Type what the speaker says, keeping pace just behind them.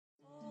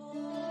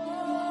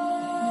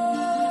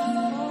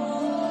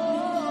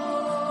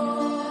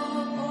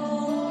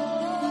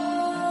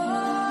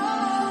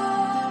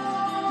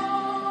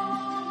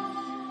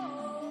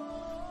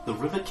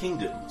River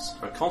Kingdoms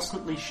are a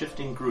constantly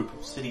shifting group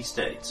of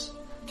city-states,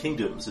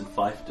 kingdoms and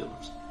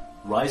fiefdoms,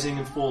 rising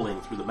and falling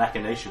through the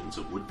machinations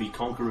of would-be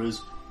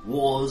conquerors,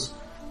 wars,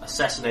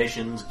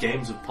 assassinations,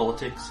 games of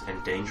politics,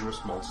 and dangerous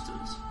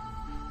monsters.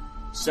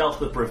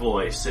 South of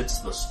Brevoy sits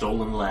the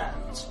Stolen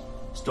Lands.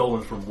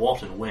 Stolen from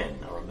what and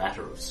when are a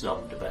matter of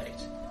some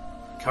debate.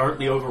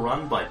 Currently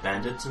overrun by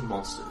bandits and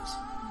monsters.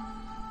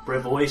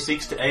 Brevoy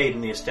seeks to aid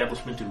in the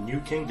establishment of new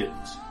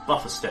kingdoms,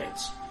 buffer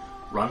states,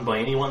 run by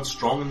anyone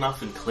strong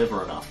enough and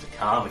clever enough to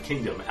carve a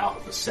kingdom out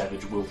of the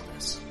savage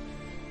wilderness.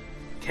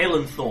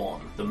 Caelan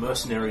Thorne, the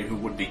mercenary who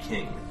would be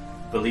king,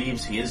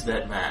 believes he is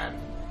that man.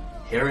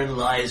 Herein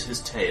lies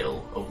his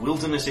tale of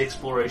wilderness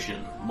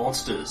exploration,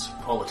 monsters,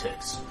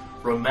 politics,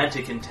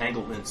 romantic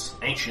entanglements,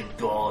 ancient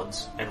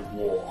gods, and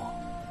war.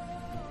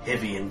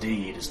 Heavy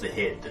indeed is the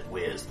head that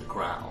wears the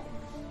crown.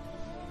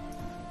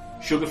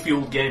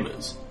 Sugar-Fueled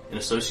Gamers, in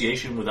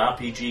association with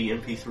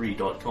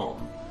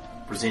RPGMP3.com,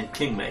 present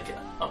Kingmaker,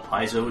 a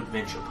Paizo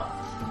adventure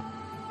path.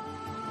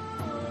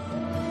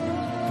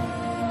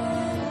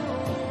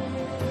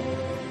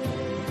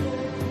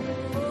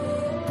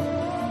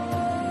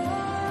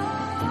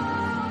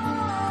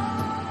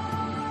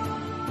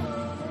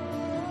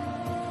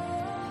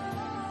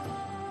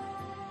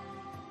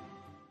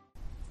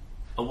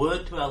 A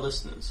word to our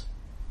listeners.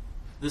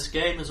 This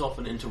game is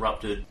often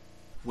interrupted.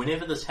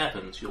 Whenever this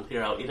happens, you'll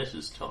hear our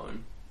editor's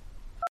tone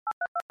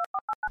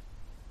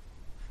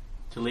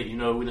to let you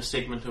know when a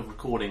segment of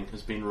recording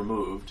has been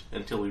removed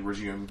until we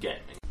resume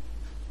gaming.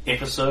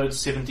 Episode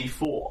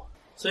 74.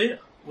 So yeah,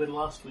 when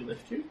last we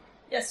left you,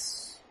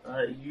 Yes.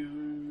 Yeah,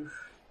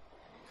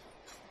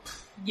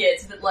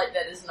 it's a bit like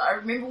that, isn't it? I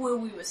remember where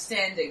we were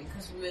standing,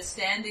 because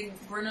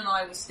Bryn and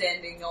I were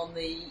standing on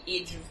the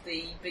edge of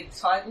the big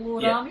Tiger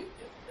Lord army.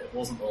 It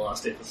wasn't the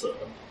last episode.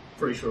 I'm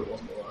pretty sure it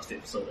wasn't the last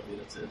episode I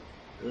edited.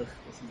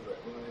 Listen to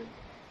that line.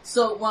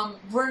 So,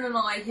 Bryn and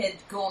I had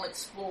gone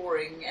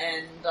exploring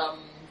and,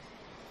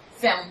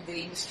 found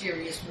the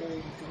mysterious wall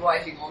with the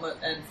writing on it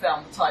and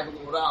found the Tiger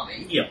Lord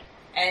army. Yeah.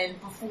 And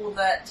before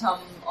that,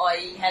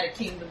 I had a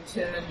kingdom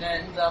turn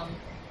and,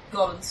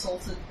 got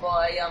insulted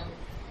by,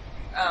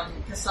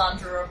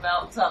 Cassandra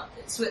about,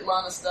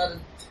 Svetlana started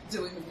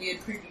doing the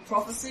weird creepy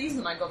prophecies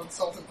and I got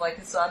insulted by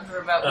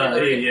Cassandra about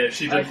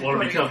she didn't want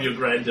to become your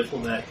grand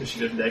diplomat because she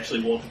didn't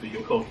actually want to be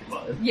your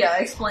concubine. Yeah, I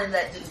explained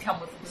that didn't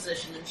come with the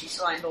position and she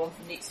signed on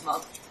for next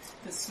month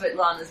because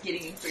Svetlana's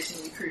getting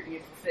increasingly creepy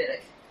and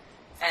prophetic.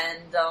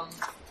 And,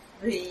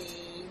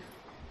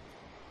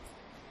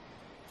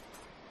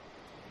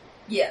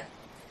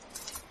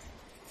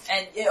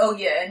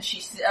 and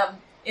she,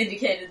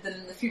 indicated that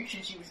in the future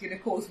she was going to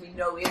cause me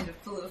no end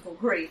of political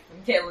grief,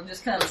 and Caelan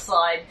just kind of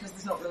sighed because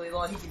there's not really a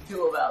lot he could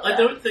do about that. I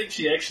don't think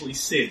she actually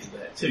said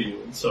that to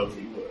you in so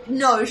many words.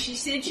 No, she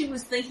said she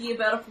was thinking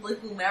about a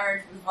political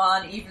marriage with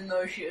Vaan, even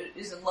though she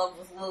is in love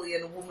with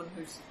Lillian, a woman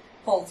who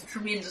holds a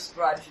tremendous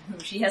grudge and whom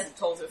she hasn't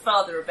told her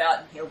father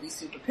about, and he'll be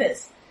super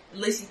pissed.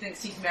 Unless he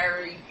thinks she's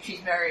marrying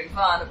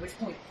Vaan, at which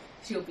point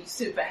she'll be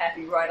super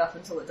happy right up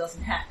until it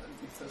doesn't happen,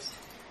 because,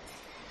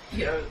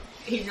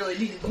 he really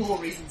needed more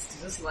reasons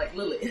to dislike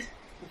Lillian.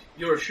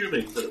 You're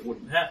assuming that it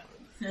wouldn't happen.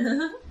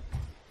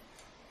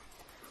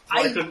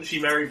 Why couldn't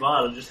she marry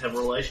Vaan and just have a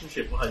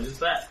relationship behind his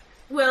back?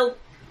 Well,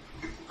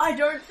 I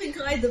don't think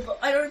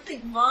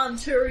Vaan,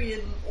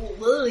 Turian, or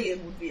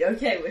Lillian would be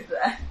okay with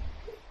that.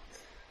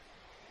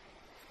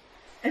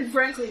 And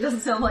frankly, it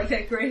doesn't sound like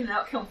that great an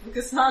outcome for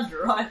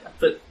Cassandra either.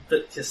 But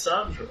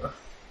Cassandra...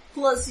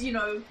 Plus,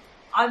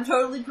 I'm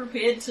totally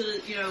prepared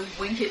to,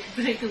 wink it,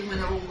 particularly when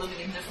they're all living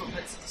in different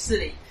bits of the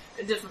city,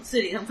 in different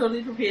cities. I'm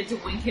totally prepared to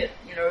wink it,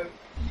 you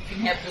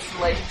can have this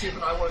relationship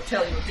and I won't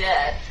tell your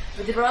dad.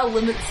 But there are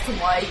limits to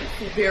my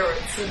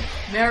forbearance, and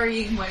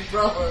marrying my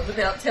brother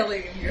without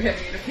telling him you're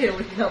having an affair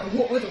with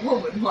a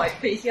woman might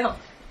be,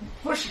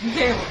 pushing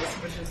Caelan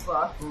suspicious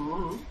far.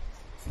 Mm-hmm.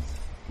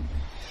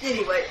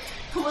 Anyway,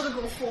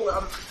 political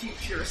fallout of the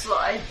future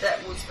aside,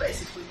 that was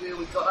basically where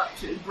we got up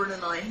to. Bryn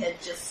and I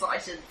had just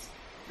sighted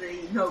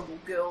the noble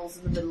girls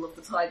in the middle of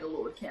the Tiger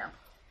Lord camp.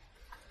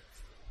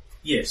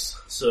 Yes,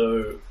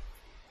 so...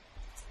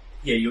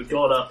 Yeah, you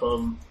got up,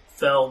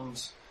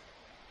 found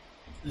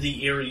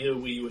the area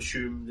where you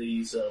assume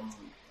these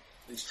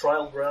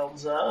trial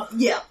grounds are.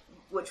 Yeah,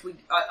 which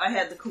I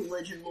had the cool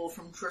legend lore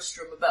from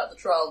Tristram about the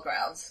trial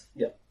grounds.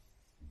 Yep.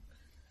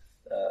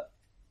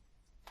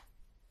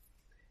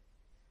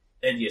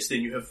 And yes, then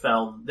you have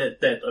found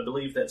that I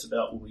believe that's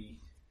about where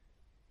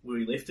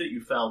we left it. You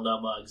found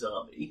Narmag's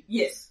army.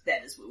 Yes,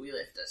 that is where we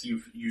left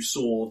it. You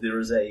saw there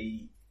is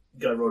a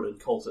Gyrodan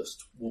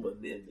cultist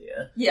woman in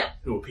there. Yeah.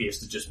 Who appears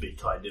to just be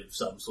kind of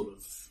some sort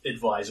of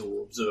advisor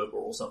or observer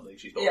or something.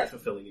 She's not really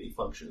fulfilling any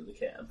function in the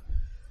camp.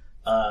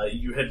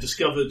 You had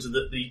discovered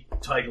that the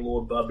Tiger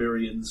Lord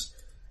barbarians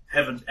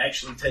haven't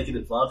actually taken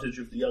advantage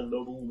of the young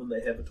noblewoman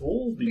they have at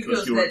all.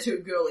 Because they're too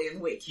girly and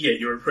weak. Yeah,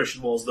 your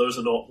impression was those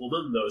are not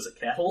women, those are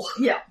cattle.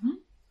 Yeah.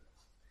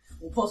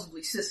 Or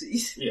possibly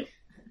sissies. Yeah.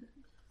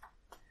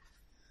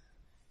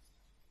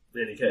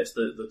 In any case,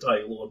 the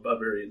Tiger Lord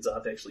barbarians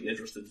aren't actually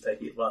interested in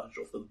taking advantage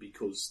of them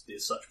because they're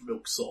such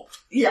milk-salt,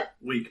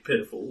 weak,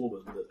 pitiful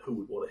women that who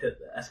would want to hit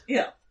that?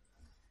 Yeah.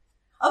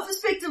 A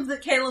perspective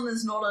that Caitlin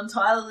is not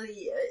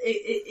entirely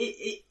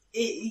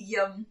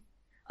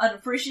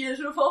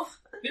unappreciative of.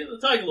 Yeah, the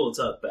Tiger Lords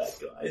aren't bad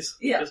guys.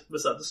 Yeah. Just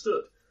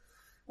misunderstood.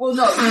 Well,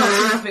 no, he's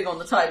not super big on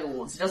the Tiger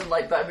Lords. He doesn't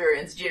like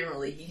barbarians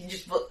generally. He can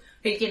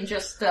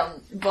just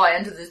buy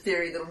into the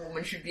theory that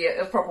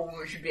a proper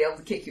woman should be able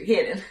to kick your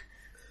head in.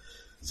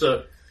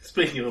 So,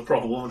 speaking of a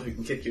proper woman who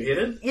can kick your head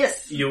in,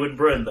 yes, you and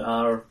Bryn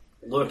are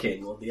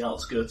lurking on the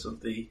outskirts of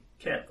the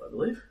camp, I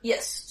believe.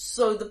 Yes.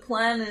 So the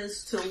plan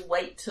is to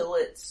wait till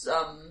it's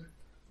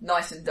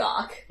nice and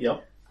dark.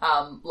 Yep.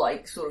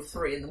 Like sort of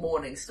 3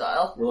 a.m.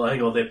 style.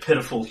 Relying on their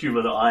pitiful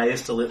human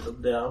eyes to let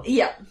them down.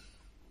 Yeah.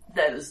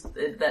 That is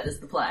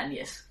the plan,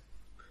 yes.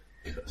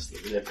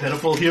 Their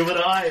pitiful human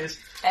eyes.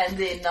 And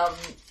then,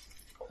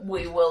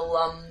 we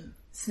will,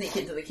 sneak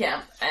into the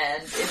camp,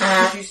 and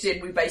as you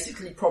said, we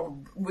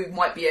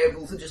might be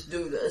able to just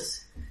do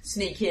this.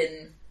 Sneak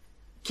in,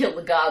 kill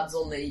the guards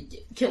on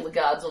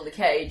the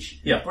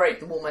cage, break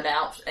the woman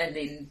out, and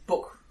then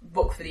book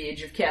for the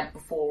edge of camp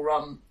before,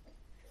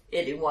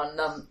 anyone,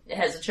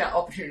 has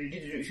opportunity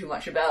to do too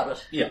much about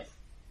it. Yeah.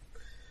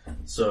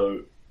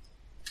 So,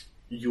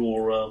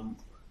 your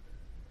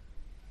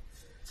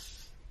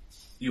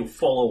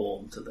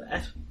follow-on to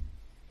that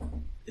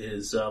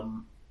is,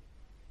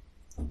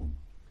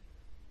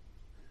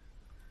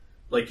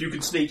 like, you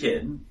can sneak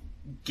in,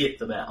 get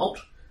them out.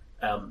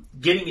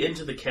 Getting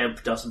into the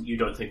camp you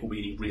don't think will be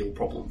any real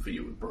problem for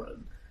you and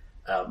Bryn.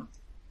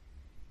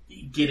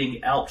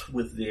 Getting out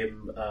with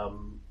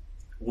them,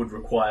 would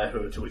require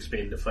her to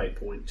expend a fate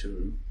point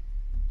to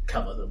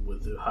cover them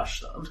with her hush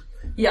stun.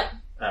 Yeah.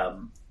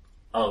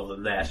 Other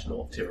than that,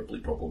 not terribly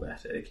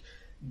problematic.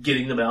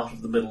 Getting them out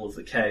of the middle of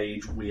the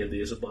cage where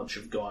there's a bunch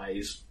of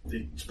guys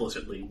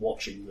explicitly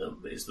watching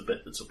them is the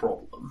bit that's a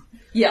problem.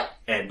 Yeah.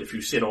 And if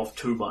you set off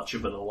too much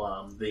of an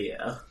alarm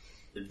there,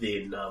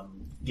 then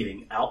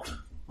getting out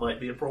might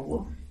be a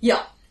problem.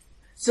 Yeah.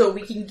 So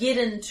we can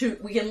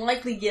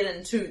likely get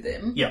into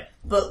them. Yeah.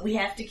 But we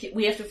have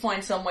to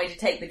find some way to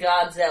take the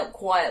guards out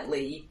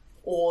quietly,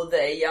 or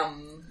they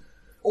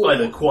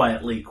either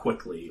quietly,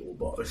 quickly, or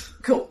both.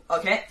 Cool.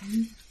 Okay.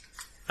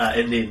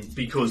 And then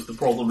because the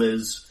problem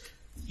is,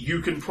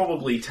 you can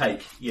probably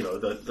take,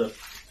 the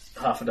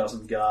half a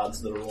dozen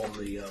guards that are on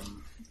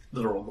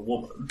the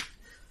woman.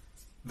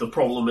 The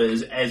problem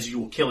is, as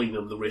you're killing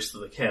them, the rest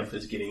of the camp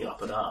is getting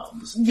up in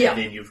arms. Yeah. And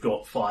then you've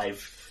got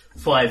five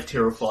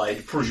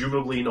terrified,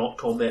 presumably not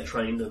combat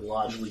trained and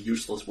largely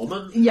useless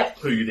women. Yeah.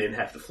 Who you then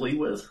have to flee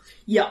with.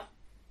 Yeah.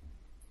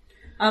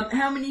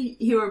 How many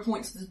hero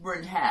points does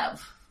Bryn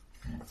have?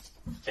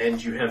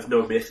 And you have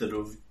no method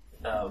of,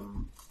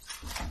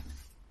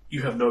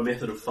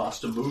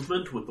 faster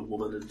movement with the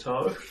woman in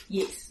tow.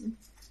 Yes.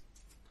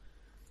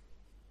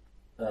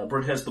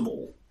 Bryn has them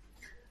all.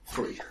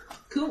 3.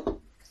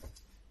 Cool.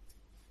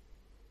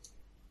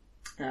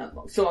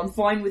 So I'm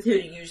fine with her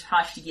to use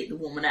Hush to get the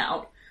woman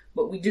out,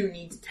 but we do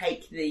need to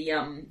take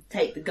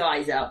the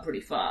guys out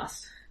pretty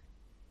fast.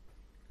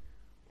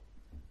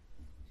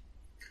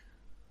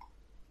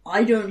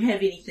 I don't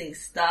have anything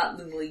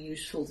startlingly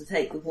useful to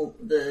take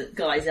the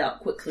guys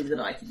out quickly that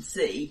I can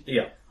see.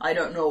 Yeah. I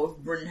don't know if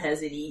Bryn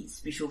has any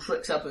special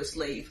tricks up her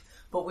sleeve,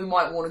 but we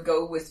might want to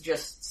go with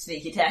just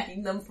sneak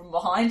attacking them from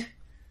behind.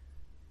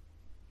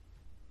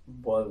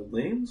 By all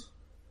means.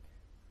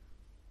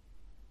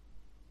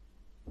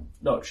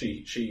 No,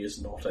 she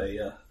is not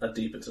a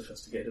deep and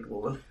sophisticated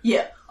woman.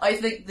 Yeah, I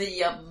think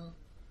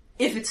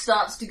if it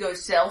starts to go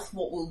south,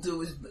 what we'll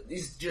do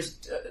is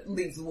just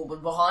leave the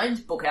woman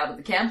behind, book out of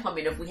the camp. I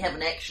mean, if we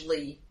haven't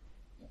actually,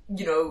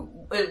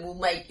 it will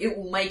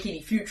make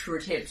any future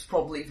attempts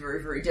probably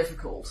very, very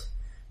difficult.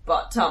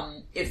 But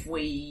if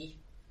we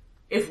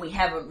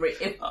haven't,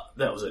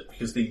 that was it,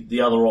 because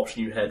the other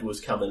option you had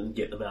was come in and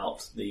get them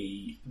out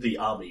the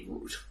army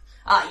route.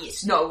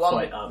 Yes, no,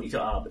 fight army to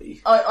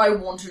army. I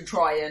want to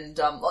try and,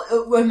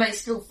 we may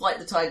still fight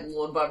the Tiger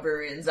Lord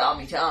barbarians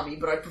army to army,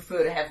 but I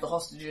prefer to have the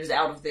hostages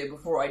out of there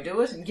before I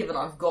do it, and given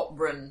I've got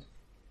Bryn,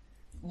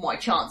 my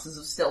chances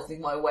of stealthing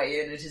my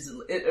way in,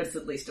 it's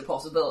at least a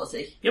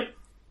possibility. Yep.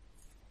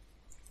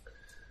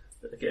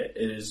 Okay,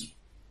 it is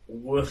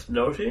worth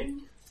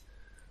noting,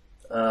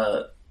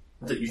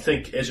 that you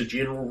think, as a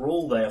general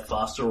rule, they are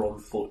faster on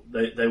foot.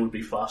 They would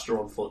be faster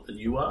on foot than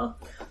you are.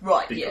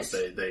 Right, because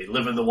yes. they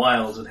live in the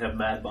wilds and have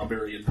mad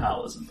barbarian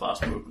powers and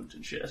fast movement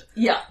and shit.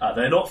 Yeah.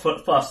 They're not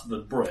faster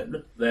than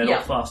Bryn. They're Yeah.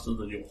 not faster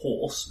than your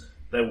horse.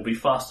 They will be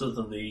faster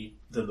than the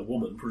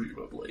woman,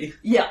 presumably.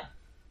 Yeah.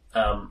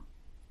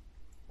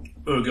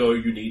 Ergo,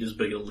 you need as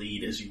big a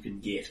lead as you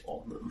can get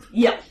on them.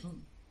 Yeah.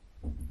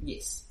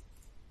 Yes.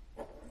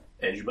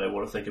 And you may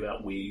want to think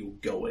about where you're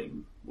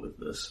going with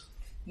this.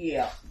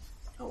 Yeah.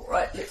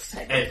 Alright, let's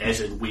take it. As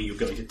in where you're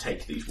going to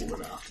take these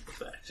women after the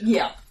fact.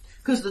 Yeah.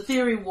 Because the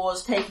theory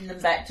was taking them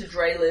back to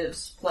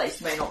Drelev's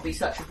place may not be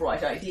such a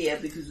bright idea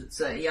because it's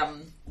a,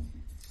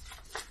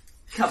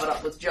 covered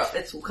up with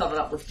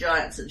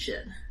giants and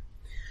shit.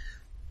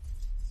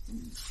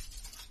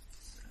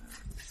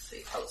 Let's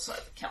see, other side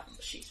of the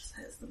calendar sheet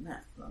has the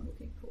map that I'm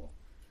looking for.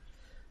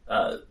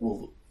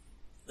 Well,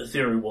 the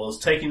theory was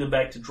taking them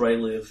back to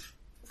Drelev.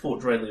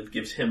 Fort Drelev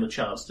gives him a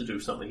chance to do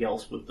something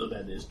else with them,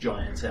 and there's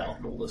giants out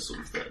and all this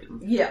sort of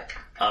thing. Yeah.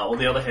 On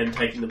the other hand,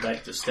 taking them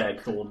back to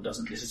Stagthorn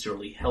doesn't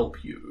necessarily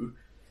help you,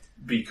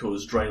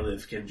 because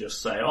Drelev can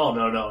just say, oh,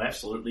 no,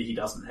 absolutely, he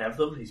doesn't have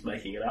them, he's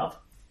making it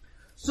up.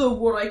 So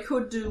what I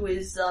could do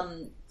is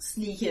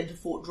sneak into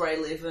Fort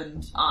Drelev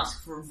and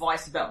ask for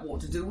advice about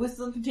what to do with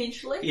them,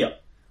 potentially. Yeah.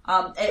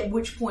 At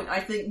which point I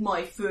think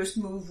my first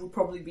move would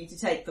probably be to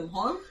take them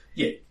home.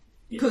 Yeah.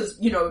 Because,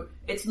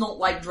 it's not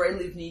like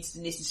Drelev needs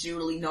to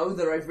necessarily know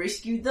that I've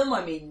rescued them.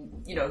 I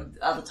mean,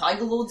 are the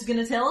Tiger Lords going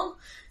to tell him?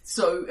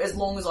 So as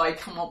long as I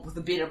come up with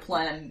a better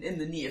plan in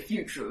the near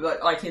future,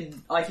 I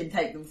can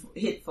take them,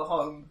 head for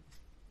home.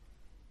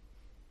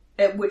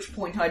 At which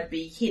point I'd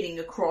be heading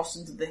across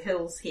into the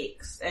hills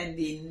Hex, and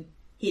then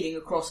heading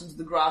across into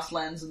the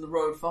grasslands and the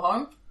road for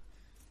home.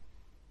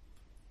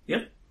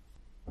 Yep.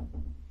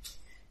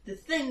 The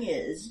thing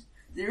is,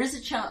 there is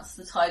a chance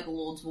the Tiger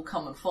Lords will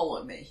come and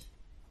follow me.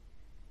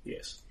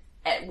 Yes.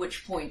 At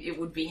which point it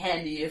would be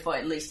handy if I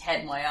at least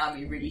had my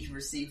army ready to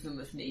receive them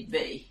if need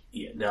be.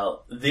 Yeah,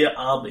 now, their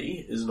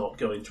army is not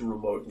going to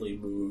remotely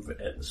move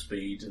at the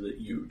speed that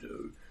you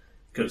do.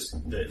 Because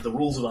the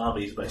rules of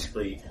armies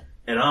basically,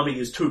 an army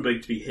is too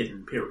big to be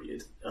hidden,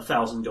 period.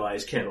 1,000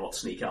 guys cannot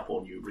sneak up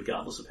on you,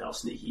 regardless of how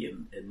sneaky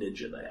and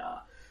ninja they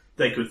are.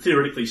 They could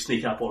theoretically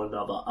sneak up on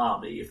another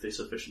army if they're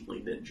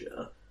sufficiently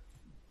ninja,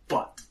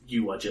 but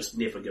you are just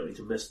never going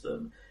to miss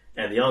them.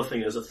 And the other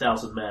thing is,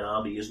 1,000-man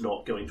army is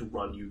not going to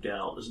run you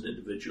down as an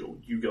individual.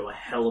 You go a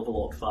hell of a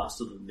lot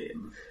faster than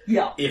them.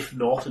 Yeah. If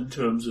not in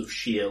terms of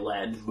sheer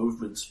land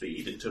movement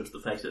speed, in terms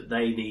of the fact that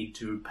they need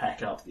to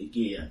pack up their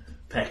gear,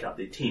 pack up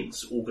their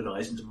tents,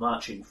 organise into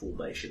marching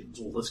formations,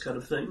 all this kind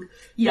of thing.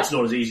 Yeah. It's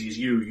not as easy as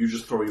you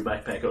just throw your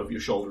backpack over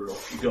your shoulder and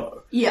off you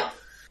go. Yeah.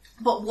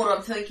 But what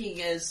I'm thinking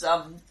is,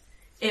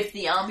 if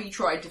the army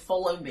tried to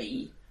follow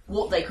me,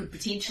 what they could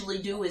potentially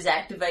do is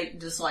activate and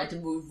decide to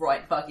move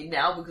right fucking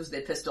now because they're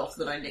pissed off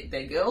that I nicked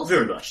their girls.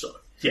 Very much so.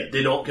 Yeah,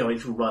 they're not going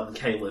to run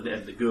Kaelin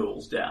and the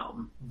girls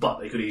down, but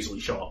they could easily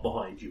show up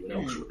behind you in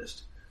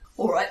Elswest.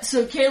 Alright,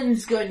 so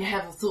Kaelin's going to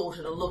have a thought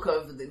and a look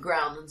over the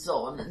ground and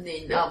so on, and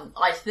then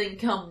I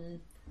think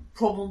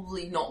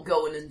probably not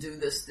go in and do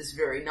this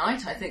very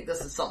night. I think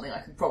this is something I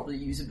could probably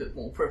use a bit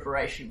more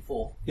preparation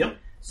for. Yep.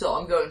 So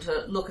I'm going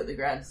to look at the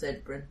ground and say to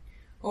Bryn,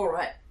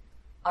 alright,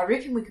 I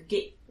reckon we could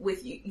get,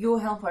 with your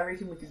help, I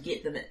reckon we could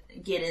get in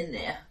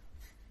there.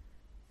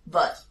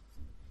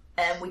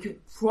 And we could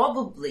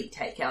probably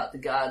take out the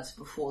guards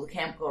before the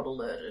camp got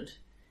alerted.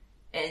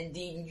 And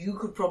then you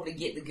could probably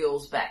get the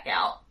girls back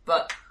out.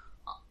 But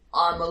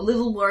I'm a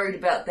little worried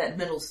about that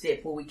middle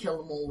step where we kill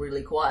them all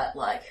really quiet,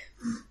 like.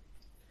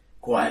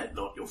 Quiet,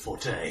 not your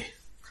forte.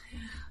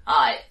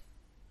 I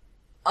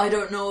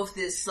don't know if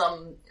there's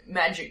some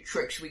magic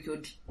tricks we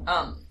could,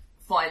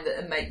 find that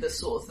and make this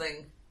sort of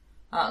thing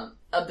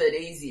a bit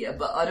easier,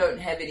 but I don't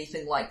have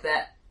anything like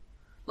that.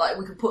 Like,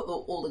 we could put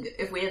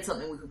if we had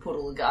something, we could put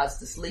all the guards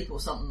to sleep or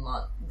something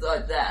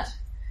like that.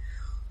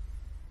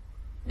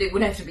 It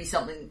would have to be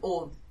something,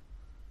 oh,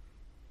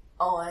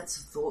 that's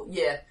a thought,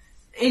 yeah.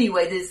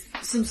 Anyway, there's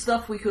some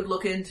stuff we could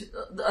look into.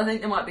 I think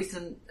there might be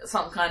some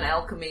kind of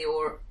alchemy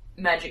or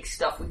magic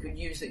stuff we could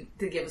use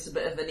to give us a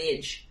bit of an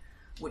edge,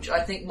 which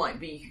I think might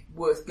be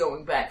worth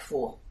going back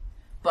for.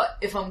 But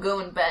if I'm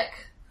going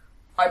back,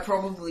 I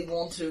probably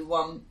want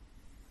to,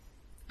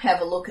 have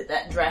a look at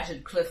that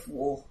dratted cliff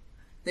wall.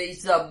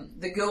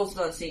 The girls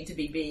don't seem to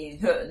be being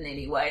hurt in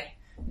any way.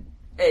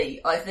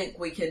 I think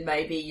we can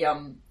maybe,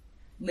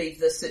 leave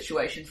this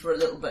situation for a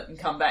little bit and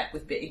come back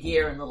with better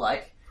gear and the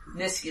like.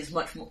 Niska's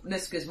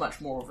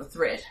much more of a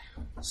threat.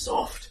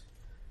 Soft.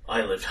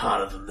 I lived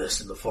harder than this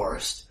in the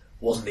forest.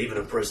 Wasn't even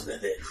a prisoner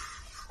then.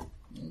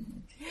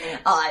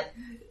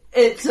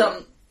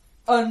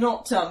 I'm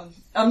not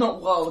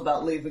wild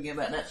about leaving him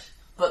in it,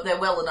 but they're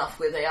well enough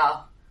where they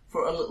are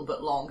for a little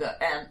bit longer,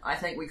 and I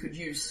think we could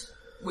use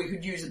a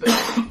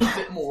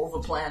bit more of a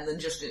plan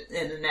than just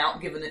in and out,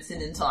 given it's an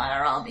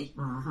entire army.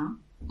 Mm-hmm.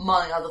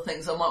 Among other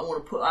things, I might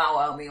want to put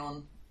our army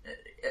on,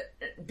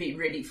 be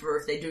ready for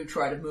if they do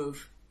try to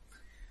move.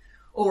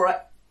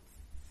 Alright.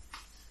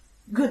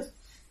 Good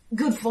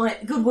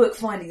work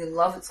finding them,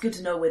 love. It's good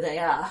to know where they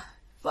are.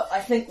 But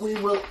I think we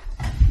will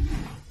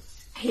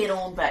head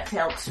on back to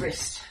Elk's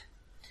Rest.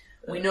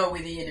 We know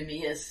where the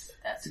enemy is.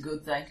 That's a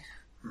good thing.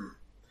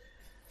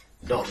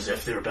 Not as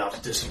if they're about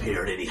to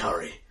disappear in any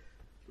hurry.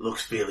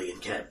 Looks fairly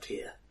encamped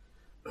here.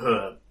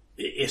 Her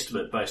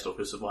estimate based off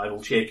her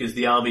survival check is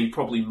the army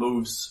probably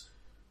moves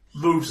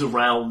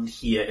around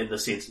here in the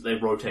sense that they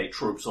rotate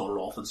troops on and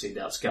off and send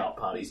out scout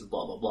parties and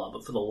blah blah blah,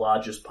 but for the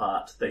largest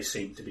part they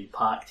seem to be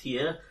parked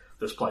here.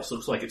 This place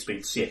looks like it's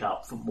been set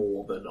up for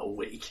more than a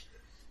week,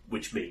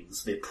 which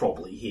means they're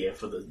probably here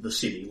for the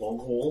city long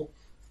haul.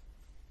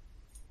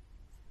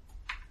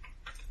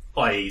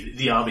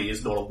 The army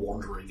is not a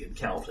wandering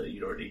encounter. You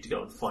don't need to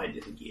go and find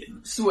it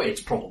again. Sweet.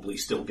 It's probably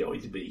still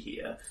going to be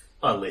here.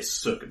 unless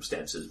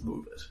circumstances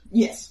move it.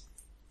 Yes.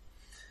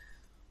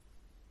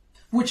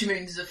 Which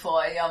means if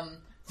I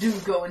do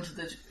go into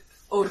the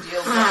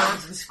ordeal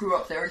grounds and screw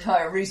up their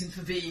entire reason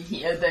for being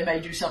here, they may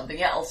do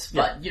something else.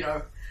 But, you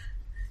know,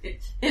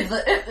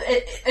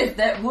 if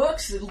that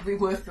works, it'll be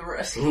worth the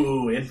risk.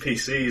 Ooh,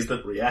 NPCs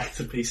that react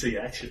to PC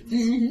actions.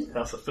 Mm-hmm.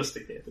 How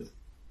sophisticated.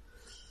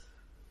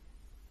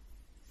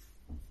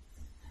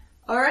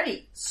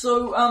 Alrighty,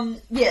 so,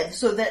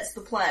 so that's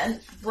the plan.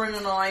 Bryn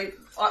and I,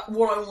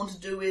 what I want to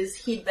do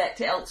is head back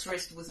to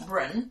Elksrest with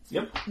Bryn.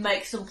 Yep.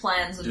 Make some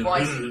plans and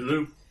buy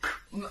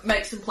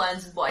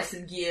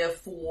some gear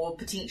for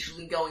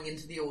potentially going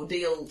into the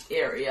ordeal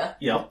area.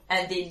 Yep.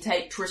 And then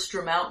take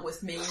Tristram out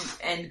with me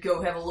and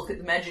go have a look at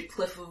the magic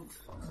cliff of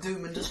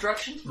doom and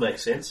destruction.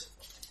 Makes sense.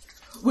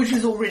 Which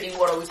is already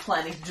what I was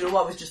planning to do.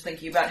 I was just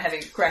thinking about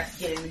having a crack at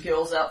getting the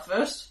girls out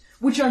first.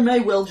 Which I may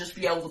well just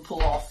be able to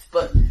pull off,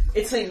 but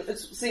it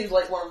seems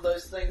like one of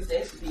those things. There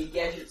has to be a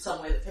gadget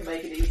somewhere that can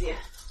make it easier.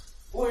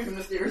 Or even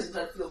if there isn't,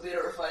 I'd feel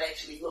better if I'd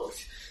actually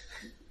looked.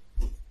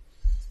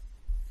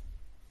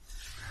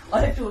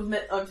 I have to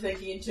admit, I'm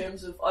thinking in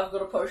terms of, I've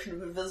got a potion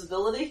of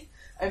invisibility.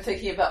 I'm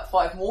thinking about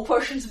 5 more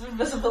potions of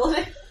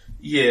invisibility.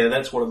 Yeah,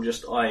 that's what I'm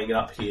just eyeing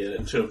up here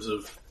in terms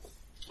of...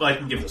 I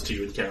can give this to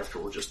you in character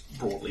or just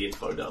broadly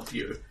info dump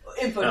you.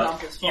 Info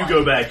dump is fine. You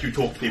go back, you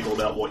talk to people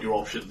about what your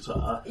options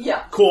are.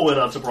 Yeah. Corwin,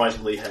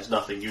 unsurprisingly, has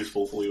nothing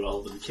useful for you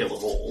other than kill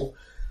them all.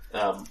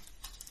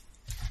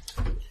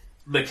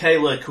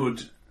 Michaela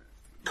could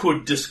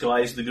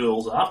disguise the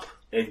girls up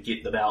and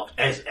get them out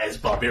as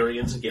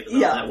barbarians and get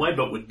them out that way,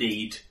 but would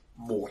need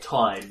more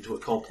time to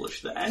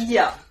accomplish that.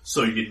 Yeah.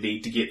 So you'd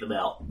need to get them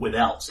out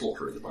without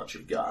slaughtering a bunch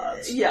of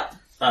guards. Yeah.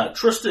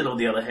 Tristan, on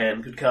the other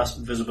hand, could cast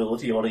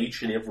invisibility on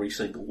each and every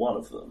single one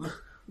of them.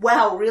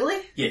 Wow,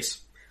 really? Yes.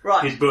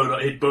 Right. He'd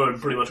burn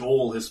pretty much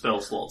all his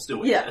spell slots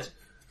doing that.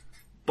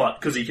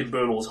 But, because he can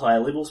burn all his higher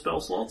level spell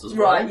slots as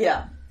well. Right,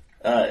 yeah.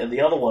 And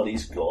the other one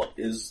he's got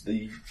is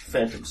the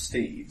Phantom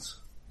Steeds.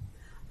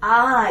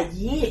 Ah,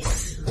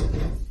 yes.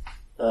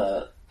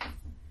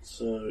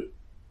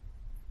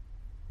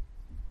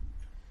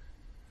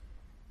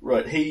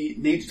 Right, he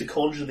needs to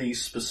conjure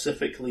these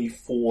specifically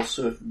for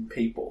certain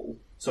people.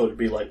 So it'd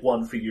be like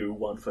one for you,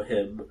 one for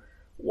him,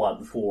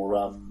 one for,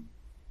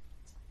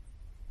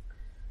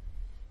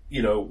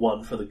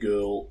 one for the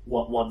girl,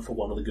 one for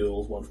one of the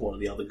girls, one for one of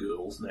the other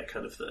girls, and that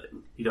kind of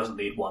thing. He doesn't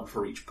need one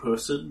for each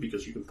person,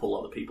 because you can pull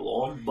other people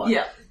on, but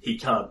he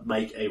can't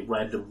make a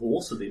random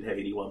horse and then have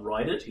anyone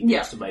ride it. He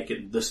needs to make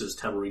it, this is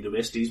Tamari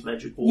Domesti's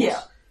magic horse.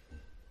 Yeah.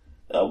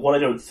 What I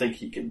don't think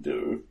he can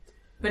do...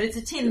 But it's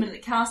a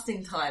 10-minute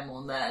casting time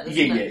on that,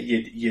 isn't it?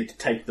 You'd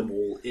take them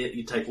all in,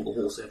 you'd take all the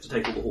horses, have to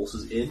take all the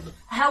horses in.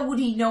 How would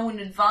he know in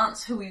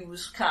advance who he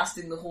was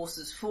casting the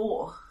horses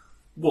for?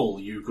 Well,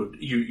 you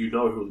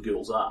know who the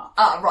girls are.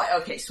 Ah,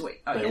 right, okay,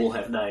 sweet. Okay. They all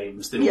have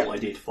names, they're all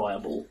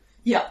identifiable.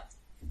 Yeah.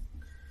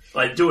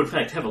 I do in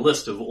fact have a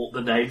list of all the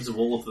names of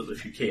all of them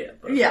if you care.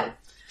 But,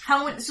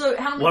 How many...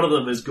 One of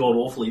them is god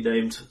awfully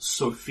named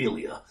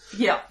Sophelia.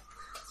 Yeah.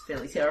 It's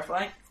fairly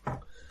terrifying.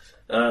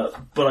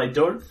 But I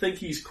don't think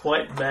he's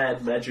quite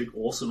mad magic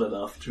awesome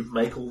enough to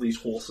make all these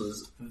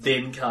horses,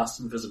 then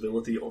cast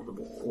invisibility on them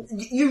all.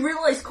 You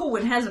realise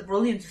Corwin has a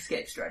brilliant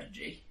escape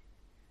strategy.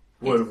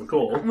 Word of a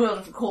call. Word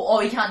of a call. Oh,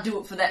 he can't do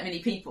it for that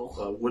many people.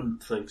 I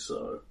wouldn't think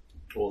so.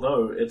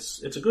 Although,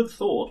 it's a good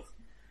thought.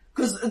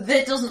 Because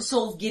that doesn't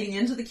solve getting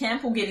into the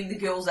camp or getting the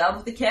girls out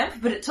of the camp,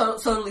 but it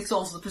totally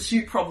solves the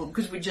pursuit problem,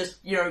 because we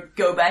just,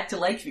 go back to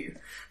Lakeview.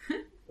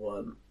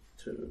 1,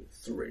 2,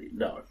 3,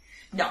 no.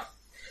 No.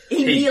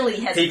 He nearly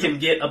has... He can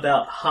get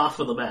about half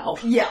of them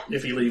out. Yeah.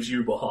 If he leaves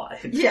you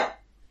behind. Yeah.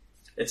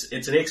 It's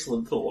an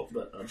excellent thought,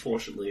 but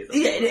unfortunately it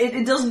doesn't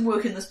it doesn't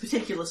work in this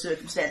particular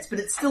circumstance, but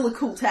it's still a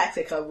cool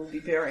tactic I will be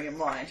bearing in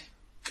mind.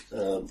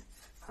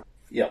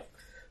 Yeah.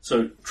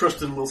 So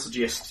Tristan will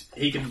suggest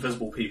he can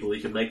invisible people,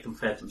 he can make them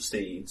Phantom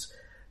Steeds,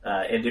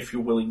 and if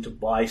you're willing to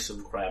buy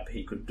some crap,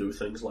 he could do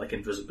things like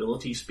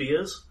invisibility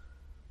spears.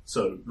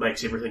 So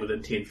makes everything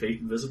within 10 feet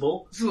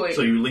invisible. Sweet.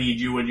 So you lead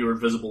you and your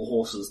invisible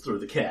horses through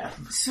the camp.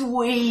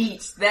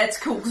 Sweet. That's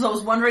cool, because I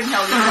was wondering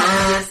how he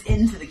could get us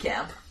into the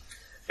camp.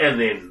 And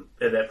then,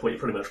 at that point, you're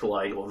pretty much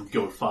relying on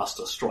go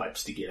faster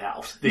stripes to get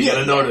out. Then you're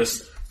going to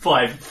notice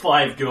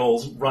five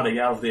girls running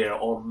out of there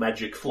on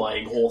magic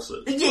flying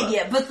horses.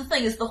 Yeah, but the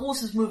thing is, the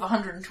horses move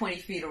 120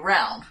 feet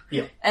around.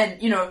 Yeah.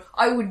 And,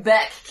 I would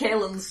back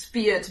Kaelin's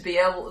spear to be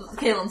able,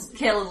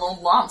 Kaelin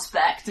on lance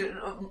back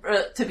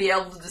to be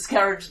able to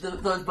discourage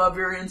those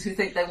barbarians who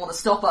think they want to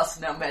stop us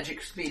in our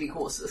magic speeding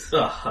horses.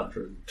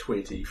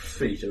 120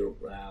 feet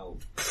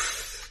around.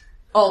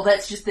 Oh,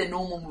 that's just their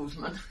normal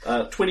movement.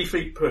 20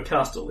 feet per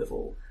caster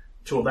level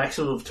to a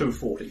maximum of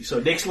 240. So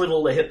next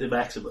level they hit their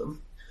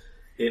maximum.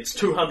 It's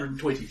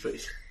 220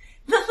 feet.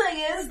 The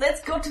thing is,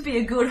 that's got to be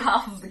a good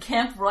half of the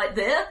camp right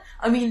there.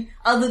 I mean,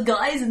 are the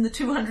guys in the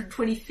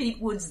 220 feet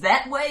woods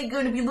that way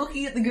going to be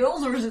looking at the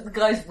girls, or is it the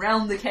guys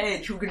round the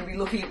cage who are going to be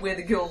looking at where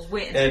the girls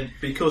went? And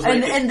because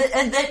and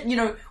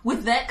that,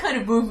 with that kind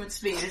of movement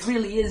speed, it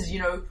really is,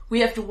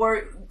 we have to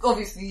worry,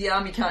 obviously the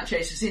army can't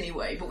chase us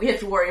anyway, but we have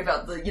to worry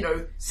about the,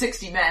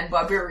 60-man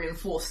barbarian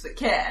force that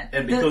can.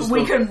 And because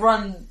we can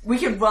run the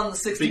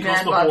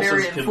 60-man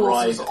barbarian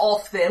forces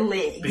off their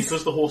legs.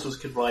 Because the horses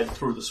can ride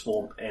through the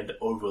swamp and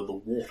over the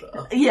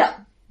water. Yeah.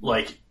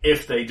 Like,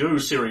 if they do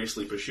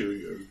seriously pursue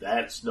you,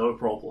 that's no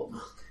problem.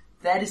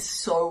 That is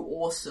so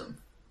awesome.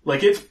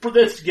 Like, it's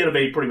going to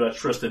be pretty much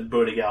Tristan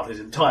burning out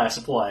his entire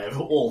supply of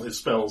all his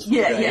spells for the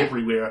day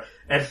everywhere,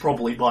 and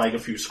probably buying a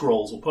few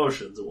scrolls or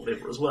potions or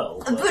whatever as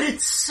well. But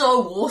it's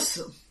so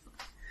awesome.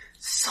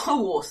 So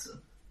awesome.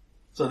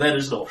 So that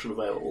is an option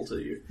available to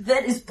you.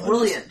 That is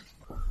brilliant.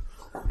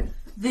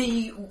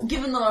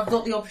 Given that I've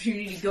got the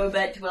opportunity to go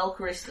back to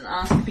Elcrest and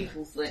ask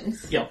people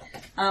things... Yep.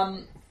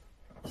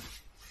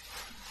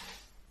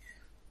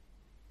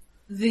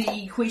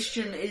 The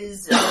question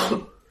is...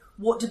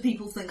 what do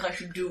people think I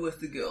should do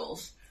with the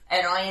girls?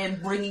 And I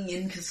am bringing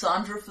in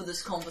Cassandra for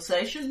this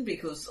conversation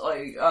because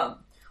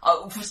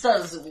for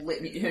starters, it will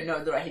let her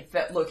know that I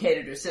have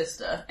located her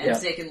sister, and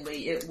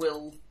secondly, it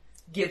will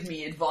give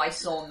me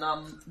advice on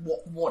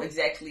what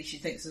exactly she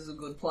thinks is a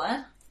good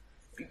plan.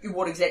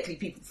 What exactly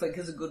people think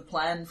is a good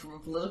plan from a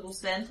political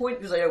standpoint,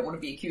 because I don't want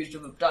to be accused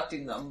of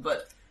abducting them,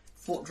 but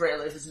Fort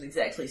Drelev isn't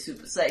exactly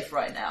super safe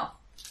right now.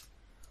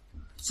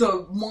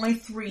 So my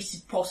 3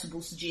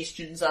 possible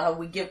suggestions are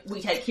we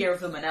take care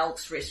of them in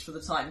Elkstress for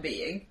the time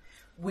being.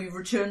 We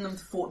return them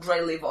to Fort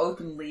Drelev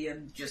openly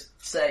and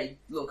just say,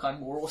 look, I'm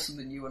more awesome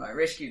than you and I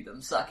rescued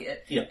them, suck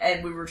it. Yeah.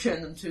 And we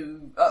return them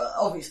to,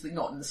 obviously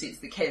not in the sense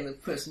that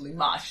Caleb personally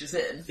marches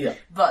in. Yeah.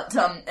 But,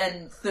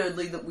 and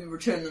thirdly that we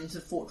return them to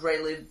Fort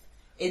Drelev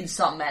in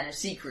some manner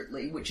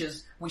secretly, which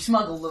is we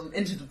smuggle them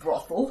into the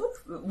brothel,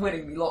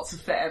 winning me lots of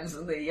fans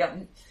in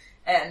the,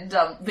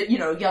 but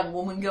a young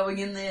woman going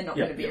in there, not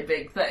going to be a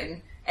big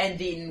thing. And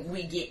then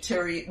we get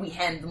Tyrion, we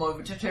hand them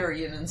over to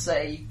Tyrion and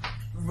say,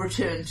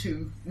 return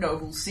to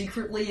nobles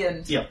secretly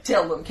and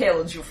tell them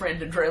Kaelin's your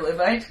friend and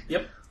Drelev ain't.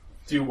 Yep.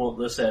 Do you want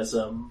this as,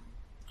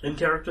 in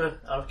character,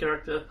 out of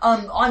character?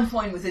 I'm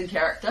fine with in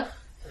character.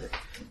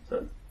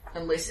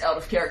 Unless out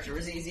of character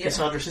is easier.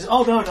 Cassandra says,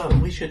 oh no,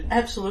 we should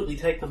absolutely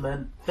take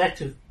them back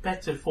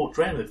to Fort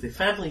Drelev. Their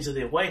families are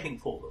there waiting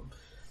for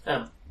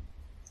them.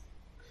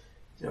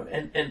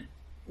 And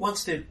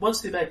once they're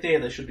back there,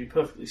 they should be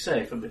perfectly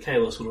safe. And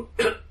Michaela sort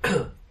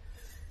of,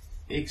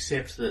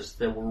 except that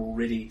they were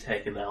already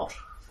taken out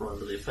from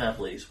under their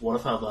families. What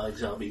if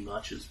Armag's army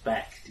marches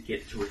back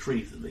to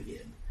retrieve them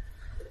again?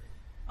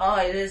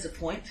 There's a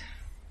point.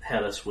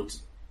 Hannes would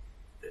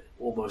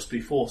almost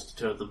be forced to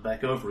turn them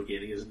back over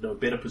again. He is in no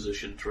better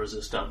position to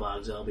resist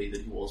Armag's army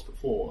than he was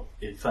before.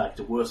 In fact,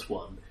 a worse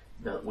one,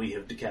 now that we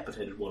have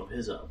decapitated one of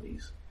his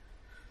armies.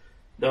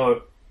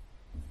 No.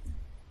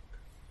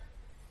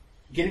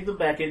 Getting them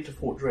back into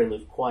Fort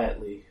Drelev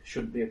quietly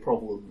shouldn't be a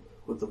problem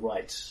with the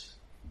right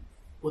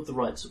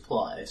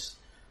supplies.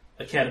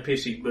 A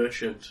Catapesi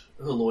merchant,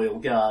 her loyal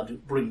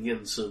guard, bringing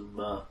in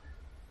some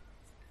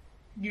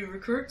new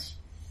recruits?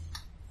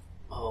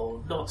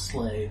 Oh, not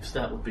slaves.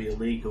 That would be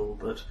illegal.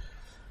 But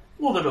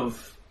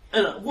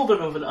a woman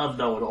of an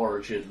unknown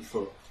origin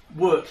for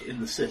work in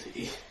the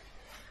city.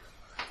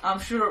 I'm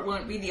sure it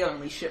won't be the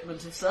only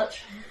shipment of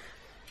such.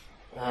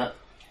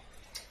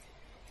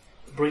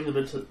 Bring them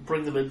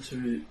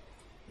into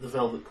the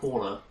Velvet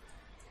Corner,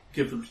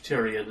 give them to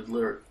Tyrion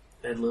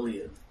and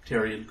Lillian.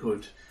 Tyrion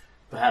could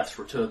perhaps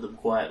return them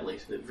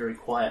very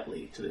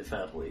quietly to their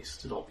families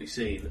to not be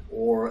seen,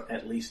 or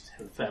at least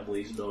have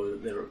families know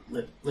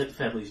that let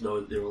families know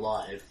that they're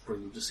alive.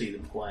 Bring them to see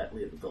them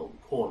quietly at the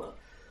Velvet Corner.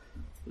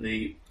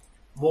 The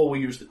more we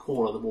use the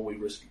corner, the more we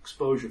risk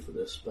exposure for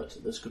this. But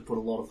this could put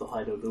a lot of the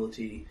high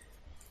nobility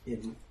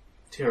in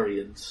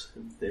Tyrion's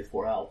and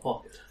therefore our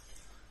pocket.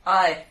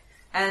 Aye.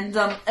 And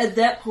at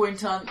that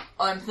point,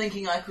 I'm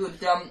thinking I could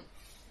the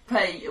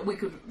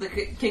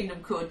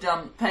kingdom could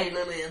pay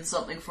Lillian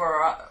something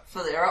for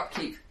their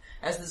upkeep,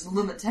 as there's a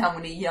limit to how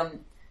many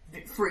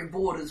free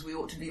boarders we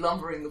ought to be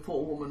lumbering the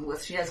poor woman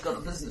with. She has got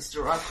a business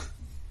to run.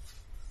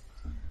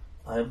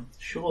 I'm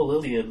sure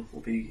Lillian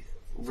will be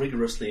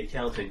rigorously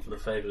accounting for the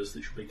favours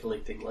that she'll be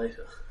collecting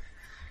later.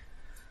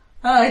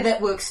 Aye, that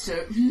works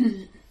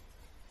too.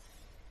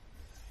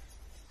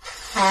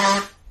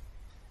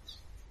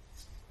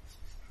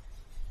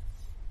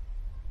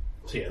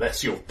 So yeah,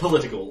 that's your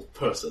political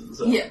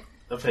person's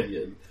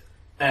opinion.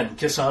 And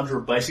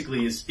Cassandra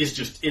basically is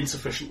just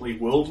insufficiently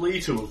worldly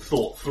to have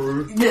thought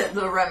through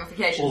the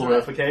ramifications. All the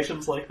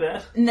ramifications like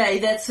that. Nay,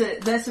 that's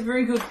a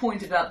very good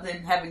point about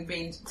them having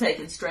been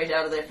taken straight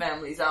out of their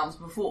family's arms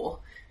before.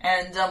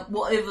 And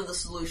whatever the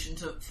solution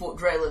to Fort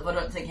Drelev, I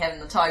don't think having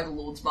the Tiger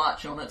Lords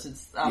march on it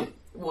is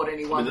what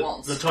anyone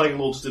wants. The Tiger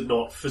Lords did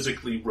not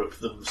physically rip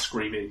them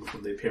screaming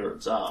from their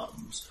parents'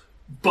 arms.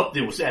 But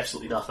there was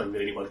absolutely nothing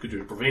that anyone could do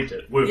to prevent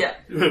it.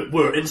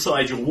 We're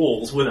inside your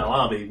walls with our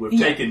army. We've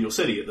taken your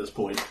city at this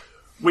point.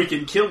 We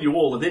can kill you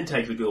all and then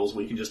take the girls.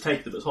 We can just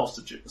take them as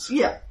hostages.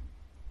 Yeah.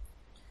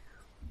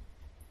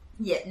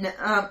 Yeah,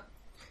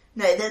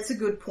 no, that's a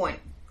good point.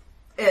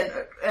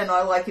 And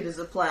I like it as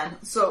a plan.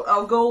 So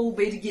our goal will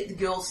be to get the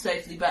girls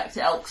safely back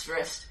to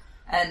Elkstress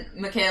and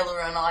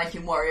Michaela and I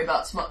can worry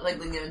about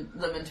smuggling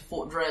them into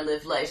Fort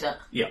Drelev later.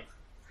 Yeah.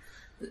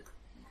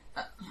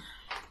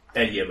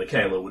 And yeah,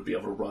 Michaela would be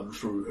able to run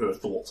through her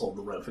thoughts on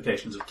the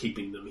ramifications of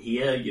keeping them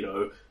here. You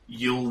know,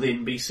 you'll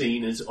then be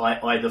seen as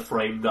either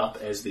framed up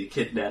as the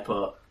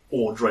kidnapper,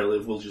 or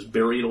Drelev will just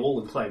bury it all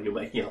and claim you're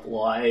making up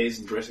lies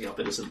and dressing up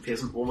innocent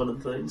peasant woman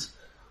and things.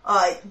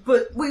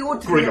 But we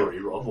ought to Grigory,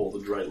 more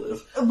than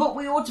Drelev. But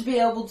we ought to be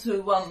able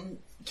to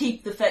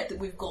keep the fact that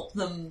we've got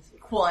them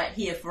quiet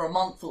here for a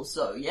month or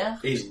so, yeah?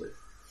 Easily.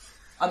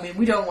 I mean,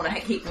 we don't want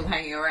to keep them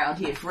hanging around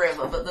here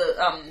forever, but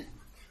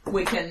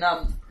we can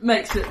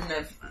make certain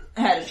they've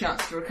had a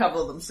chance to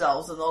recover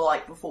themselves and the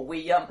like before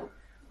we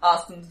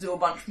ask them to do a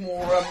bunch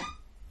more,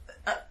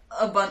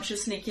 a bunch of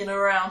sneaking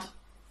around.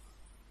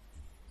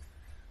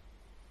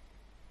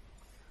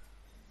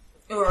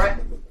 Alright,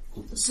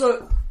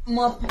 so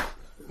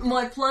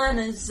my plan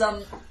is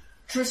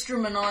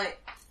Tristram and I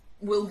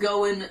will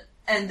go in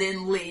and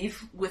then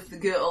leave with the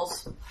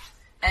girls,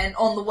 and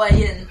on the way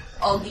in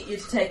I'll get you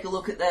to take a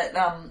look at that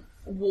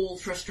wall,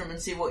 Tristram,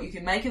 and see what you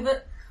can make of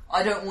it.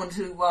 I don't want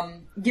to,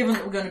 given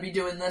that we're going to be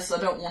doing this, I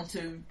don't want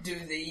to do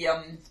the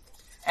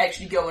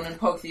actually go in and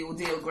poke the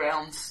ordeal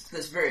grounds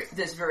this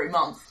very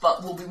month,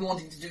 but we'll be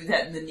wanting to do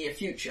that in the near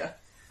future.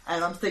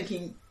 And I'm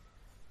thinking,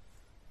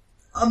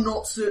 I'm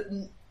not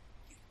certain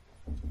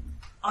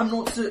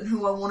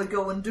who I want to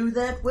go and do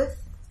that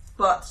with,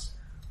 but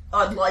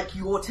I'd like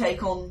your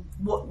take on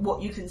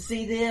what you can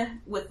see there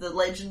with the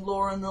legend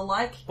lore and the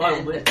like,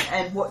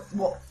 and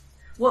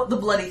what the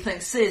bloody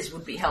thing says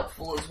would be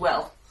helpful as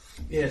well.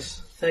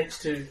 Yes,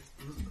 thanks to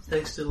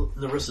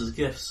Larissa's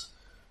gifts.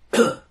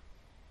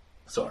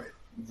 Sorry,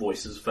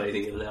 voices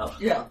fading in and out.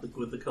 Yeah.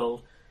 With the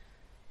cold.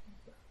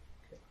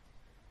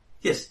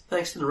 Yes,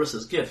 thanks to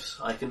Larissa's gifts,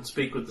 I can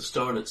speak with the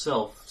stone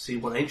itself, see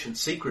what ancient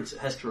secrets it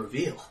has to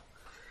reveal.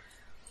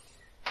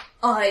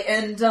 Aye,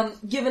 and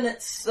given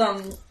it's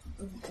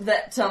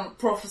that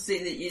prophecy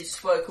that you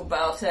spoke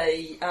about,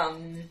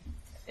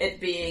 it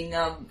being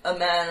a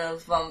man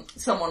of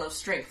someone of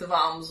strength of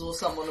arms or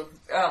someone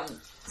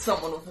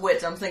of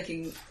wit, I'm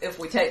thinking if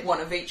we take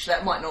one of each,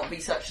 that might not be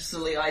such a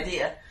silly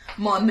idea.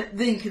 My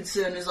main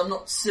concern is I'm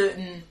not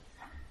certain,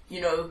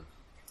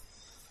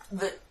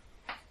 that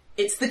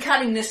it's the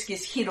cutting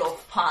Niska's head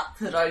off part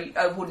that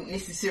I wouldn't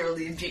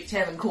necessarily object to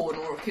having Corn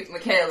or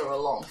Michaela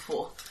along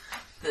for.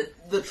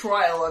 The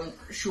trial, I'm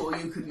sure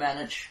you could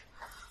manage.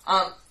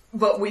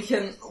 But we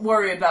can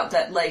worry about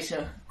that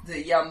later.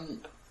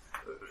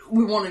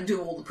 We want to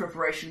do all the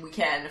preparation we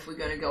can if we're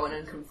going to go in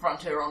and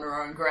confront her on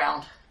her own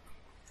ground.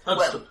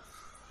 Understood.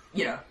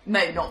 Well,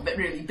 may not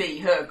really be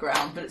her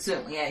ground, but it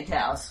certainly ain't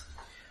ours.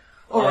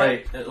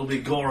 Alright, it'll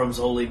be Gorham's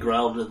holy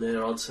ground in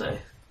there, I'd say.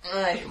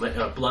 Aye. Make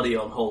a bloody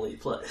unholy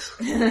place.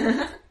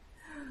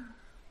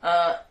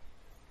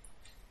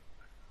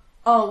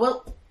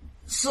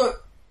 So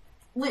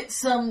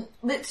let's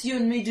you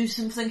and me do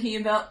some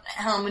thinking about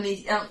how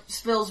many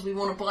spells we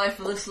want to buy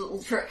for this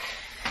little trick.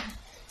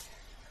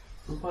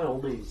 By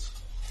all means.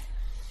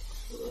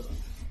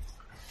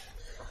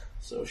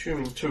 So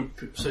assuming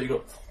so you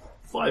got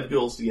 5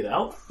 girls to get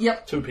out.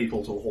 Yep. 2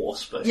 people to a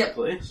horse,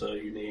 basically. Yep. So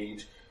you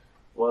need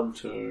 1,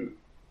 2.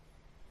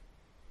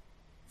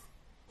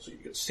 So you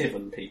got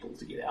 7 people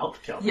to get out,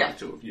 counting the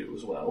 2 of you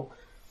as well.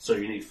 So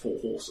you need 4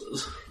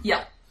 horses.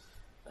 Yeah.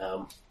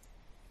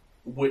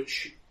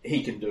 Which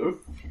he can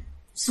do.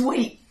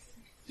 Sweet.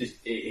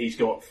 He's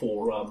got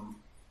 4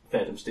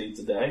 phantom steeds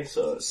a day,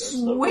 so that's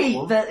Sweet. no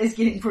problem. That is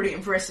getting pretty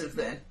impressive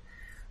then.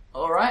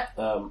 Alright.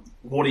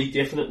 What he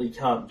definitely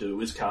can't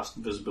do is cast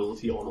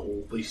invisibility on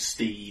all the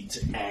steeds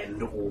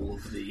and all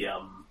of the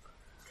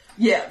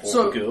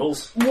the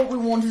girls. What we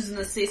want is an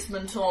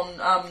assessment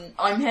on,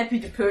 I'm happy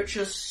to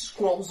purchase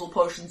scrolls or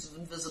potions of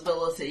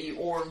invisibility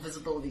or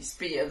invisibility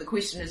spear. The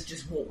question is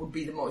just what would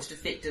be the most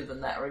effective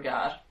in that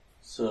regard.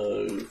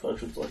 So,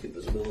 functions like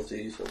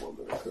invisibility, so 1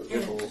 minute per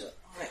rifles.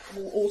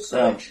 We'll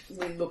also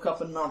actually look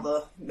up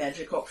another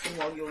magic option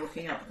while you're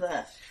looking up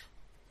that.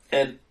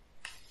 And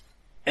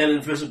an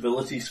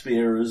invisibility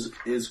spear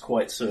is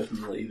quite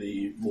certainly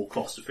the more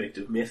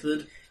cost-effective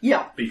method.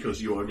 Yeah.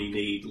 Because you only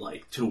need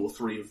 2 or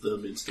 3 of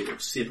them instead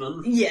of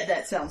 7. Yeah,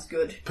 that sounds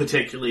good.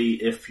 Particularly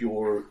if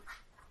you're...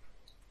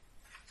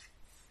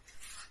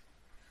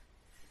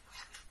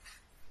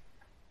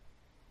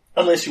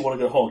 Unless you want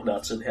to go hog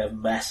nuts and have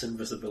mass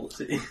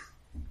invisibility.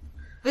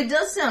 It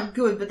does sound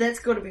good, but that's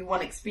got to be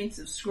one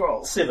expensive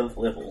scroll. 7th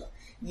level.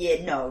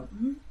 Yeah, no.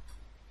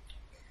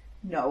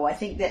 No, I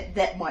think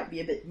that might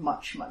be a bit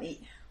much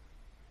money.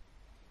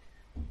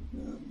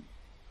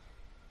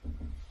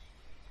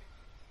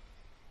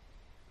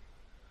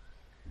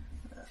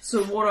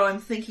 So what I'm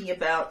thinking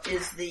about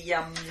is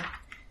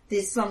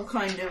there's some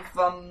kind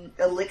of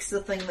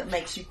elixir thing that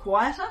makes you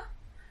quieter,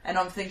 and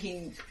I'm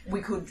thinking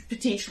we could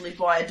potentially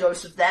buy a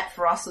dose of that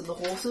for us and the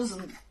horses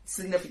and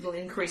significantly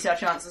increase our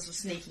chances of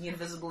sneaking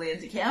invisibly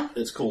into camp.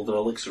 It's called an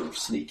elixir of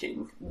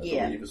sneaking, I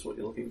believe is what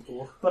you're looking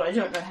for. But I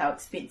don't know how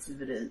expensive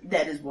it is.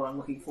 That is what I'm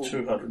looking for.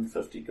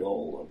 250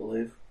 gold, I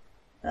believe.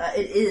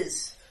 It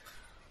is.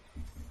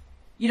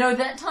 You know,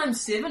 that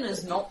times 7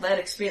 is not that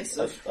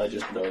expensive. I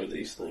just know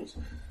these things.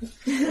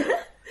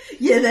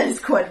 Yeah, that is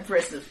quite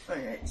impressive.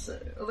 Okay, so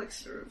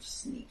Elixir of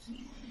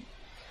Sneaking.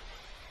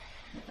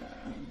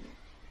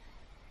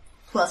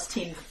 Plus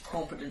 10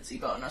 competency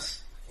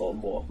bonus.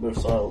 On what? Move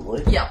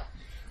silently? Yeah,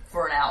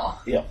 for an hour.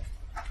 Yeah.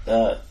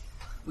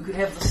 We could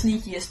have the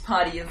sneakiest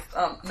party of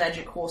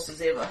magic horses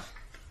ever.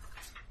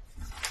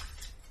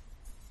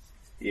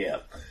 Yeah.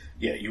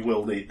 Yeah, you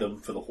will need them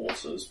for the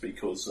horses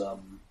because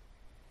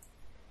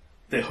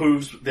their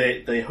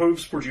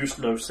hooves produce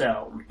no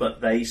sound, but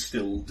they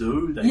still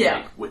do. They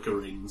make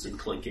wickerings and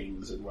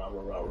clinkings and rah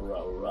rah rah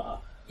rah rah rah.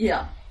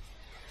 Yeah.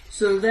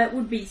 So that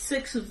would be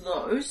 6 of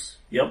those.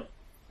 Yep.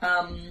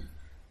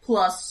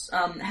 Plus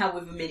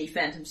however many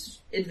phantom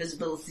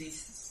invisibility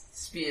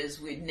spheres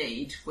we'd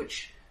need,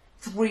 which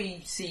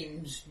 3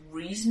 seems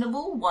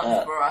reasonable.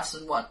 1 for us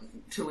and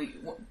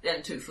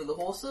 2 for the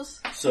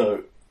horses.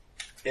 So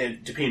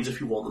it depends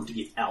if you want them to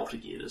get out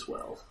again as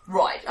well.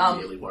 Right.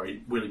 Really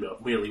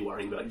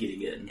worrying about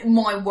getting in.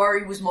 My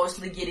worry was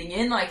mostly getting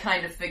in. I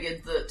kind of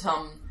figured that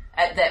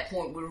at that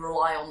point we'd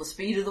rely on the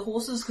speed of the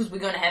horses because we're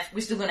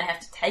still going to have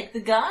to take the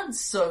guards.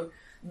 So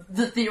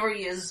the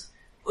theory is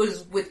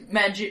with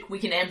magic we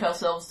can amp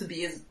ourselves to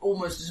be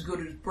almost as good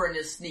as Bryn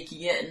is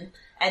sneaking in,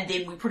 and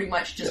then we pretty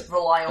much just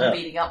rely on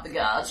beating up the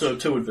guards. So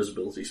 2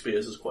 invisibility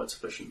spheres is quite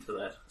sufficient for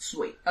that.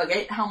 Sweet.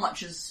 Okay, how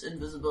much is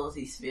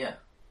invisibility sphere?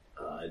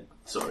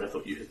 Sorry, I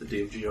thought you had the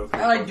DMG open.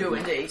 I do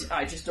indeed.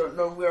 I just don't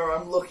know where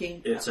I'm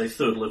looking. It's a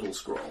 3rd level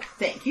scroll.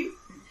 Thank you.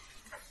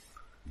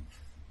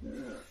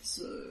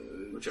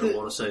 Which I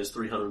want to say is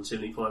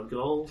 375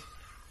 gold.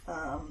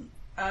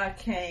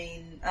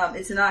 Arcane...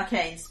 it's an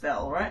arcane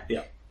spell, right?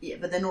 Yeah. Yeah,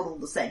 but they're not all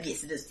the same.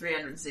 Yes, it is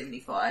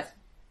 375.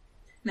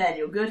 Man,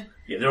 you're good.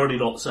 Yeah, they're only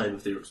not the same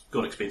if they've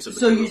got expensive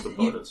materials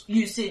components.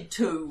 You said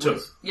 2. 2.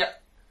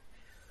 Yep.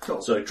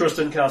 Cool. So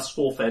Tristan casts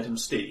 4 phantom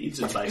steeds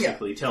and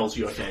basically tells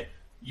you, okay,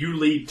 you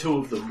lead 2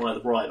 of them by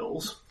the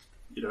bridles.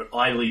 You know,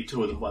 I lead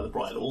 2 of them by the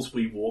bridles.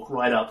 We walk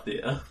right up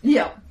there.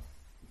 Yeah.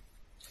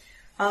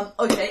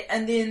 Okay,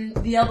 and then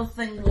the other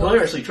thing was... Well,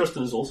 actually,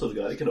 Tristan is also the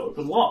guy that can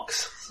open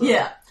locks. So.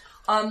 Yeah.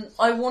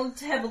 I wanted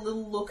to have a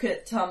little look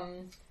at...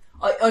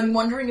 I'm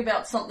wondering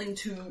about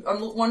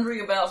I'm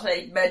wondering about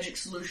a magic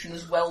solution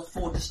as well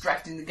for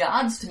distracting the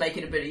guards to make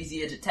it a bit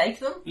easier to take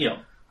them. Yeah.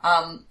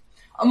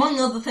 Among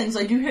other things,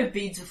 I do have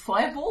beads of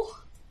fireball.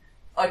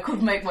 I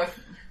could make my...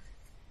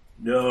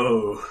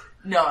 No,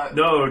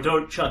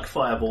 don't chuck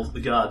fireballs at the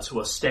guards who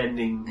are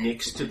standing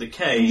next to the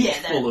cage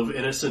full of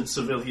innocent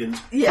civilians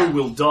who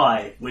will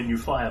die when you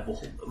fireball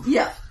them.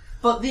 Yeah,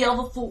 but the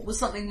other thought was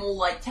something more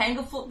like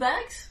Tanglefoot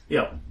bags.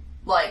 Yeah.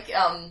 Like,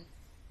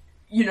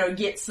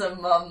 get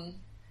some,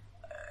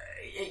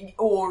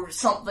 or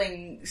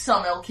something,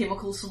 some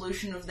alchemical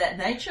solution of that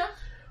nature.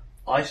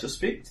 I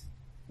suspect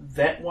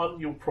that one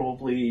you're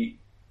probably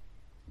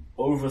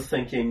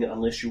overthinking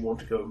unless you want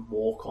to go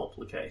more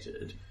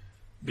complicated.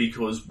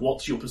 Because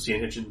what's your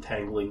percentage in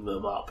tangling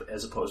them up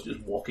as opposed to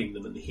just walking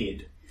them in the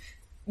head?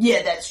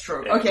 Yeah, that's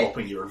true. And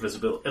dropping your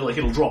invisibility. Like,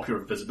 it'll drop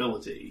your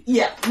invisibility.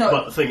 Yeah, no.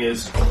 But the thing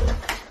is,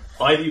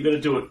 either you're going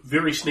to do it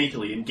very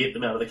sneakily and get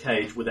them out of the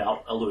cage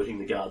without alerting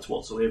the guards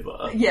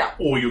whatsoever. Yeah.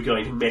 Or you're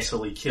going to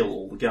messily kill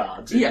all the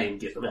guards and then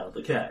get them out of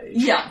the cage.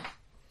 Yeah.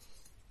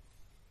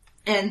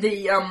 And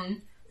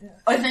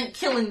I think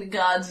killing the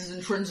guards is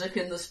intrinsic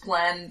in this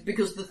plan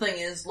because the thing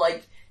is,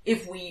 like,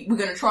 if we're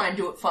going to try and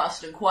do it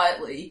fast and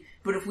quietly,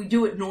 but if we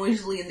do it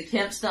noisily and the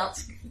camp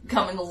starts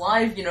coming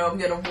alive, I'm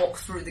going to walk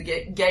through the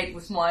gate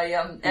with my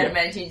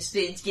adamantine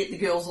steeds, get the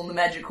girls on the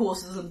magic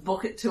horses and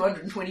book it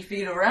 220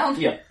 feet around.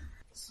 Yeah.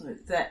 So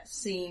that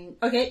seems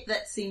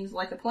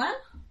like a plan.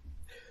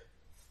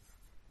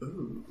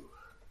 Ooh.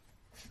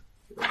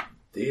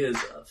 There's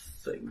a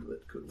thing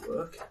that could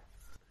work.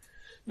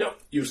 No,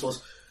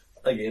 useless.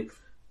 Again.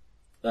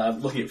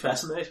 Looking at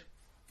Fascinate.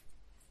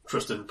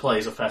 Tristan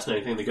plays a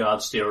fascinating thing. The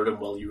guards stare at him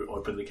while you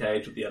open the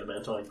cage with the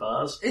adamantine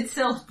bars. It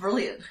sounds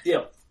brilliant.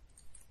 Yeah.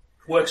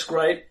 Works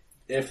great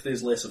if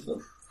there's less of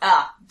them.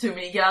 Too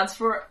many guards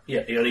for it?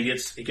 Yeah,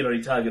 he can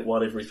only target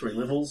one every 3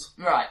 levels.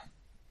 Right.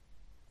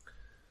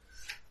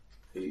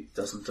 He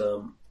doesn't,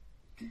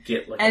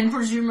 get like... And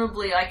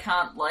presumably I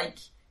can't,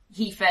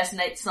 he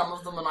fascinates some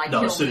of them and I kill the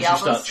others. No, as soon as you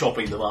start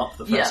chopping them up,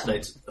 the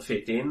fascinate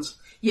effect ends.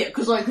 Yeah,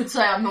 because I could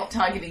say I'm not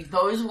targeting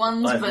those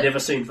ones, I've never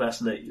seen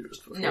fascinate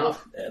used before. No.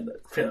 And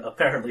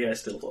apparently I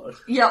still don't.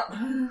 Yep.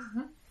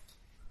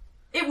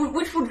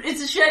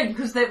 It's a shame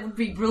because that would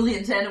be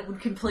brilliant and it would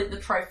complete the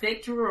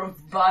trifecta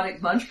of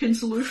bardic munchkin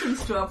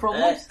solutions to our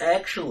problems.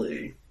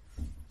 Actually,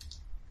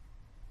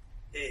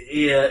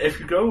 yeah, if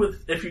you go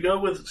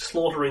with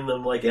slaughtering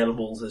them like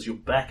animals as your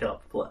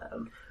backup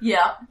plan,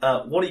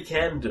 what he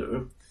can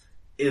do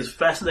is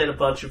fascinate a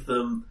bunch of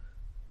them,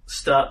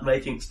 start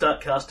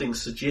casting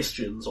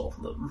suggestions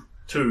on them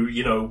to,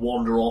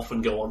 wander off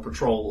and go on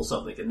patrol or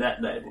something in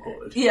that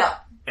neighbourhood. Yeah.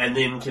 And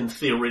then can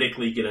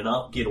theoretically get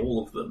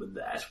all of them in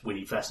that when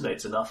he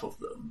fascinates enough of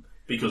them.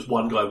 Because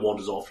one guy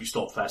wanders off, you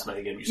stop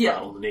fascinating him, you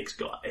start on the next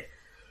guy.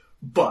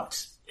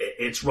 But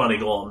it's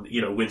running on,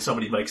 when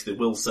somebody makes their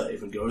will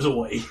save and goes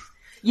away.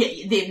 Yeah,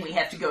 then we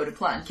have to go to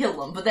plan and kill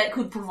them. But that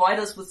could provide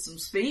us with some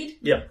speed.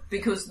 Yeah.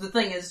 Because the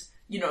thing is,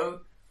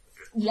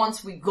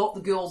 once we've got the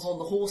girls on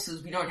the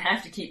horses, we don't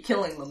have to keep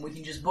killing them. We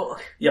can just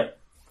book. Yep.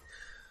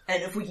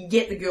 And if we can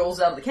get the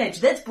girls out of the cage,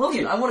 that's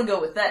brilliant. I want to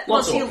go with that.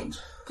 Plus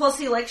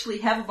he'll actually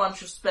have a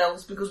bunch of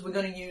spells because we're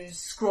going to use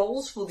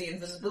scrolls for the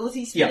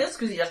invisibility spheres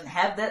because he doesn't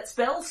have that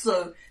spell.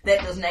 So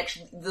that doesn't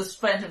actually. The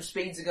phantom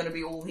speeds are going to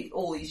be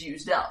all he's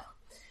used up.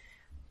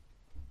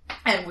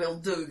 And we'll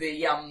do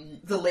the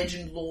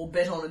legend lore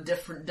bit on a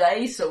different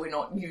day, so we're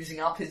not using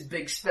up his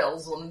big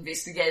spells on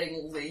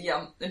investigating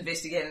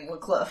the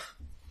cliff.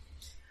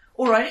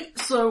 Alrighty,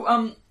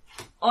 so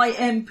I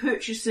am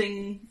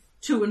purchasing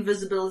 2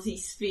 invisibility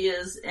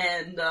spheres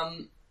and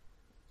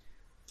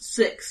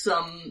 6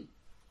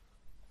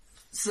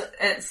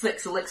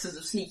 elixirs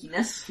of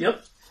sneakiness.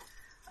 Yep.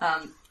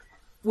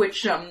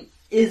 Which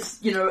is,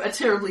 a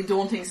terribly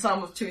daunting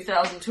sum of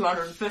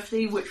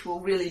 2,250, which will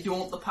really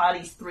daunt the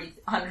party's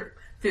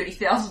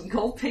 330,000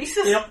 gold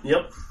pieces.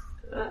 Yep.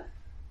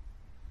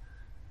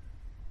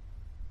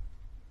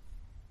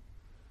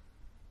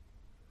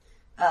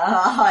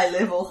 High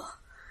level.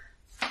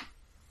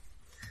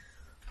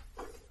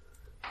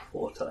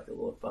 Poor Tiger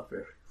Lord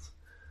Barbarians.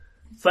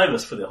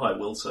 Famous for their high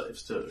will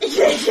saves, too.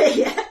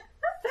 Yeah.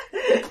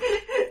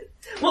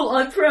 Well,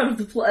 I'm proud of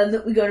the plan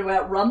that we're going to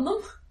outrun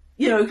them.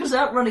 Because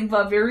outrunning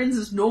barbarians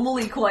is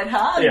normally quite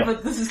hard,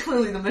 but this is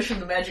clearly the mission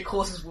the magic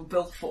horses were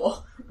built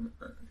for.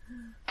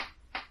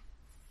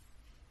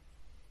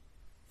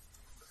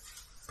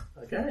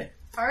 Okay.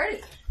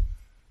 Alrighty.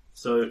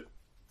 So,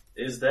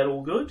 is that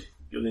all good?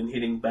 You're then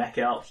heading back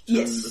out to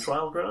the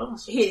trial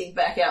grounds? Heading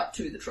back out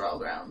to the trial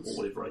grounds. Or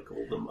whatever I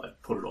called them. I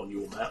put it on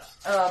your map.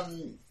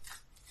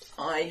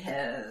 I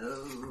have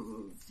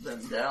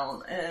them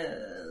down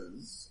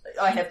as...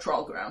 I have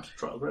trial ground.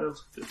 Trial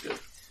grounds? Good.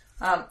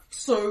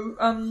 So,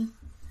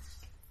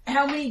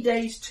 how many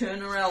days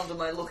turnaround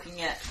am I looking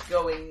at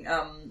going,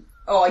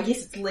 I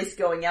guess it's less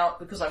going out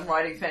because I'm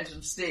riding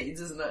phantom steeds,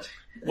 isn't it?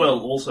 Well,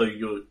 also,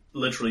 you're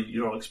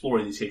not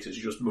exploring these hexes,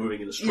 you're just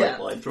moving in a straight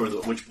line through them,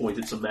 at which point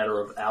it's a matter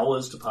of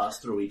hours to pass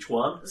through each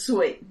one.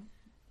 Sweet.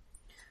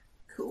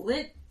 Cool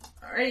then.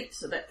 Alright,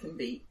 so that can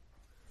be...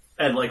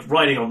 And,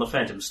 riding on the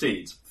phantom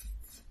steeds,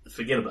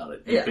 forget about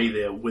it. You'll be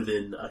there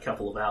within a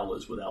couple of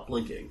hours without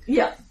blinking.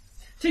 Yeah.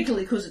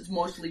 Particularly because it's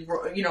mostly,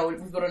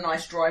 we've got a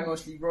nice dry,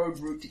 mostly road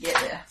route to get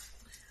there.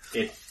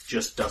 It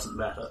just doesn't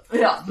matter.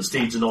 Yeah. The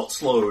steeds are not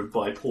slowed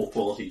by poor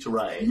quality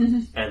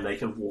terrain, and they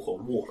can walk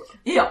on water.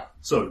 Yeah.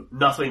 So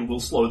nothing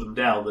will slow them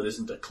down that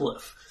isn't a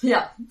cliff.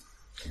 Yeah.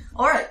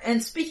 Alright,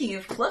 and speaking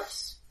of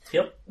cliffs,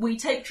 Yep. we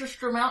take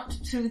Tristram out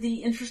to the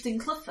interesting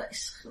cliff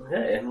face.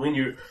 Okay, and when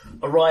you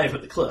arrive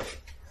at the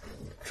cliff,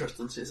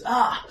 Tristan says,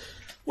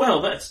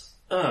 well, that's...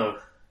 Oh.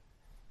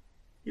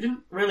 You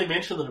didn't really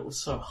mention that it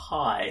was so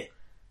high.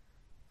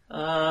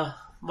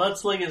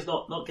 Mudslinger's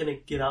not going to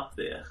get up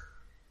there.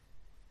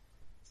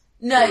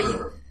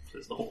 No,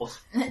 Says the horse.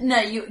 No,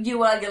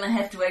 you are going to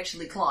have to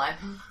actually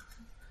climb.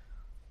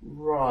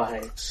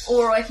 Right.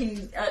 Or I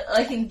could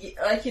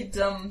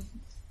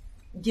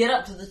get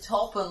up to the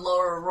top and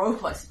lower a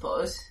rope, I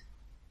suppose.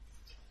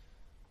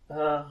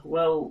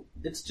 Well,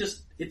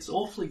 it's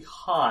awfully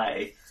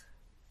high,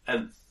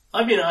 and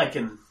I mean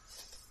I'm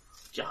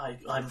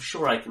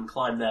sure I can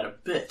climb that a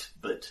bit,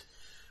 but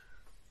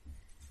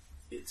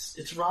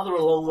it's rather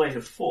a long way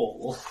to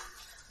fall.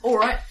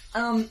 Alright,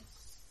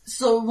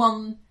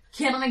 so,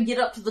 can I get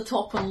up to the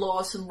top and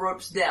lower some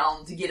ropes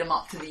down to get him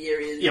up to the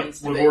area that needs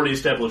to be? We've already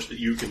established that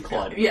you can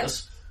climb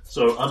this.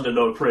 So under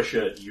no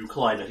pressure, you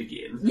climb it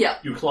again. Yeah.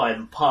 You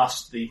climb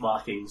past the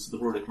markings, the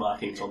runic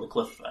markings on the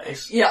cliff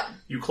face. Yeah.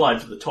 You climb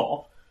to the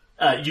top.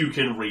 You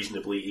can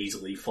reasonably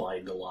easily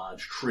find a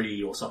large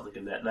tree or something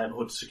in that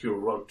neighbourhood to secure a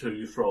rope to,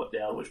 you throw it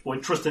down, at which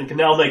point Tristan can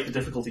now make the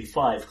difficulty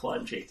 5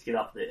 climb check to get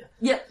up there.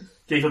 Yep.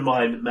 Keep in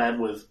mind,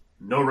 man with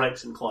no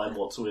ranks in climb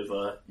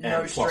whatsoever.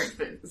 No and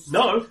strength.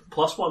 No,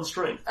 +1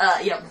 strength.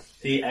 Yep.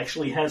 He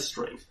actually has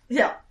strength.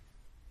 Yeah.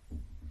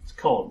 It's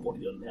Con, what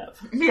he doesn't have.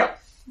 Yeah.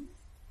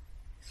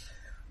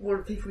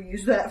 What do people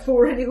use that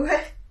for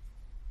anyway?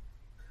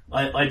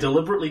 I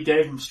deliberately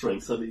gave him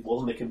strength so that he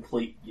wasn't a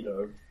complete,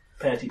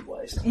 panty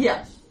waste.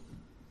 Yeah.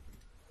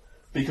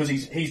 Because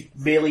he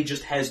merely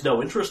just has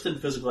no interest in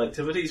physical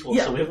activities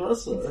whatsoever,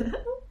 so...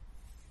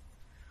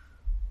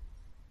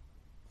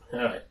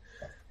 Alright.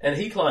 And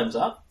he climbs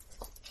up,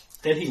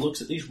 and he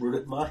looks at these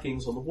runic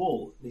markings on the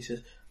wall, and he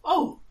says,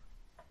 Oh,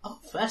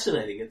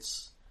 fascinating,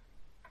 it's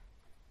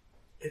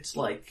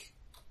like...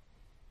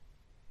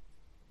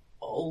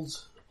 old...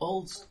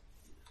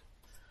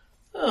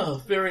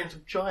 variant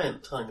of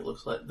giant tongue, it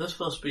looks like. This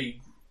must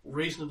be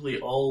reasonably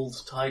old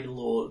Tiger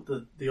Lord,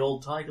 the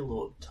old Tiger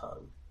Lord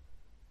tongue.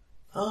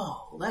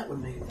 Oh, well, that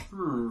would mean,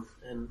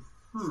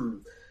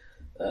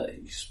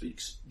 he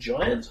speaks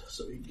giant,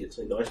 so he gets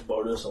a nice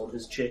bonus on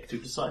his check to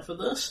decipher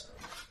this.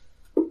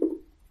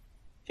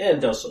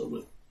 And does so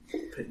with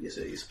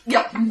PSEs.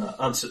 Yep.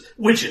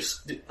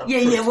 Witches.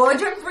 Yeah, well, I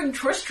don't bring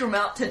Tristram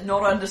out to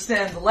not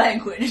understand the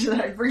language,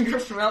 I bring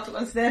Tristram out to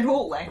understand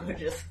all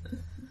languages.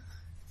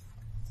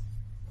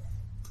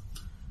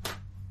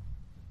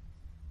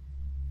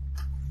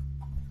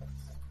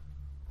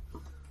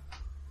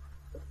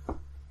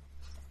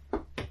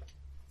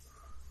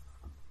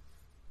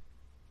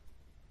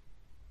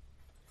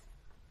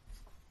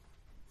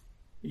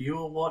 You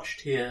are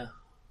watched here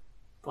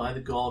by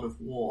the god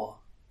of war.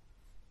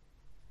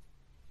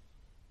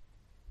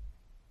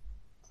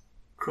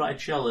 Cry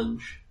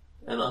challenge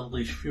and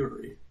unleash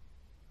fury.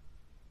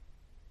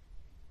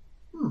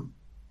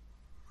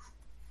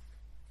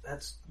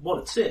 That's what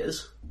it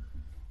says.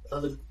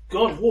 The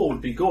god of war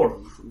would be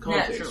Gorum, from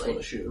context, Naturally. one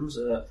assumes.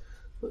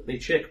 Let me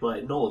check my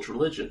knowledge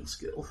religion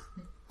skill,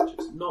 which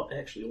is not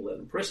actually all that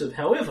impressive.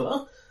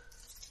 However,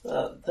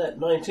 that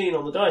 19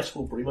 on the dice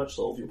will pretty much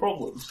solve your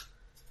problems.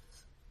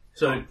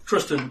 So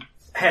Tristan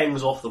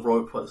hangs off the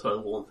rope by the side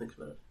of the wall and thinks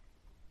about it.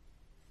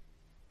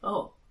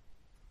 Oh.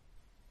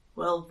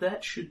 Well,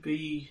 that should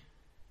be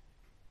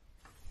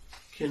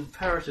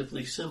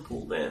comparatively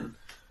simple then.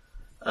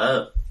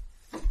 And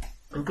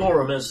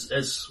Gorum,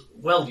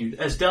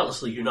 as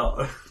doubtlessly you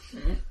know,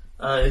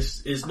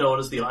 is known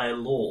as the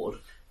Iron Lord.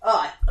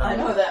 I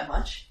know that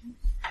much.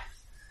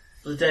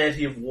 The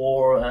deity of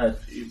war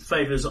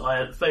favours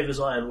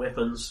iron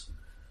weapons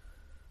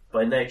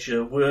by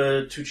nature.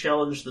 Were to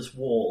challenge this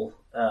wall,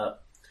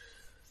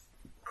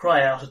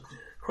 cry out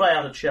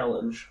a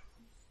challenge,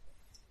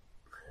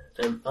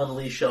 and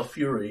unleash our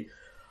fury.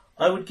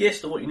 I would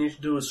guess that what you need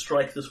to do is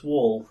strike this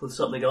wall with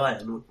something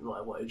iron, would be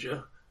my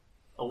wager.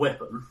 A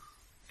weapon,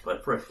 by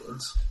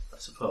preference, I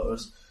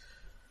suppose.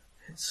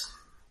 It's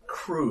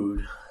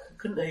crude.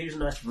 Couldn't they use a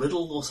nice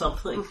riddle or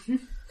something?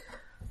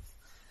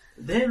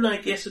 Then I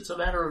guess it's a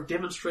matter of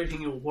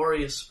demonstrating your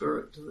warrior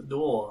spirit to the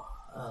door.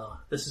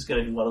 This is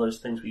going to be one of those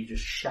things where you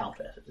just shout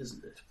at it,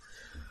 isn't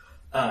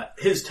it?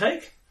 His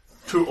take,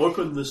 to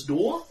open this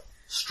door,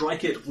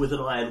 strike it with an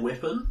iron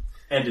weapon,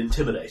 and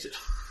intimidate it.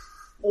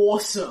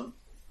 Awesome.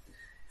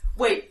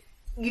 Wait,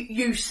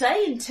 you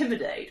say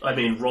intimidate? I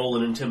mean, roll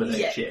an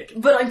intimidate check.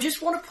 But I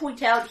just want to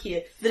point out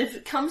here that if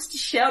it comes to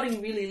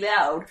shouting really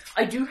loud,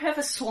 I do have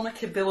a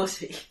sonic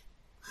ability.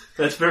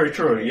 That's very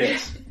true,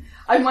 yes.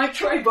 I might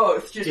try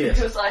both, just Yes.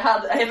 because I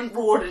haven't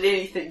roared at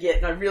anything yet,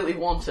 and I really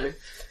want to.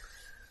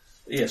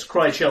 Yes,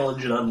 cry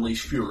challenge and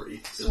unleash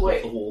fury is what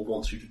Sweet. the wall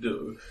wants you to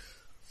do.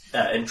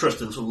 And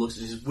Tristan sort of looks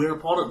at it and says,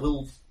 whereupon it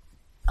will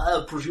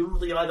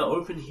presumably either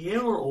open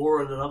here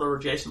or in another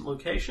adjacent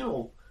location,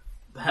 or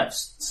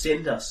perhaps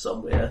send us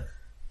somewhere.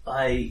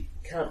 I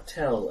can't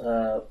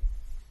tell.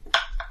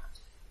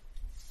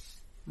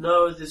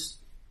 No, this...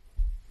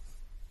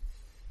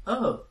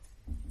 Oh.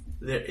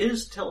 There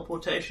is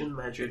teleportation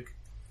magic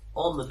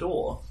on the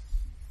door.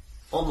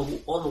 On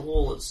the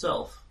wall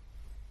itself.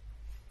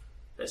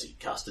 As he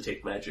casts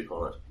detect magic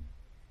on it.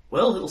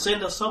 Well, it'll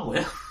send us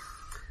somewhere.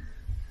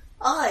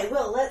 Aye,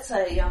 well, that's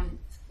a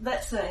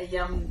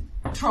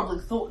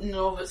troubling thought in and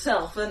of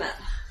itself, isn't it?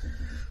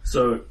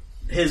 So,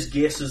 his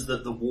guess is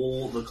that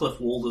the cliff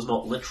wall does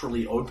not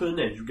literally open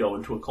and you go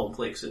into a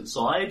complex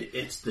inside.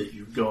 It's that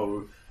you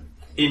go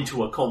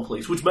into a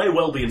complex, which may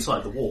well be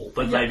inside the wall,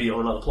 but maybe on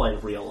another plane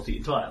of reality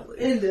entirely.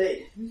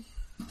 Indeed.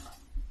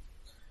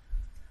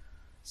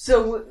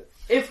 So,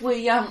 if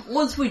we,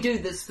 once we do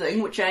this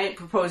thing, which I ain't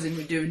proposing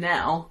we do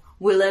now,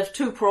 we'll have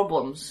two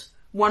problems.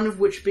 One of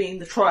which being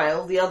the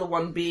trial, the other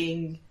one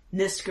being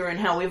Niska and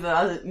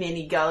however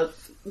many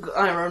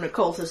Iron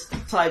occultist,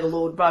 Tiger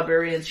Lord,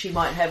 barbarians she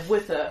might have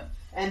with her.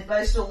 And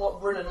based on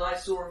what Bryn and I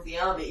saw of the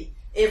army,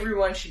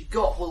 everyone she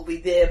got will be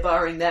there,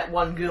 barring that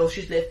one girl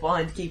she's left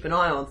behind to keep an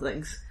eye on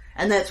things.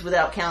 And that's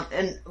without count,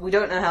 and we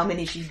don't know how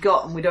many she's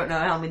got, and we don't know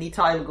how many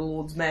Tiger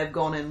Lords may have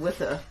gone in with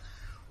her.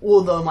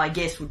 Although my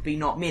guess would be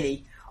not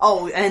many.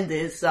 Oh, and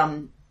there's,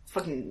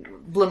 fucking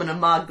Blimmin' a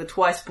Marg the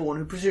Twiceborn,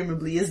 who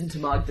presumably isn't a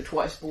Marg the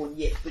Twiceborn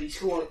yet, but he's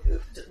calling,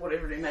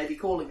 whatever he may be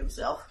calling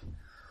himself.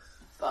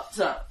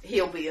 But, he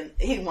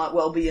might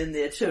well be in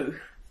there too.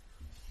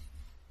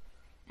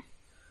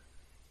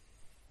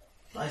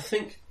 I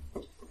think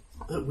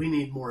that we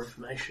need more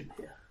information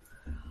here.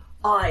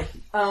 I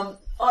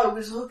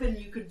was hoping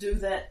you could do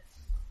that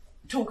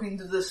talking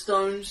to the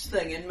stones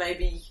thing and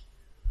maybe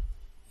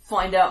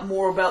find out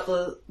more about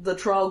the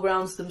trial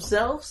grounds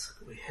themselves.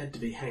 We had to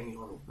be hanging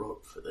on a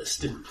rope for this,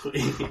 didn't we?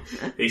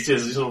 He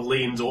says he sort of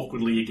leans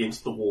awkwardly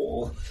against the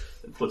wall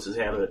and puts his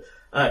hand on it.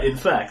 In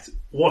fact,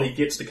 what he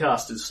gets to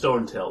cast is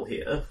Stone Tell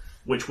here,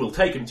 which will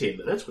take him 10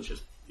 minutes, which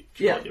is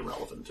quite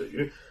irrelevant to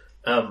you.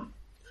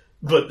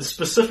 But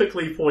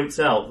specifically points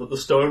out that the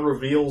stone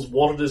reveals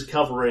what it is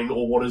covering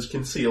or what is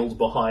concealed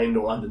behind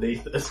or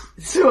underneath it.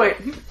 Sweet.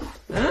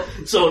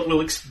 So it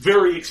will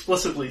very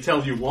explicitly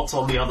tell you what's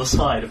on the other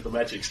side of the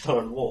magic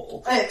stone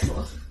wall.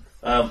 Excellent.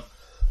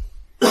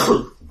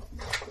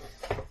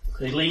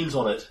 He leans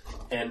on it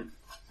and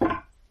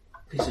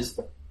he says,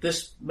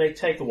 this may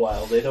take a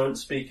while. They don't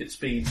speak at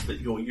speeds that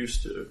you're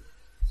used to.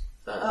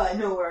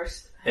 No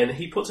worries. And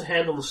he puts a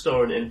hand on the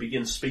stone and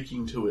begins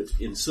speaking to it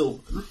in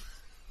Sylvan,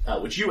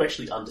 which you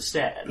actually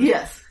understand.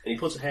 Yes. And he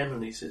puts a hand on it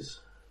and he says,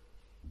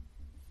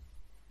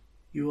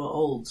 "You are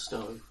old,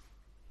 stone,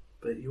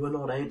 but you are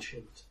not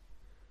ancient.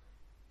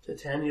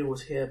 Titania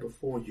was here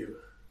before you,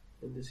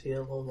 and is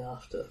here long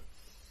after.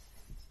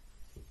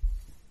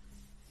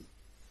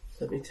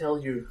 Let me tell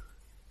you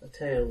a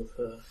tale of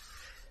her.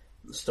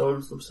 The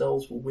stones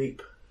themselves will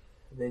weep,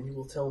 and then you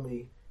will tell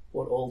me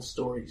what old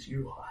stories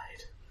you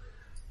hide."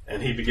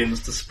 And he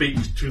begins to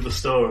speak to the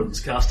stones,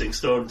 casting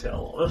stone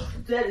tell on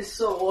it. That is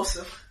so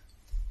awesome.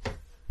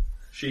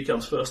 She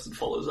comes first and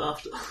follows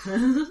after.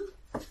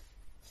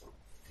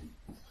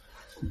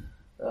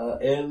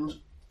 And,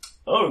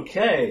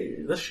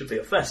 okay, this should be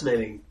a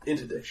fascinating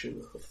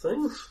interdiction of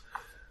things.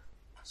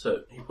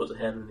 So he puts a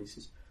hand on and he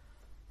says,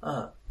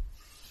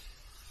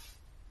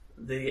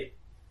 the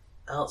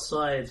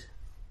outside,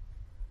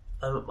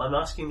 I'm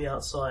asking the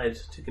outside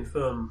to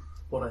confirm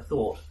what I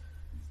thought.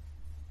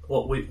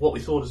 What we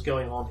thought is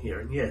going on here,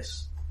 and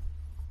yes,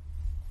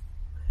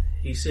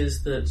 he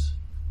says that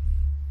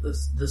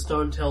the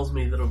stone tells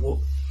me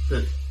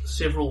that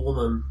several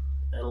women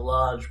and a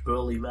large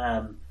burly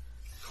man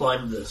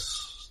climbed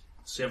this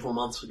several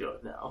months ago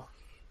now.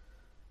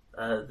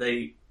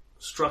 They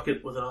struck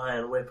it with an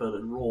iron weapon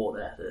and roared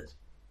at it.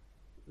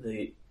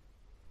 The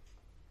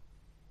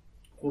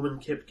woman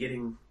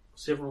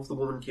several of the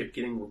women kept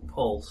getting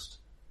repulsed.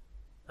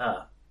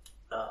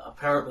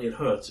 Apparently it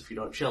hurts if you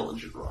don't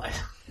challenge it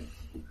right.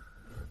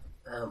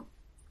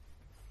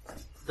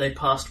 They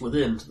passed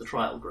within to the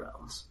trial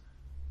grounds.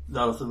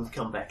 None of them have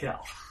come back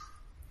out.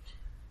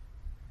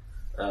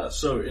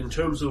 So in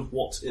terms of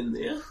what's in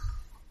there,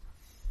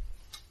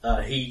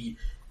 he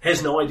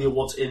has no idea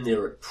what's in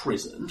there at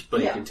present,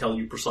 but he can tell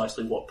you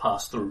precisely what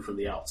passed through from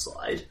the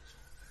outside,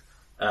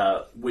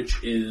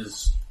 which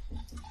is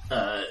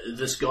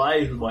this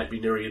guy who might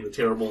be Nerian the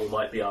Terrible, who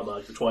might be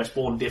Armagh the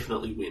Twiceborn,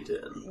 definitely went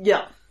in.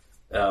 Yeah.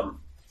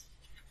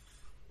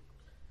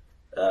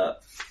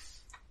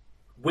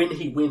 When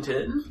he went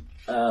in,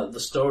 the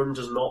stone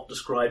does not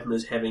describe him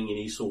as having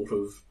any sort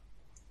of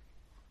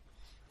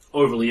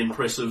overly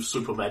impressive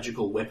super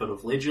magical weapon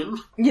of legend.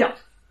 Yeah.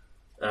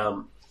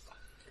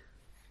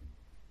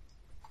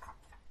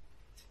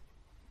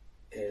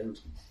 And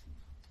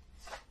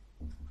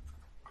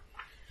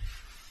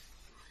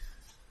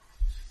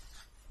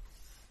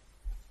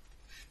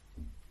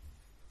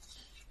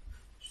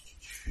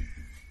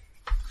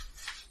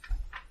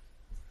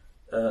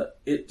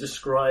it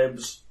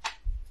describes,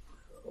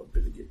 I'd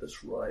better get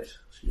this right,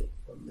 so you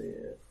got one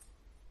there.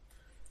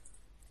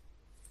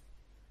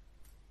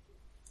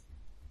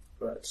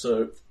 Right,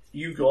 so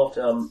you got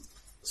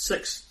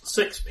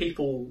six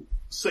people,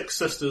 6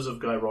 sisters of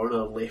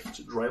Gyrona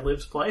left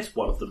Drelev's place,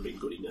 one of them being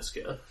Goody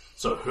Niska,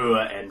 so her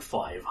and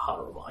 5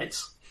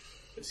 Haramites,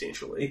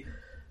 essentially.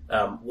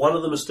 One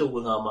of them is still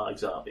with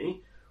Armagh's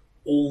army.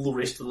 All the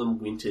rest of them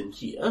went in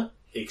here,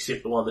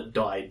 except the one that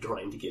died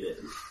trying to get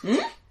in.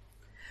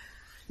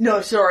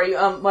 No, sorry,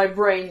 my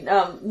brain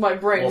Wasn't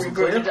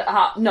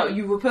rebooted. No,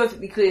 you were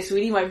perfectly clear,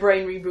 sweetie. My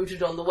brain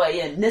rebooted on the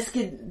way in.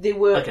 Niska, there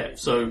were... Okay,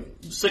 so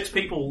 6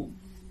 people...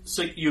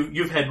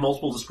 You've had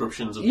multiple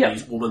descriptions of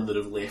these women that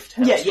have left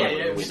House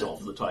and went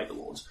off the Tiger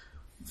Lords.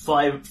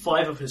 5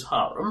 of his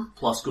harem,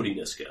 plus Goody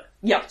Niska.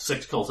 Yeah.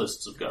 6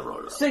 cultists of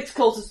Gyrona. 6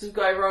 cultists of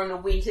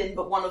Gyrona went in,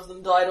 but one of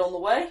them died on the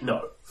way?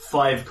 No,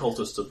 5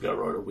 cultists of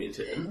Gyrona went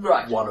in.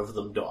 Right. One of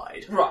them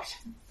died. Right.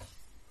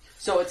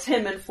 So it's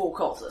him and 4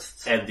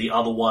 cultists. And the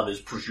other one is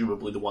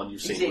presumably the one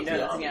you've seen with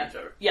the army.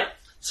 Yeah.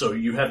 So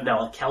you have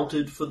now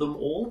accounted for them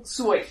all?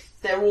 Sweet.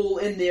 They're all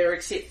in there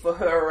except for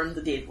her and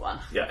the dead one.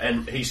 Yeah,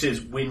 and he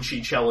says when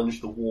she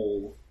challenged the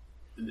wall,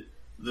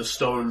 the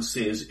stone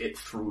says it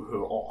threw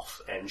her off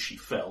and she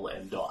fell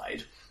and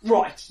died.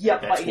 Right,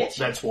 yep, I get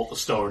you. That's what the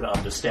stone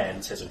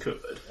understands has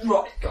occurred.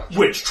 Right, gotcha.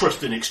 Which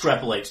Tristan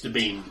extrapolates to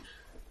being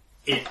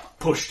it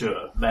pushed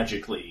her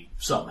magically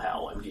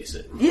somehow, I'm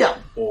guessing. Yeah.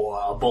 Or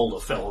a boulder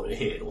fell on her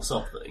head or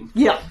something.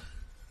 Yeah.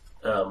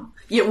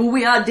 Yeah, well,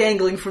 we are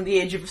dangling from the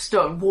edge of a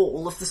stone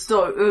wall. If the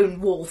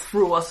stone wall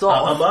threw us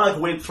off... Armagh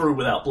went through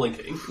without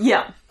blinking.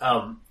 Yeah.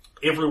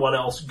 Everyone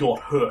else got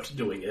hurt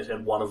doing it,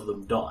 and one of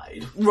them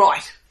died.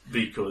 Right.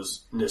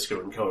 Because Niska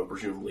and Co are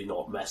presumably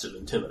not massive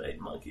intimidate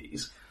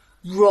monkeys.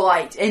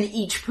 Right, and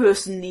each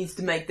person needs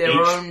to make their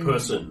own... Each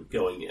person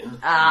going in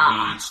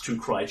needs to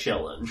cry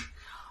challenge.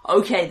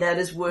 Okay, that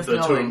is worth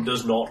knowing. The tomb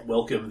does not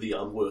welcome the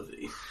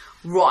unworthy.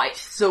 Right,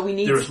 so we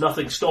need There is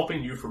nothing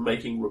stopping you from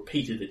making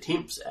repeated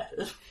attempts at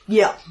it.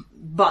 Yeah,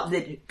 but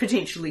that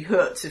potentially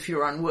hurts if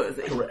you're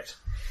unworthy. Correct.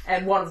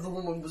 And one of the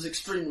women was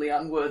extremely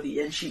unworthy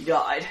and she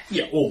died.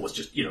 Yeah, or was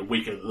just,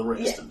 weaker than the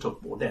rest and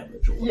took more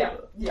damage or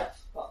whatever. Yeah,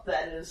 but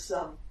that is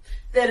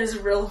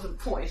a relevant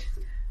point.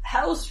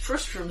 How's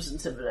Tristram's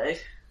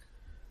Intimidate?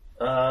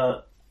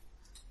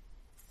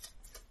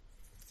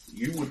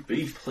 You would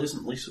be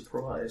pleasantly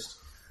surprised.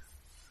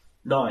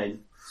 9.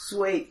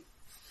 Sweet.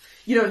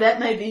 He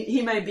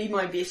may be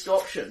my best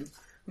option.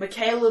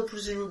 Michaela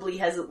presumably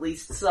has at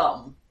least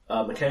some.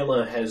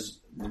 Michaela has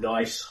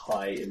nice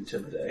high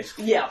intimidate.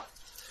 Yeah.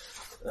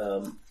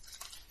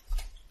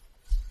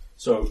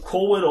 So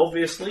Corwin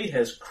obviously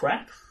has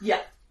crap.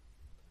 Yeah.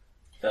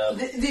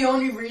 The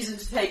only reason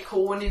to take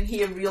Corwin in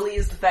here really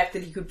is the fact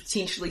that he could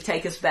potentially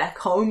take us back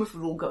home if it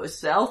all goes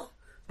south.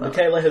 But,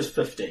 Michaela has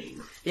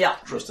 15. Yeah.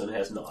 Tristan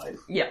has 9.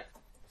 Yeah.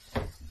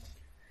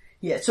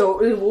 Yeah,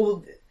 so it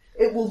will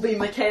be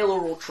Michaela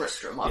or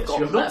Tristram. I've got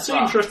You've not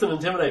seen Tristan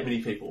intimidate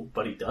many people,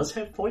 but he does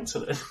have points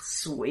in it.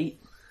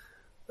 Sweet.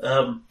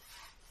 And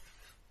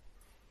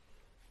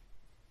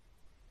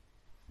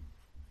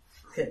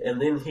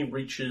then he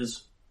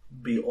reaches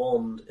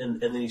beyond,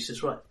 and then he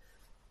says, right,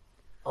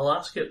 I'll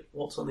ask it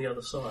what's on the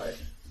other side.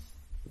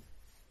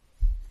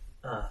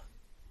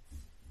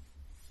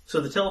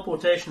 So the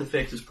teleportation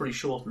effect is pretty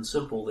short and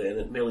simple then.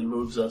 It merely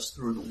moves us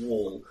through the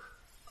wall.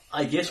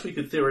 I guess we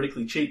could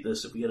theoretically cheat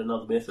this if we had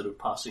another method of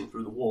passing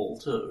through the wall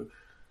too.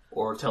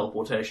 Or a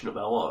teleportation of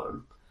our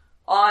own.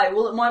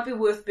 Well, it might be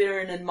worth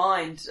bearing in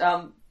mind.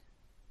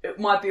 It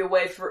might be a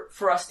way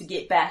for us to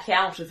get back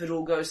out if it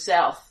all goes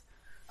south.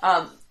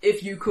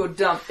 If you could,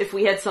 if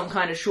we had some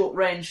kind of short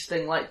range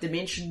thing like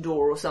Dimension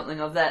Door or something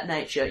of that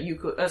nature, you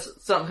could,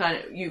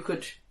 you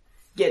could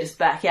get us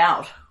back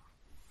out.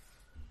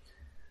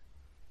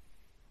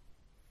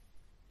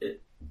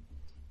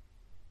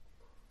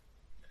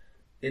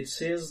 It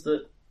says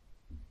that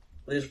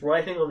there's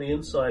writing on the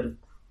inside of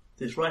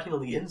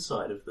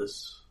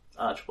this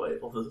archway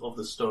of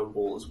the stone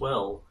wall as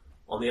well.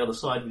 On the other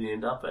side we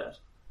end up at.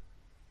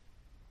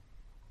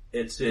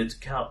 It says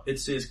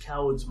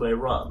cowards may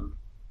run,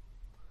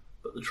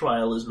 but the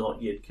trial is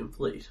not yet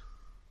complete.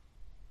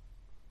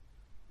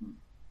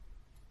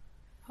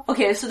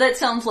 Okay, so that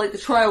sounds like the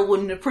trial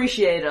wouldn't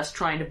appreciate us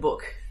trying to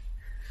book.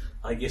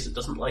 I guess it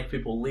doesn't like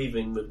people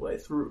leaving midway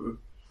through.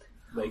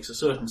 Makes a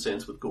certain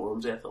sense with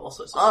Gorham's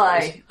ethos, I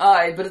suppose.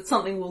 Aye, but it's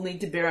something we'll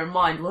need to bear in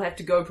mind. We'll have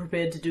to go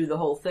prepared to do the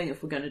whole thing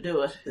if we're going to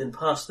do it. Then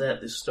past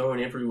that, there's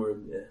stone everywhere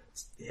in there.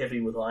 It's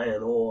heavy with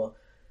iron ore.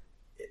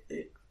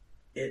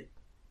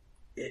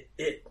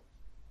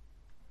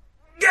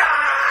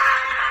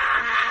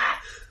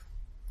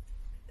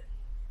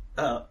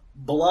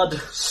 Blood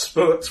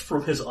spurts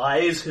from his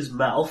eyes, his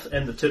mouth,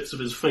 and the tips of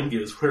his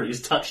fingers where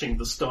he's touching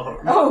the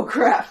stone. Oh,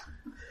 crap.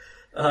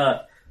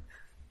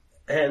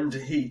 And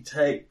he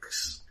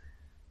takes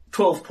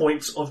 12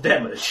 points of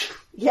damage.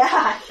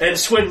 Yeah. And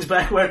swings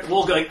backward at the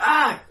wall going,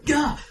 God!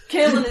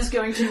 Kaelin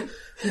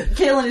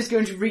is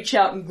going to reach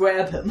out and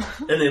grab him.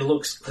 And then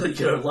looks,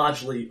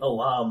 largely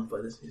alarmed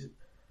by this. He's,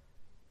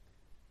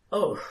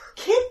 oh.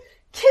 Kid,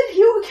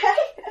 you okay?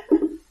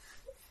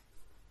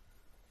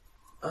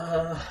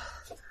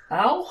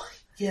 Ow?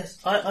 Yes,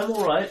 I'm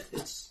alright.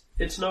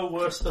 It's no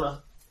worse than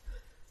a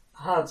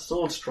hard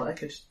sword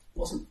strike. I just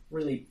wasn't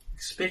really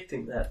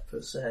expecting that,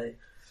 per se.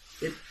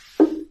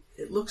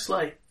 It looks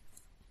like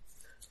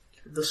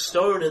the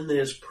stone in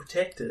there is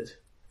protected.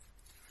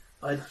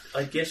 I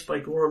guess by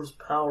Gorham's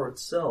power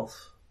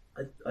itself.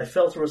 I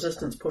felt a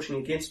resistance pushing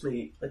against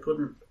me. I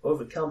couldn't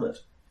overcome it.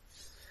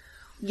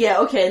 Yeah,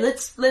 okay,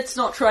 let's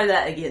not try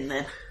that again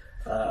then.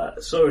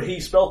 So he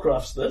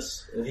spellcrafts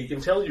this, and he can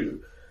tell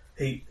you.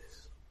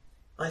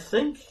 I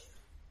think,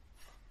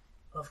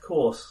 of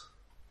course,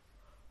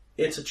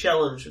 it's a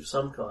challenge of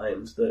some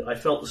kind. That I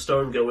felt the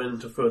stone go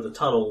into further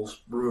tunnels,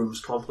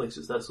 rooms,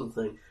 complexes, that sort of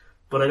thing.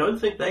 But I don't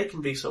think they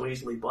can be so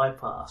easily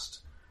bypassed.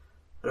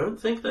 I don't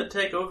think they'd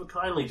take over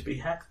kindly to be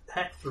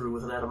hacked through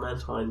with an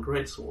adamantine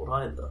greatsword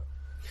either.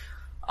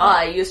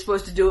 You're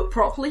supposed to do it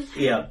properly?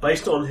 Yeah,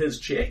 based on his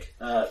check,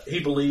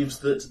 he believes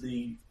that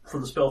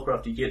from the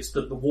spellcraft he gets,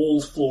 that the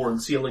walls, floor and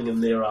ceiling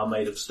in there are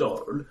made of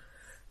stone,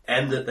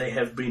 and that they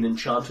have been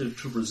enchanted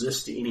to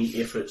resist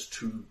any effort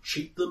to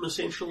cheat them,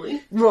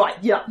 essentially. Right,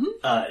 yeah.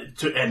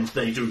 And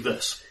they do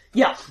this.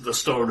 Yeah. The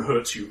stone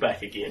hurts you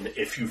back again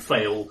if you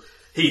fail.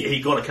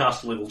 He got a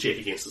caster level check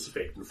against this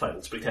effect and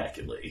failed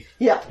spectacularly.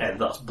 Yeah. And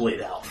thus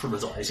bled out from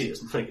his eyes,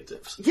 ears and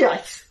fingertips.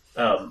 Yikes.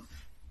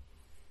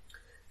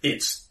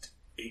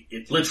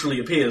 It literally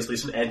appears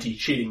there's an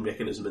anti-cheating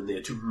mechanism in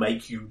there to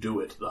make you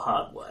do it the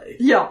hard way.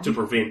 Yeah. To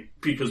prevent,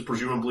 because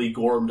presumably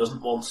Gorham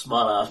doesn't want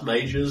smart-ass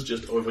mages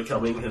just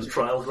overcoming his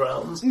trial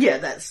grounds. Yeah,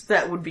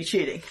 that would be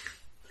cheating.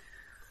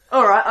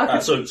 Alright,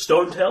 okay. So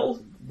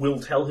Stonetell will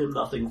tell him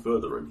nothing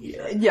further in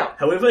here. Yeah.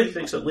 However, he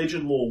thinks that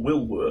Legend Law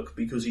will work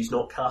because he's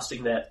not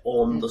casting that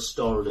on the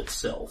stone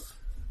itself.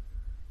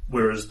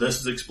 Whereas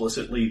this is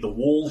explicitly, the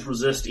walls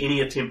resist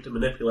any attempt to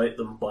manipulate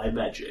them by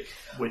magic,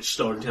 which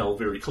Stonetell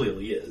very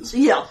clearly is.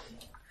 Yeah.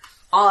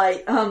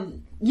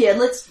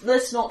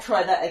 Let's not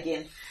try that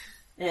again.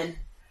 And,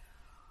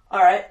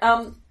 alright,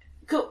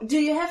 do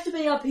you have to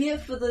be up here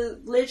for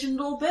the Legend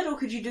Law bit, or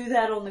could you do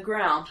that on the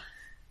ground?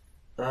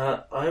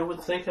 I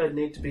would think I'd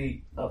need to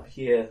be up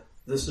here.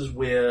 This is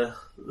where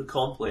the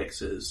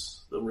complex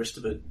is. The rest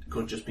of it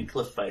could just be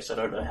cliff face. I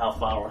don't know how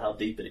far or how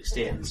deep it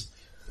extends.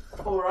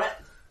 Alright.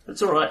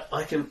 It's alright,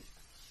 I can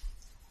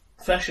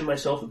fashion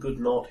myself a good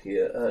knot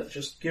here.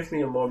 Just give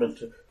me a moment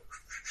to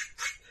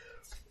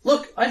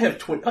Look, I have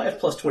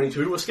plus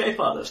 22 to escape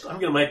artist. I'm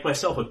going to make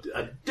myself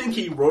a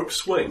dinky rope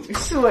swing.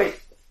 Sweet.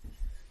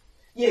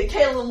 Yeah,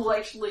 Kalen will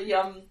actually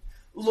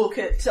look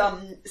at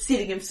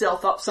setting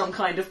himself up some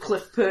kind of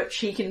cliff perch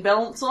he can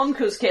balance on,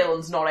 because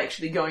Kalen's not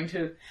actually going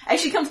to...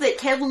 Actually, come to that,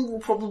 Kalen will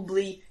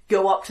probably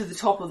go up to the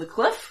top of the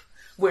cliff,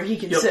 where he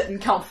can sit in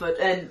comfort,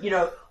 and,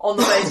 on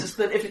the basis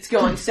that if it's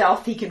going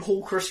south, he can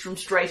haul Tristram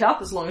straight up,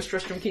 as long as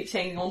Tristram keeps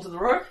hanging onto the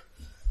rope.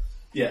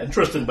 Yeah, and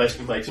Tristan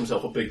basically makes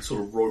himself a big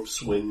sort of rope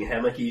swing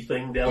hammocky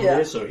thing down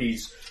there, so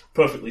he's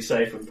perfectly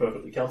safe and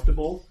perfectly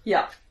comfortable.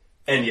 Yeah.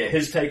 And yeah,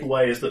 his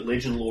takeaway is that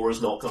Legend Lore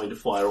is not going to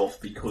fire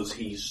off because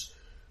he's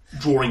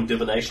drawing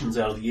divinations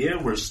out of the air,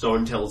 whereas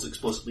Stone tells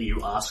explicitly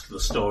you ask the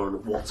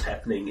stone what's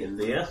happening in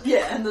there.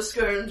 Yeah, and the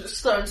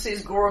stone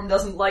says Gorham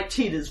doesn't like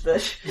cheaters,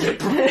 but... Yeah,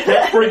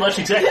 that's pretty much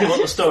exactly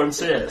what the stone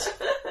says.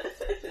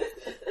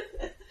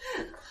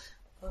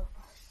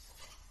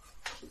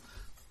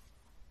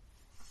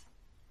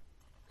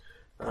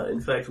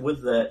 In fact,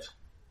 with that...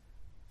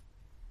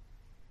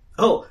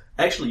 Oh,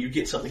 actually, you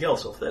get something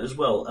else off that as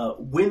well.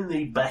 When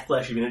the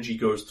backlash of energy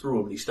goes through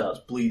him and he starts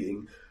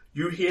bleeding,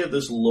 you hear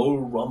this low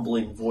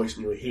rumbling voice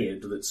in your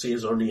head that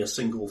says only a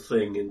single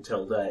thing in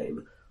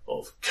Teldane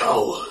of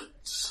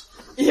cowards.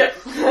 Yep.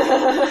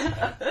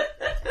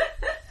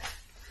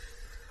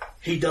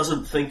 He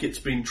doesn't think it's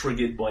been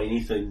triggered by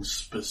anything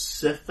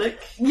specific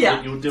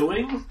that you're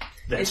doing.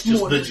 That's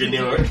just the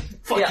generic,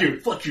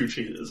 fuck you,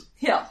 cheaters.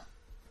 Yeah.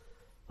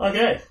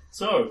 Okay,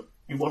 so,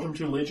 you want him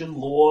to legend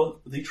lore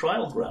the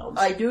trial grounds?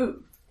 I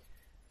do.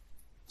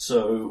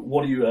 So,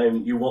 what do you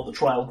aim? You want the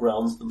trial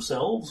grounds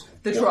themselves?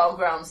 The trial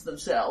grounds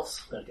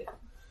themselves. Okay.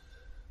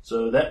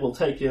 So that will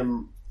take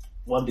him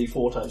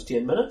 1d4 times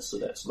 10 minutes, so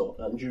that's not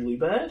unduly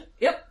bad.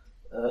 Yep.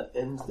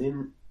 And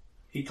then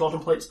he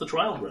contemplates the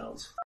trial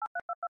grounds.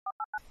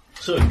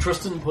 So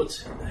Tristan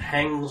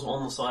hangs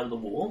on the side of the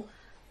wall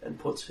and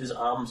puts his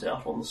arms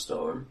out on the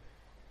stone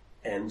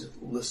and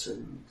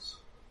listens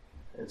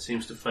and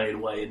seems to fade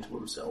away into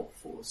himself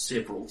for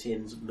several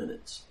tens of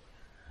minutes.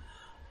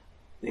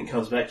 Then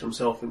comes back to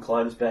himself and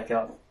climbs back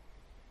up.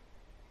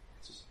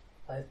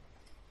 I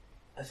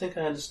think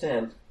I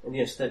understand. And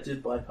yes, that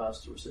did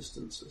bypass the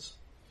resistances.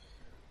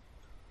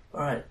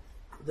 Alright,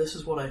 this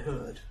is what I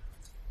heard.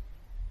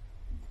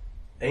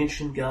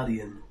 Ancient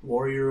guardian,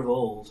 warrior of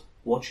old,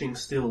 watching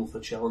still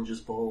for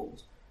challenges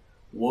bold.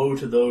 Woe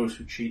to those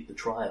who cheat the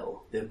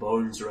trial, their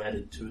bones are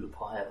added to the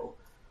pile.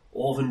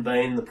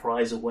 Orvanbane the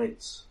prize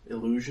awaits,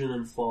 illusion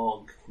and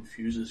fog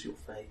confuses your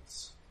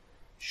fates.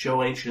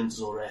 Show ancient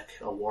Zorek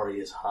a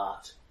warrior's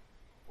heart,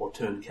 or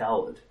turn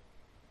coward,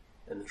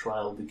 and the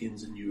trial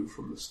begins anew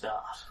from the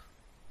start.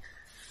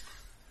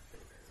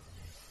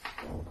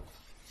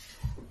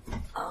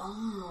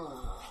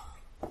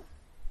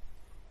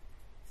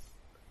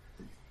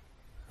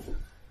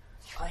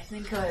 I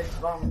think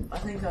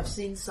I've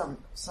seen some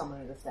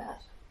of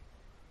that.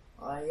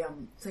 I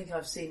think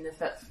I've seen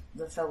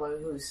the fellow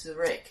who's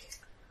Zorek.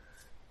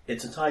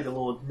 It's a Tiger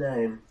Lord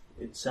name.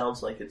 It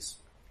sounds like it's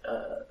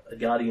a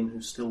guardian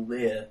who's still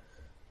there,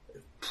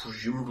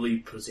 presumably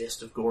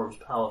possessed of Gorham's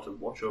power to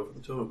watch over the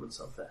tomb in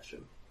some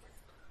fashion.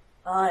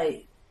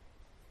 Aye.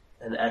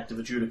 An active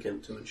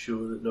adjudicant to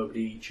ensure that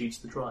nobody cheats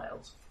the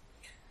trials.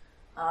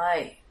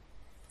 Aye.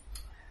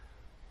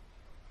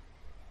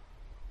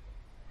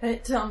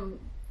 It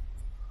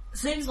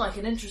seems like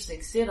an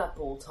interesting setup,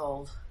 all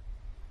told.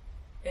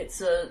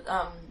 It's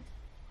a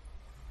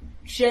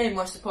shame,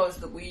 I suppose,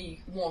 that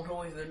we want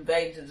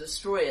Orvanbane to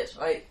destroy it.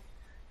 I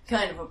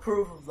kind of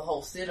approve of the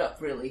whole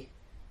setup, really.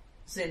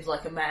 Seems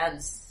like a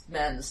man's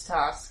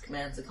task,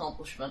 man's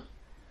accomplishment.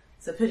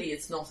 It's a pity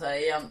it's not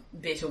a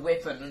better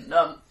weapon,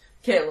 and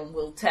Kalen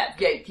will tap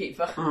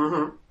Gatekeeper.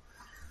 Mm-hmm.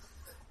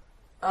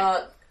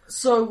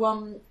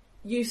 So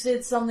you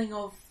said something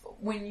of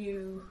when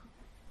you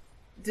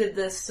did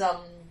this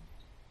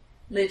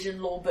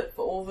legend lore bit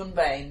for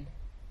Orvanbane.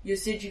 You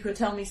said you could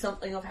tell me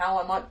something of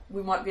how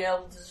we might be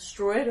able to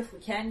destroy it if we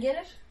can get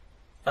it?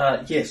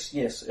 Yes.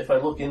 If I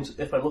look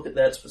at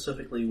that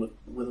specifically with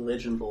a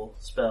legend lore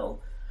spell,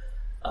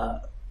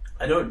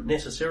 I don't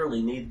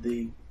necessarily need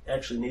the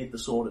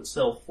sword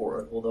itself for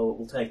it, although it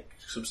will take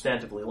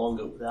substantively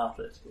longer without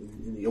it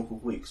in the ilk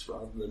of weeks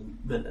rather than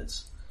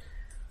minutes.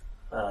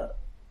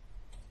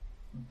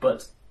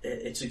 But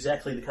it's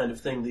exactly the kind of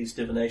thing these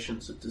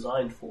divinations are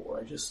designed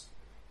for.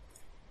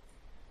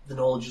 The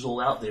knowledge is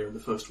all out there in the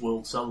first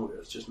world somewhere.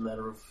 It's just a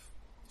matter of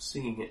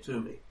singing it to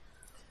me.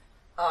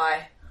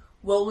 Aye.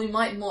 Well, we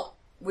might not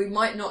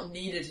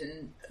need it,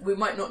 and we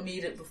might not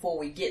need it before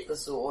we get the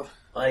sword.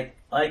 I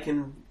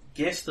can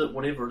guess that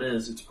whatever it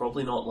is, it's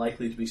probably not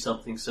likely to be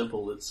something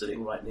simple that's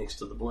sitting right next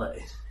to the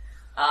blade.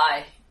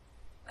 Aye,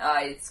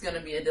 it's going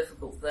to be a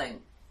difficult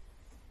thing.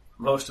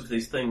 Most of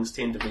these things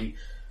tend to be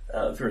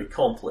very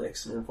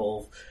complex and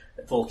involve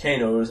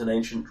volcanoes and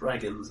ancient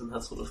dragons and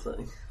that sort of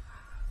thing.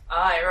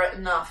 Aye, right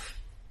enough.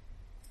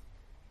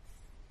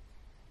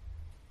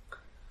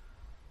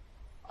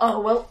 Oh,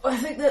 well, I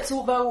think that's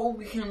all about all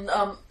we can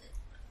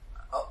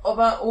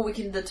about all we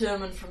can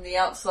determine from the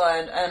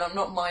outside, and I'm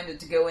not minded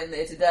to go in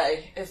there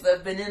today. If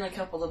they've been in a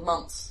couple of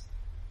months,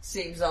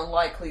 seems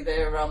unlikely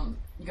they're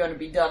going to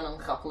be done in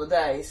a couple of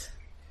days.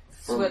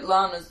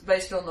 Svetlana's,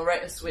 based on the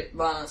rate of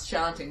Svetlana's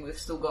chanting, we've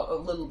still got a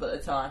little bit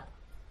of time.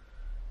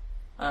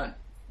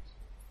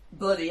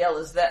 Bloody hell,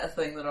 is that a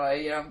thing that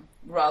I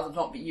rather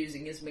not be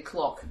using as my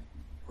clock?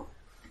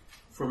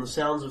 From the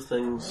sounds of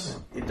things,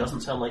 it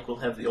doesn't sound like we'll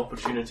have the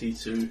opportunity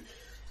to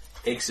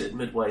exit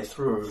midway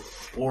through,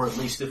 or at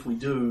least if we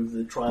do,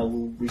 the trial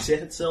will reset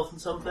itself in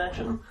some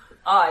fashion.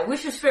 Aye,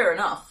 which is fair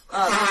enough,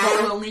 but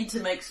we'll need to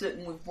make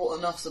certain we've bought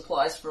enough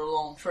supplies for a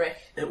long trek.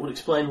 It would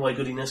explain why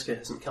Goody Niska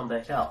hasn't come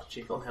back out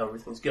to check on how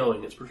everything's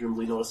going. It's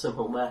presumably not a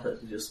simple matter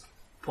to just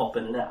pop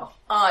in and out.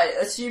 Aye,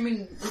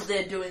 assuming that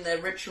they're doing their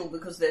ritual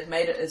because they've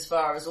made it as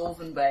far as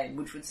Orphanbane,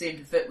 which would seem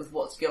to fit with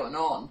what's going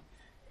on.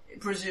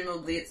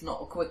 Presumably it's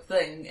not a quick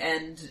thing,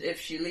 and if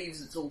she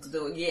leaves, it's all to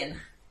do again.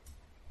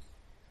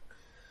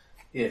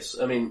 Yes,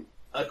 I mean,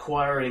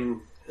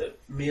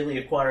 merely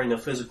acquiring a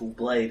physical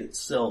blade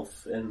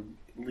itself and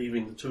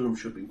leaving the tomb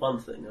should be one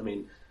thing. I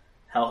mean,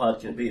 how hard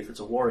can it be if it's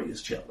a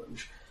warrior's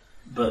challenge?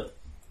 But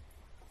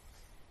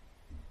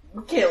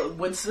Caleb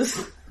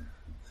winces.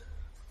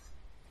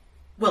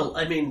 Well,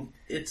 I mean,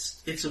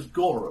 it's of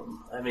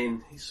Gorham. I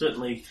mean, he's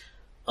certainly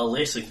a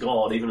lesser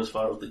god, even as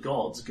far as the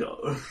gods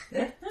go.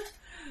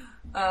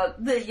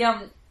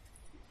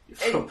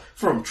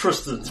 From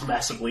Tristan's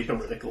massively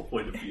heretical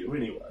point of view,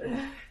 anyway.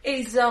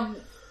 He's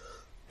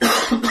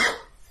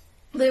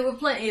there were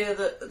plenty in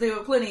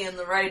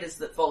the raiders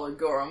that followed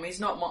Gorham. He's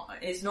not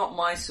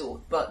my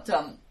sort, but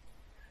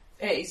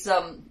he's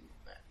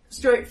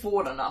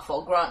straightforward enough,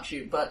 I'll grant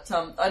you. But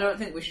I don't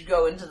think we should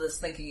go into this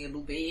thinking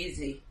it'll be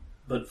easy.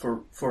 But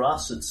for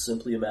us, it's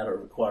simply a matter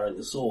of acquiring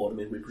the sword. I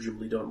mean, we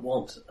presumably don't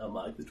want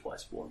Mark the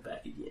Twice-Born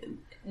back again.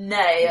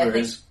 Nay, I think...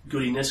 Whereas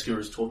Goody Niska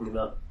is talking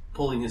about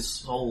pulling his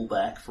soul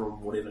back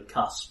from whatever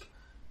cusp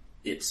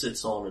it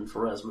sits on in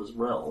Pharasma's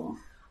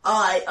realm.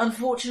 Aye,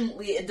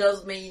 unfortunately it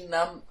does mean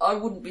I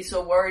wouldn't be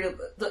so worried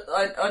about...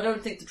 I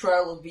don't think the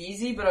trial will be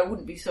easy, but I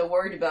wouldn't be so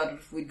worried about it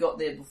if we'd got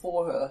there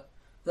before her.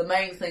 The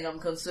main thing I'm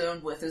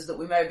concerned with is that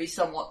we may be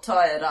somewhat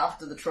tired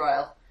after the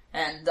trial,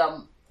 and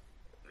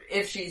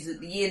if she's at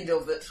the end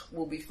of it,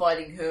 we'll be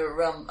fighting her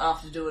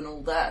after doing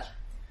all that.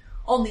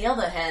 On the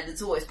other hand,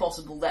 it's always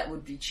possible that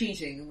would be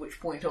cheating, at which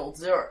point old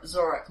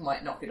Zorak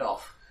might knock it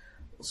off.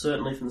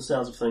 Certainly, from the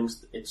sounds of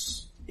things,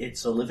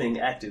 it's a living,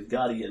 active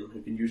guardian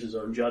who can use his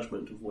own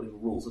judgment of whatever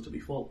rules are to be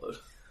followed.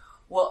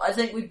 Well, I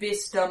think we'd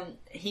best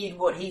heed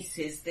what he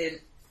says then,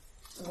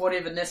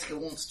 whatever Niska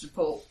wants to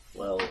pull.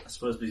 Well, I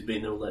suppose he's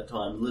been there all that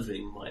time.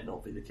 Living might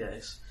not be the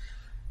case.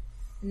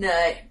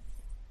 Nay.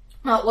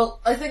 Well,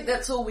 I think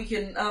that's all we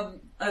can.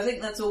 I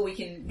think that's all we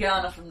can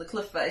garner from the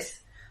cliff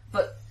face.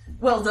 But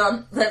well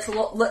done. That's a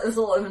lot. There's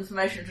a lot of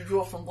information to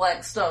draw from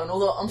blank stone.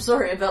 Although I'm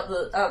sorry about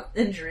the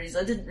injuries.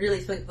 I didn't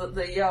really think that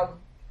the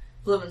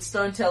blooming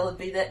stone tail would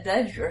be that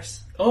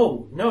dangerous.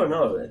 Oh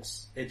no!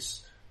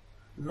 It's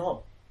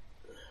not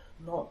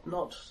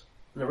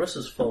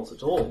Narissa's fault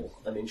at all.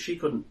 I mean, she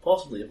couldn't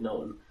possibly have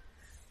known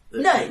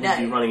that she would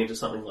be running into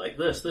something like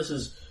this. This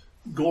is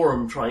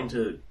Gorham trying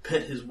to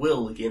pit his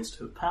will against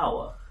her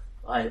power.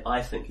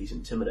 I think he's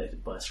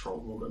intimidated by a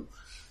strong woman.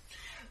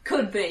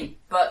 Could be,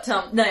 but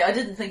no, I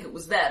didn't think it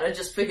was that. I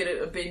just figured it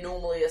would be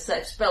normally a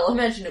safe spell. I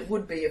imagine it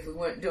would be if we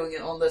weren't doing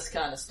it on this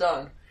kind of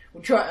stone.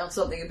 We'll try it on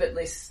something a bit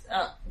less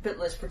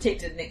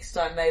protected next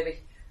time, maybe.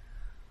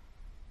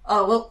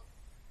 Oh well,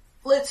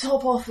 let's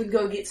hop off and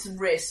go get some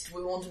rest.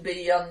 We want to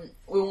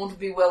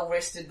be well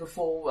rested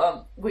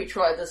before we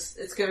try this.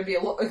 It's going to be a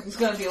lot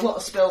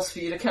of spells for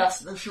you to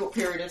cast in a short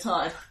period of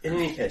time. In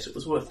any case, it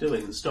was worth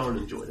doing. The stone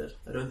enjoyed it.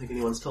 I don't think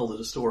anyone's told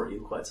it a story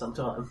in quite some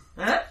time.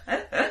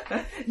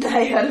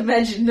 Nay, I'd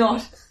imagine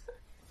not.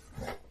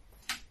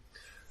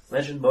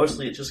 Imagine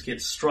mostly it just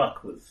gets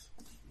struck with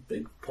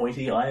big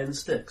pointy iron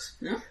sticks.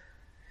 Yeah.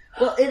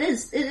 Well, it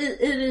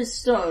is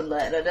stone,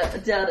 lad. I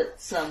doubt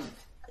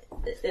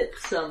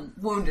it's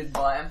wounded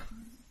by him.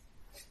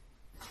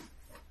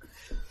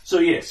 So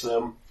yes,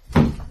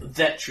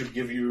 that should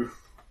give you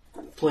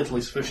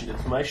plentifully sufficient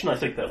information. I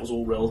think that was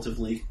all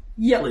relatively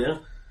clear.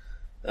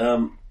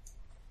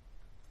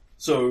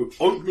 So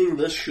opening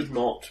this should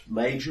not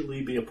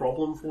majorly be a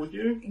problem for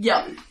you.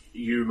 Yeah.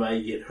 You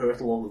may get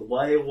hurt along the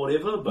way or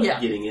whatever, but Yeah.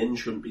 getting in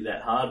shouldn't be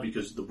that hard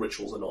because the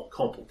rituals are not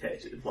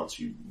complicated once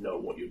you know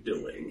what you're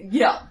doing.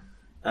 Yeah.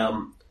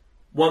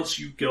 Once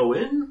you go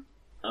in,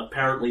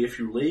 apparently if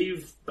you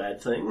leave, bad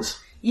things.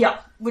 Yeah,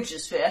 which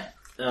is fair.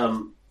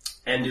 And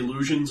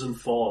illusions and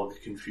fog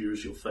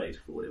confuse your fate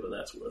for whatever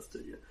that's worth to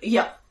you.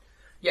 Yeah.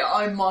 Yeah,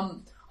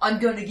 I'm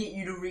going to get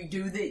you to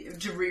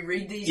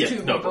reread these Yeah, to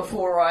me no problem.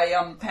 before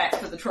I pack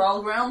for the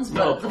trial grounds,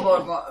 but No at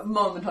the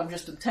moment I'm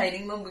just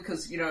obtaining them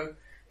because,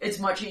 it's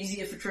much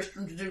easier for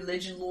Tristram to do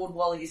Legend Lord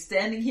while he's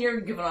standing here,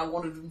 and given I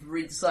wanted him to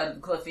read the side of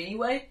the cliff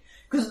anyway,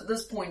 because at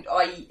this point,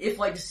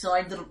 if I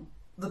decide that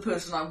the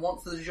person I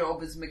want for the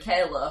job is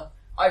Michaela,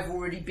 I've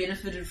already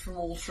benefited from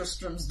all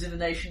Tristram's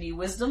divination-y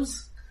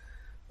wisdoms.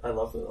 I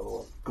love that other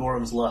one.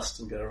 Gorham's lust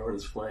and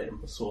Garona's flame.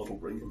 The sword will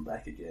bring him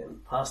back again.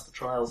 Pass the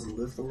trials and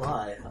live the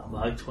lie. Our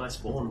Marg twice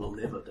born will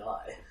never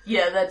die.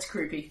 Yeah, that's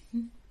creepy.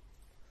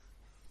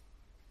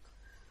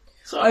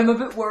 So, I'm a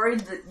bit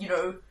worried that, you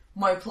know,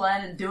 my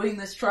plan in doing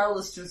this trial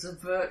is to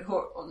subvert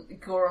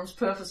Gorham's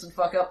purpose and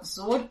fuck up the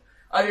sword.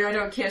 I mean, I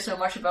don't care so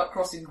much about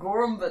crossing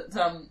Gorham, but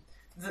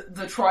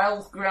the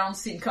trial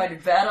grounds seem kind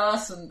of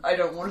badass, and I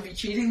don't want to be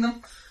cheating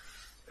them.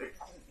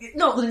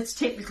 Not that it's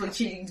technically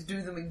cheating to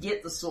do them and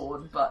get the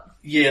sword, but...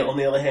 yeah, on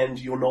the other hand,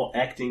 you're not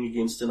acting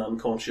against an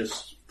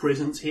unconscious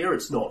presence here.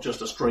 It's not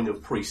just a string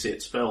of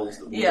preset spells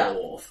that will go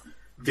off.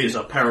 There's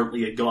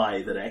apparently a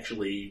guy that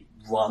actually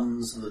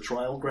runs the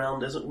trial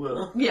ground, as it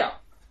were. Yeah.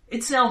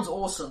 It sounds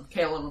awesome.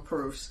 Kaelin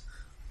approves.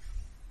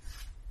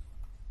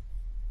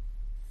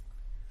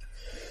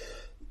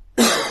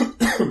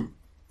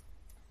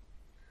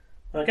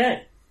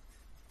 Okay.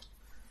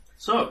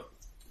 So,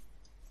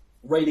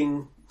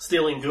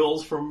 stealing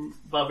girls from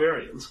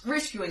barbarians.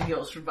 Rescuing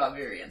girls from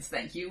barbarians,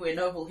 thank you. We're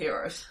noble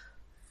heroes.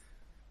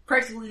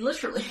 Practically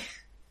literally.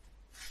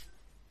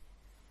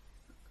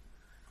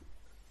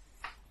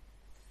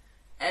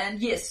 And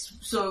yes,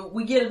 so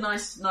we get a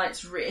nice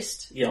night's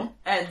rest. Yeah.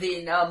 And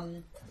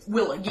then,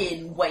 we'll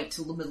again wait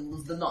till the middle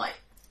of the night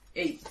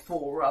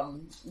for,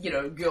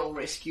 girl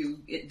rescue,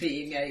 it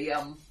being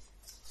a,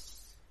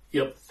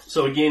 Yep.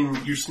 So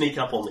again, you sneak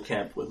up on the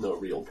camp with no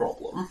real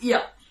problem.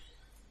 Yeah.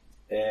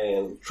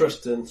 And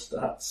Tristan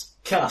starts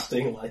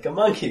casting like a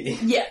monkey.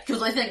 Yeah,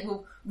 because I think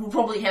we'll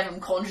probably have him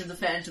conjure the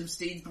Phantom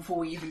Steeds before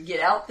we even get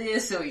out there,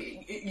 so,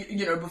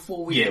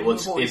 before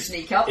we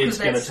sneak up. It's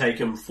going to take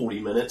him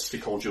 40 minutes to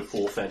conjure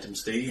 4 Phantom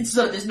Steeds.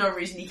 So there's no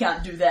reason he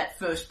can't do that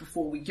first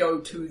before we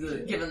go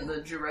to given the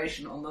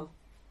duration on them.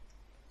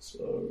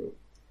 So,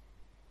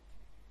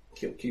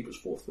 he'll keep his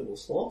 4th middle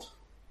slot.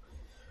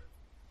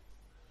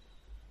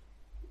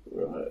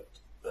 Right.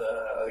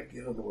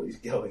 Given what he's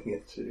going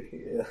into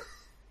here.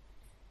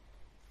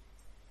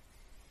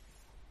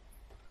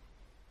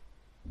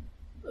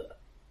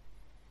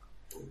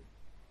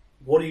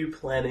 What are you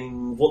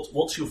planning?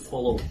 What's your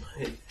follow?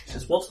 He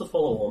says, "What's the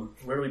follow-on?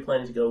 Where are we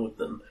planning to go with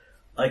them?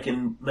 I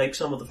can make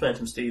some of the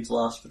Phantom Steeds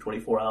last for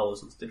 24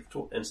 hours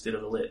instead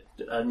of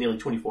nearly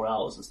 24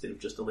 hours instead of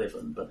just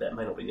 11, but that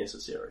may not be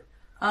necessary."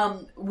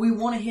 We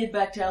want to head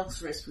back to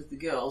Alxrest with the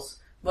girls,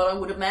 but I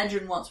would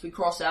imagine once we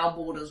cross our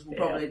borders, we'll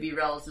probably be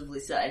relatively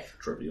safe.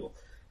 Trivial.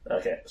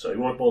 Okay, so he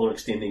won't bother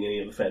extending any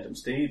of the Phantom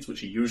Steeds, which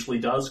he usually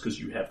does because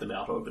you have them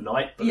out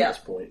overnight. But at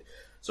this point.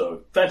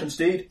 So, Phantom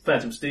Steed,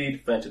 Phantom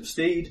Steed, Phantom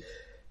Steed,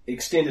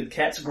 extended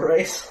Cat's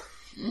Grace,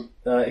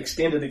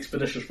 extended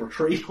Expeditious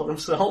Retreat on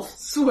himself.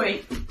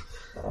 Sweet.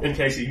 In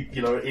case he,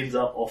 ends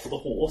up off the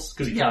horse,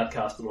 because he can't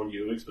cast it on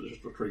you,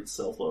 Expeditious Retreat's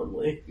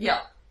self-only.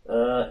 Yeah.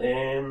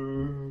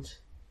 And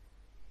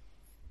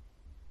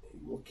he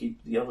will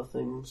keep the other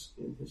things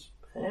in his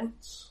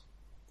pants.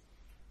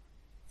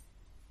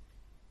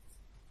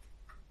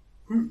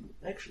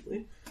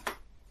 Actually,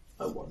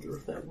 I wonder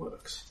if that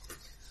works.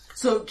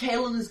 So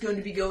Kaelin is going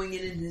to be going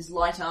in his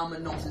light armor,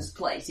 not his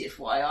plate,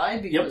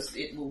 FYI, because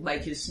it will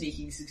make his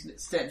sneaking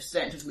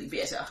substantively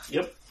better.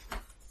 Yep.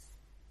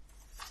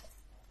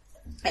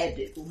 And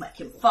it will make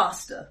him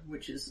faster,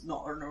 which is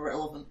not an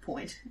irrelevant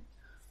point.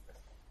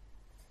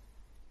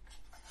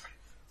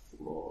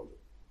 Rod.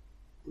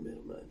 Meta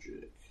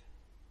magic.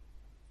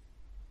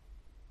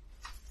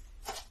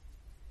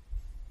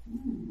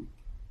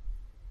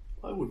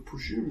 I would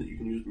presume that you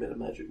can use meta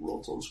magic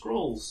rods on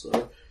scrolls,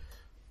 so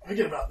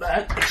forget about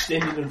that.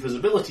 Extended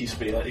invisibility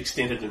spear.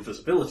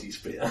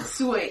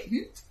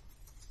 Sweet.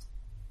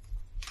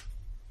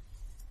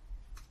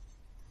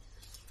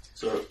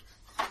 So,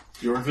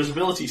 your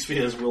invisibility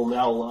spheres will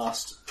now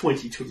last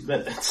 22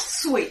 minutes.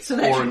 Sweet, so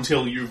that or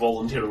until you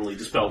voluntarily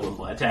dispel them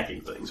by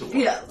attacking things or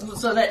whatever. Yeah,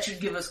 so that should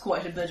give us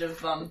quite a bit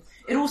of,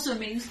 it also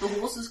means the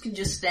horses can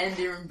just stand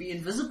there and be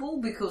invisible,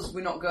 because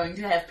we're not going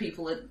to have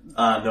people at...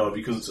 No,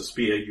 because it's a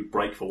spear, you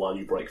break for one,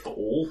 you break for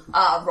all.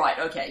 Right,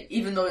 okay.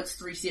 Even though it's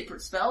 3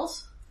 separate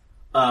spells?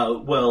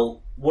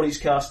 Well, what he's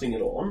casting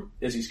it on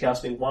is he's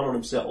casting one on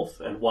himself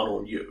and one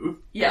on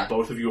you. Yeah. And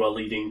both of you are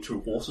leading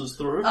 2 horses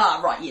through.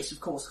 Right, yes, of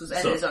course, because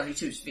there's only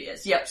 2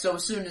 spheres. Yep, so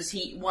as soon as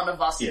one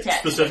of us attacks...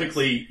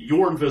 Specifically,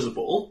 you're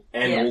invisible,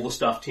 and all the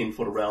stuff 10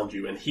 foot around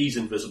you, and he's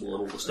invisible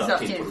and all the stuff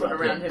 10 foot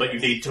around him. But you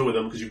need 2 of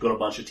them because you've got a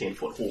bunch of 10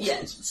 foot horses.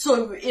 Yeah,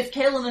 so if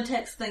Kaelin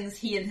attacks things,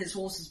 he and his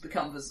horses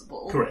become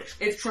visible. Correct.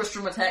 If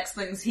Tristram attacks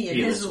things, he and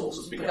his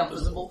horses become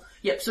visible.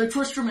 Yep, so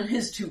Tristram and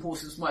his 2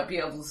 horses might be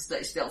able to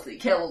stay stealthy.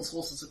 Kaelin's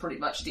horses are pretty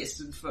much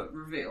destined for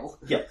reveal.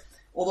 Yep.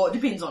 Although it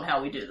depends on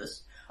how we do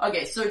this.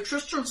 Okay, so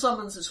Tristram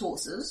summons his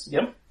horses.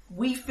 Yep.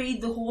 We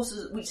feed the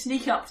horses, we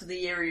sneak up to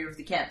the area of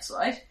the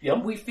campsite.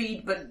 Yep. We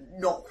feed, but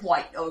not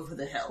quite over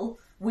the hill.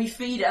 We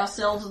feed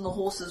ourselves and the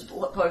horses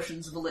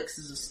potions of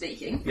elixirs of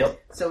sneaking. Yep.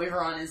 So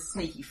everyone is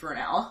sneaky for an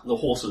hour. The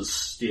horses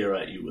stare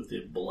at you with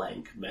their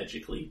blank,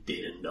 magically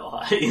deadened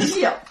eyes.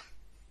 Yep.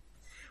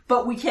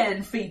 But we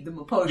can feed them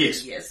a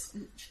potion, yes.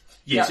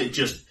 Yes,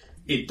 yep.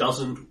 It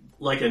doesn't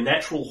like a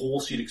natural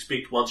horse you'd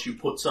expect once you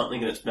put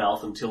something in its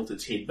mouth and tilt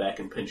its head back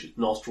and pinch its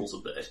nostrils a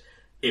bit,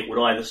 it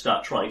would either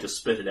start trying to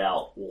spit it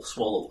out or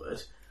swallow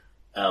it.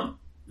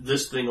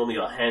 This thing, on the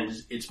other hand,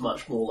 it's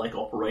much more like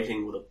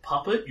operating with a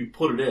puppet. You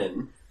put it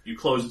in, you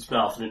close its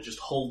mouth and it just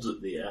holds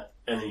it there,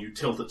 and then you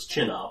tilt its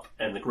chin up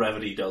and the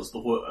gravity does the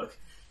work.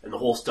 And the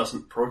horse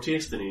doesn't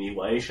protest in any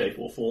way, shape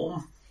or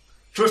form.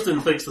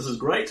 Tristan thinks this is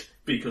great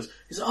because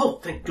he's oh,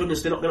 thank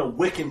goodness they're not going to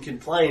wick and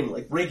complain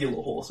like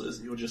regular horses.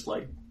 And you're just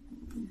like...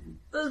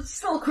 It's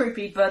still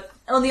creepy, but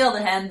on the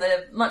other hand,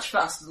 they're much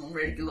faster than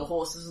regular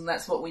horses, and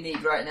that's what we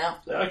need right now.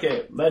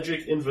 Okay,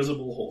 magic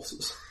invisible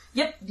horses.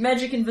 Yep,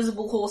 magic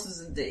invisible horses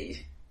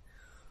indeed.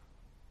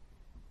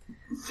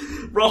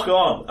 Rock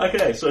on.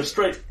 Okay, so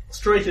straight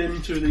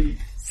into the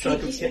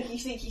chunk of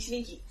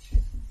Sneaky.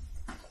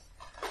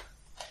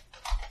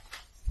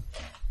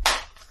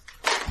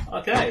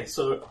 Okay,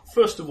 so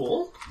first of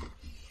all,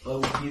 I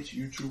will get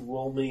you to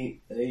roll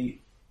me a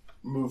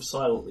move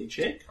silently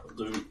check. I'll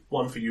do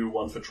one for you,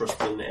 one for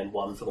Tristan, and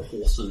one for the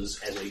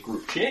horses as a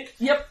group check.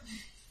 Yep.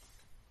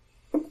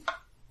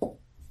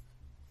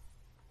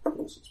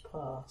 Horses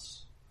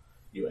pass.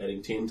 You're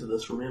adding 10 to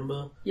this,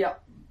 remember?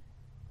 Yep.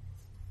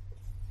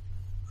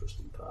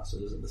 Tristan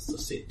passes, and this is a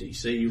set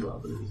DC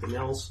rather than anything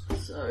else.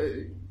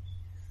 So,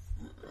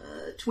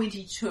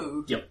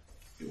 22. Yep,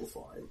 you're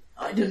fine.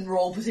 I didn't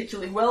roll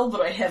particularly well,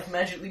 but I have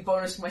magically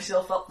bonused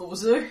myself up the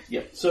wazoo.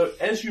 Yep, so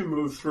as you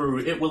move through,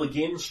 it will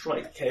again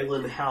strike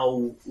Kaelin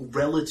how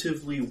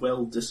relatively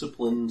well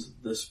disciplined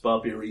this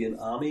barbarian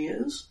army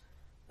is.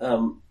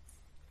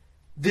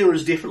 There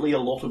is definitely a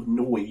lot of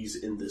noise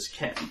in this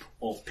camp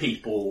of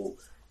people,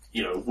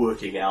 you know,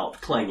 working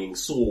out, clanging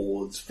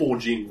swords,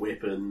 forging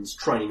weapons,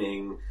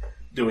 training,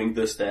 doing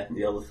this, that, and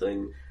the other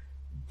thing.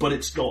 But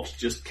it's not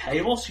just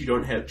chaos. You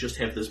don't have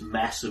this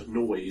massive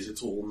noise.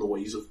 It's all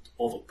noise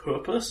of a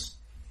purpose.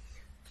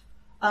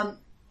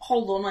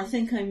 Hold on, I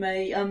think I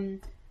may,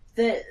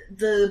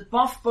 the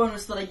buff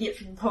bonus that I get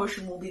from the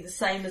potion will be the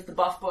same as the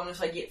buff bonus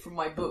I get from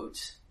my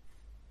boots.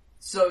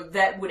 So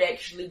that would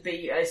actually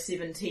be a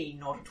 17,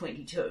 not a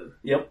 22.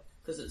 Yep.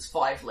 Because it's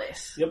 5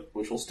 less. Yep,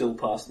 which will still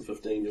pass the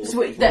 15.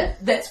 Sweet,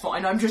 that's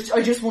fine. I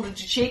just wanted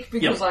to check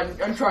because Yep.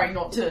 I'm trying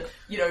not to,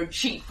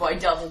 cheat by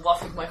double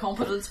buffing my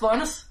competence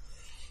bonus.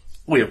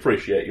 We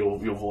appreciate your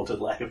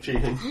vaunted lack of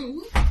cheating.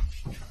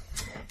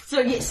 So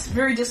yes,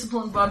 very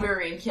disciplined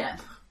barbarian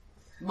camp.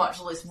 Much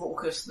less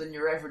raucous than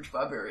your average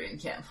barbarian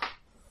camp.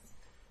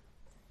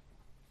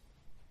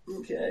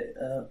 Okay,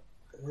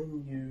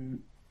 when you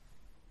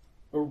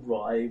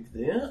arrive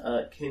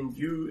there, can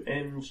you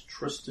and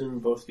Tristan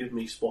both give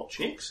me spot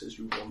checks as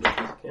you wander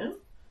through the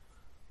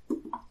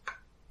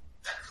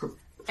camp?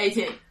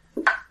 18.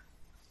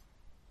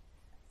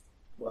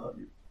 Well,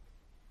 you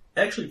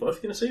actually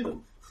both going to see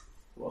them.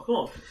 Rock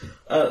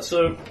on.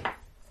 So,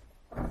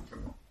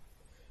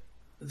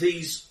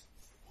 these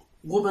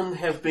women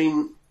have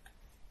been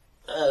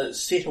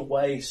set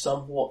away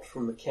somewhat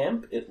from the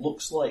camp. It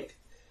looks like,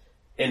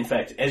 in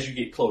fact, as you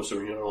get closer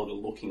and you're no longer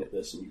looking at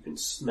this and you can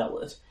smell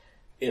it,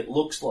 it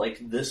looks like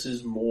this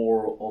is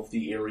more of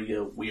the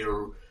area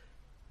where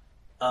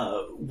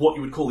what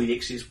you would call the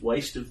excess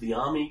waste of the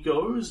army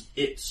goes.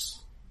 It's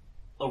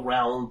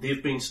around,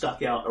 they've been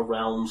stuck out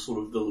around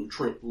sort of the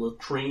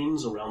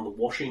latrines, around the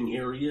washing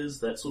areas,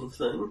 that sort of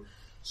thing.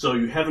 So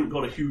you haven't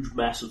got a huge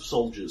mass of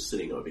soldiers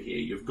sitting over here.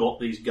 You've got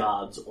these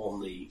guards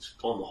on the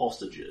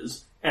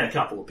hostages, and a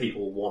couple of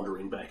people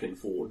wandering back and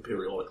forward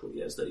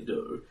periodically as they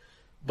do.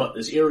 But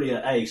this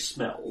area A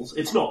smells.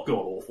 It's not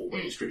god-awful by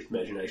any stretch of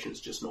imagination,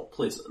 it's just not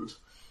pleasant.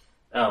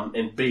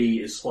 And B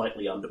is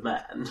slightly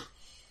undermanned.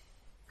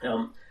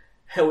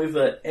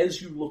 However,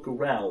 as you look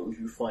around,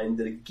 you find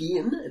that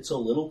again, it's a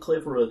little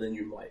cleverer than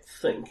you might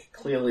think.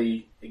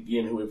 Clearly,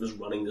 again, whoever's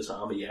running this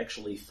army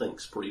actually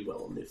thinks pretty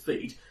well on their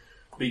feet.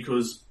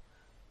 Because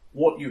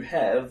what you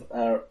have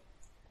are,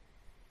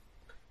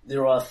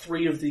 there are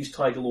 3 of these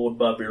Tiger Lord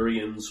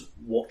barbarians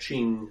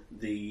watching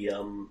the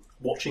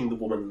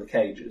woman in the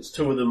cages.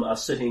 2 of them are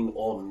sitting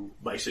on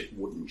basic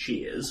wooden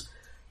chairs,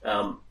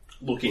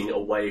 looking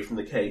away from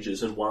the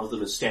cages, and one of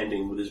them is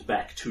standing with his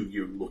back to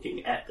you,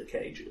 looking at the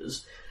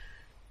cages.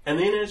 And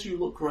then as you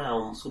look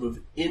around, sort of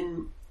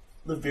in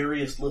the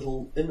various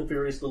little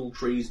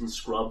trees and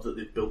scrub that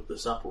they've built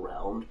this up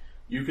around,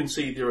 you can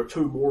see there are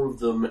 2 more of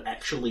them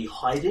actually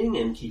hiding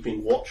and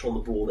keeping watch on the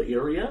broader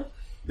area.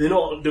 They're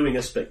not doing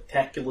a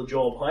spectacular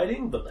job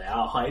hiding, but they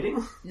are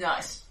hiding.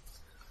 Nice.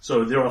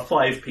 So there are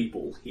 5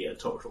 people here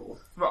total.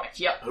 Right,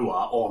 yep. Who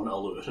are on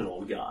alert and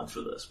on guard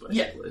for this,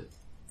 basically. Yep.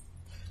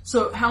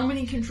 So how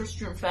many can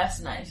Tristram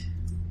fascinate?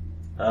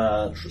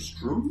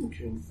 Tristram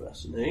can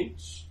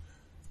fascinate.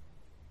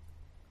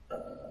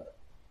 So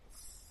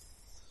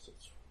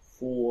it's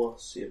 4,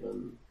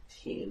 7,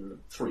 10,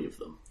 3 of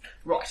them.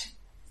 Right.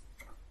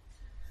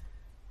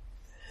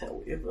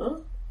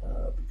 However,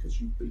 because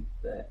you beat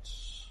that...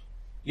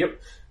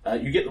 Yep,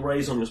 you get the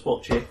raise on your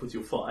spot check with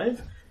your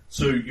 5,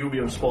 so you'll be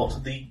able to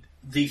spot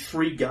The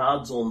 3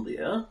 guards on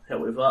there,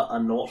 however, are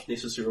not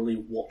necessarily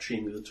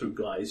watching the 2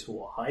 guys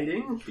who are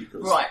hiding,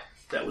 because Right.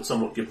 that would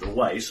somewhat give them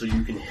away, so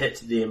you can hit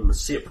them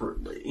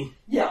separately.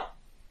 Yeah.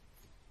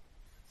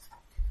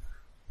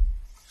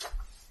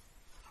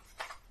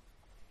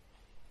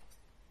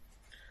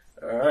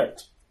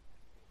 Alright.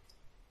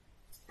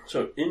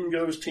 So in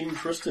goes Team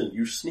Tristan.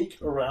 You sneak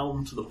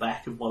around to the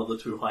back of one of the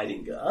 2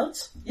 hiding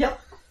guards,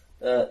 Yep.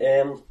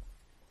 and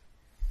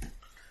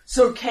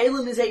So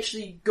Kalen is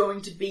actually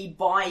going to be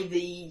by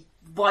the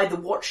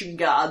watching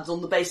guards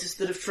on the basis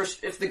that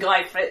if the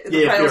guy fails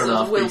fair his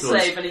enough, will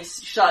because- save and he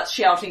starts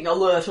shouting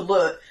alert,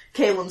 alert,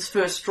 Kalen's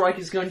first strike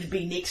is going to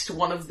be next to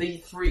one of the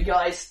 3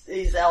 guys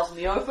he's out in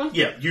the open.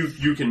 yeah,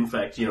 you can in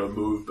fact,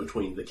 move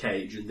between the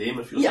cage and them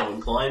if you're Yeah. so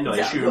inclined. I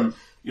Exactly. assume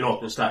you're not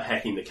going to start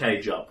hacking the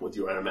cage up with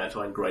your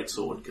adamantine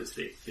greatsword, because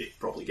they're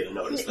probably going to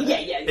notice that. Yeah.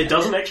 It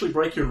doesn't actually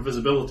break your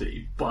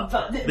invisibility, but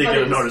they're going to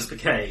it's- notice the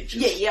cage.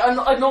 Yeah,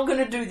 I'm not going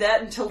to do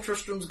that until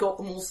Tristram's got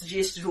them all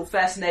suggested or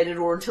fascinated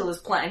or until his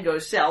plan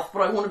goes south,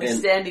 but I want to be And-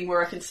 standing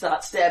where I can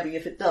start stabbing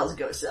if it does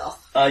go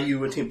south. Are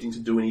you attempting to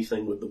do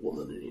anything with the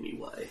woman in any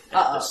way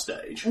at this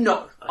stage?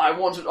 No, I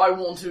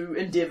want to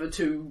endeavour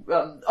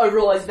to, I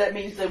realise that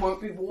means they won't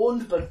be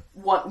warned, but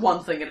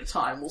one thing at a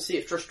time. We'll see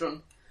if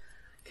Tristram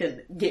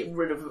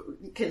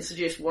can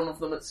suggest one of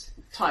them it's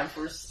time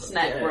for a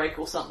snack Okay. break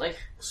or something.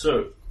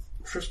 So,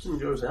 Tristan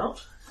goes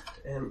out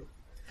and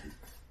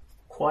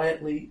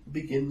quietly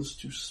begins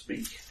to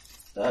speak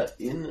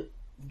in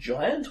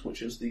Giant,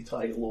 which is the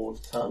Tiger Lord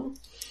tongue.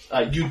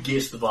 You'd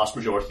guess the vast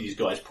majority of these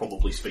guys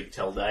probably speak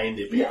Taldane.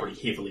 They've been Yeah.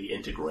 pretty heavily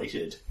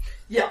integrated.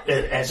 Yeah.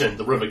 As in,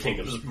 the River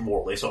Kingdoms has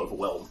more or less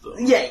overwhelmed them.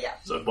 Yeah.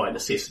 So by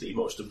necessity,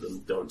 most of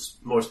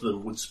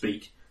them would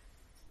speak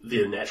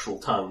their natural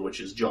tongue, which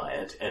is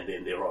Giant, and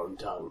then their own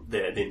tongue,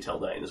 then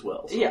Taldane as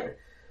well. So.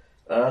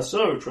 Yeah.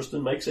 So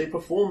Tristan makes a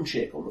perform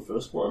check on the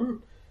first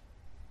one,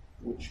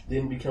 which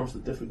then becomes the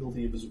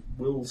difficulty of his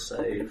will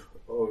save.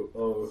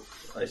 Oh,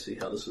 I see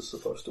how this is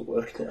supposed to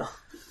work now.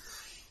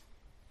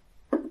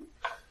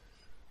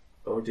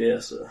 Oh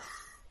dear, sir.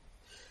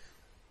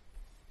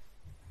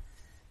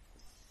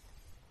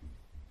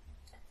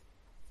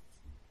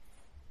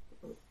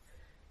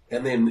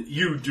 And then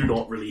you do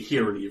not really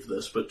hear any of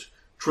this, but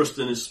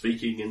Tristan is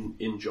speaking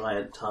in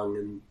Giant tongue,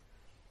 and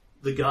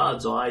the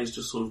guard's eyes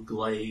just sort of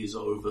glaze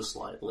over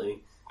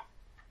slightly.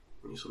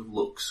 And he sort of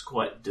looks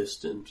quite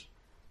distant,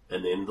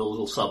 and then the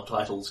little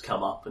subtitles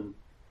come up, and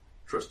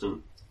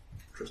Tristan.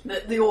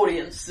 The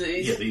audience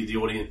sees. Yeah, the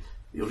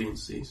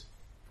audience sees.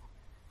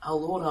 Our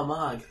Lord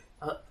Armagh,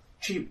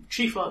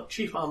 Chief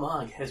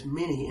Armagh has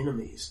many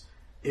enemies.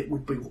 It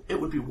would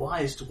be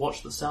wise to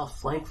watch the south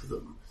flank for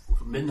them.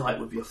 For midnight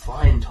would be a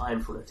fine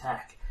time for an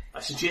attack. I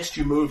suggest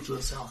you move to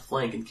the south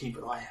flank and keep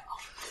an eye out.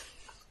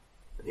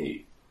 And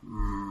he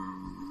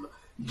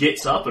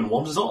gets up and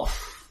wanders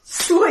off.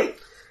 Sweet!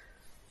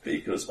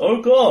 Because,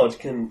 oh god,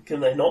 can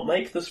they not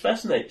make this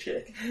fascinate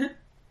check?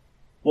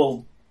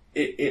 Well,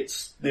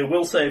 it's their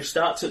will save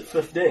starts at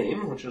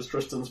 15, which is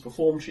Tristan's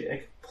perform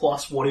check,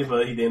 plus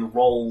whatever he then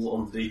rolls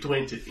on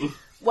D20.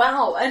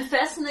 Wow, and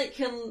Fascinate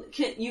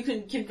you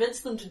can convince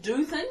them to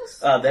do things?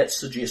 That's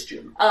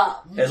suggestion.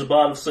 As a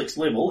bard of 6th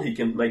level, he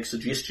can make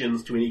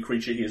suggestions to any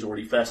creature he has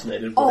already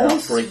fascinated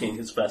without breaking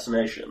his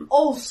fascination.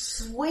 Oh,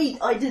 sweet!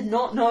 I did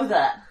not know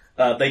that.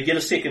 They get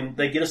a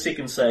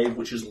second save,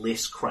 which is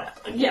less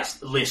crap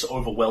against, less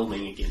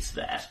overwhelming against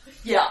that.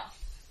 Yeah.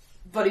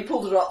 But he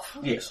pulled it off.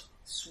 Yes.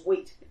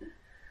 Sweet.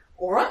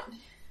 Alright.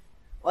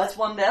 Well, that's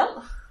one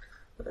down.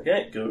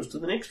 Okay, goes to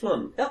the next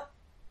one. Yep.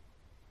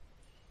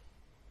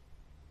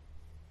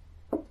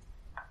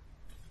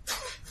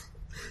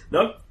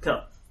 No,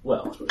 can't.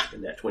 Well, I suppose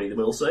in that 20 the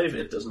will save,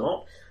 it does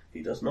not.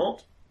 He does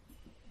not.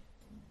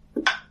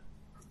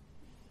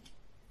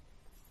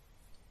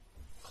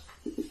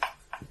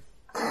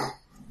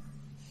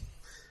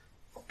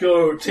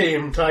 Go,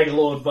 Team Tiger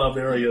Lord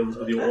Barbarians,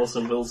 with your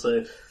awesome will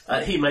save.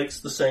 He makes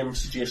the same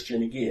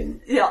suggestion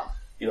again. Yeah.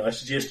 I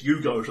suggest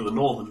you go to the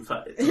northern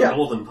part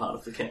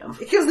of the camp.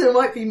 Because there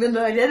might be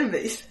midnight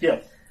enemies. Yeah.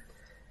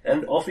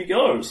 And off he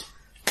goes.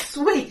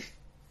 Sweet.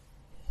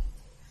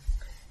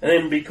 And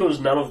then because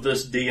none of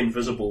this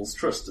de-invisibles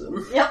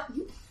Tristan, Yep.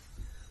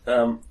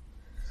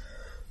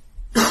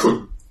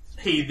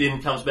 he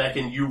then comes back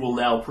and you will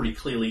now pretty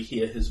clearly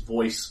hear his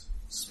voice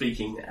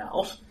speaking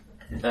out.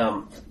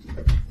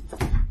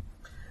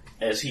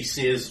 As he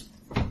says,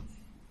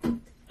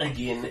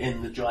 again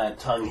in the giant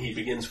tongue, he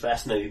begins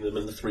fascinating them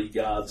and the 3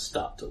 guards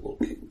start to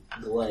look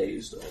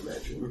glazed, I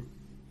imagine.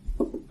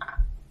 And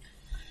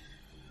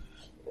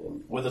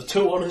with a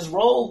 2 on his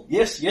roll,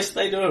 yes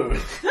they do.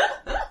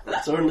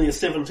 It's only a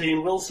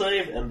 17 will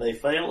save and they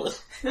fail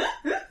it.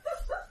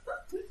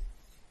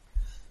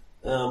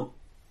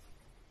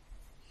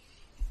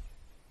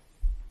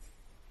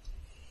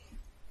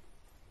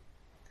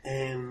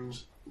 And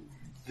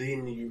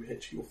then you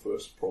hit your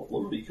first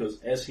problem,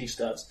 because as he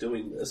starts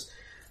doing this,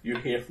 you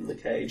hear from the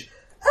cage,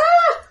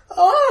 "Ah!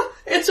 Oh,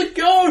 it's a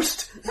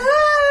ghost! Ah!"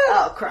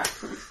 Oh, crap.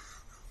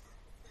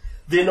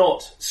 they're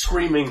not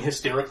screaming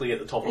hysterically at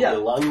the top of their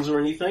lungs or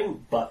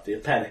anything, but they're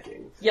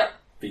panicking. Yep.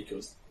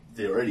 Because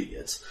they're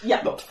idiots.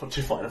 Yep. Not to put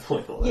too fine a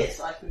point on it.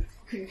 Yes, I could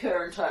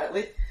concur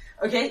entirely.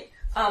 Okay,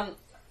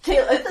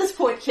 at this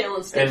point,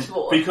 Kaelin steps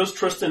forward. Because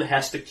Tristan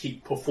has to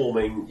keep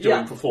performing,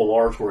 doing perform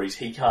oratories,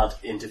 he can't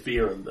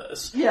interfere in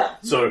this. Yeah.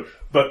 So,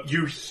 but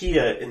you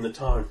hear in the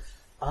tone,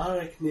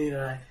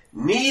 Kaelin,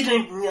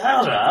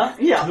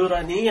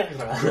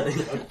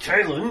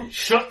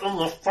 shut them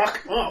the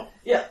fuck up.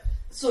 Yeah.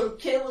 So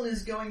Kaelin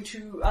is going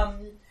to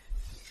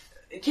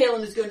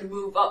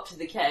move up to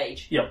the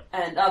cage. Yep.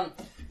 And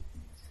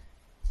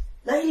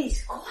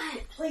ladies,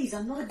 quiet, please.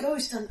 I'm not a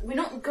ghost. We're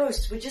not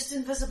ghosts. We're just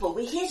invisible.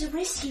 We're here to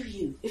rescue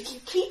you. If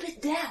you keep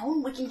it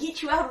down, we can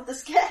get you out of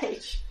this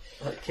cage.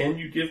 Can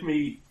you give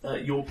me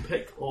your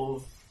pick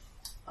of...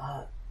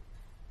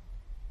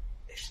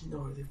 actually,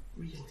 no, they're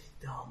really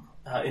dumb.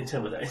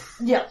 Intimidate.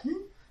 Yeah.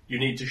 You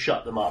need to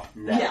shut them up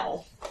now. Yeah.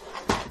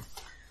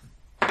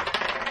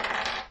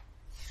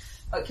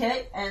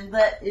 Okay, and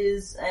that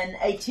is an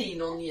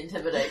 18 on the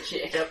intimidate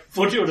check. Yep.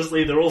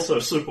 Fortuitously, they're also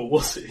super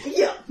wussy.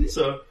 Yeah.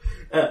 So,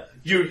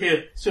 you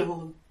hear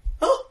several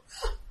of them,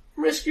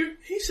 rescue,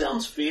 he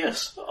sounds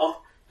fierce.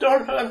 Oh,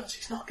 don't hurt us,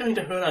 he's not going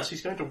to hurt us,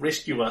 he's going to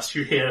rescue us.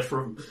 You hear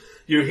from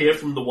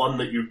the one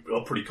that you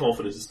are pretty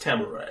confident is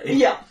Tamaray.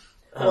 Yeah.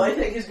 Well, I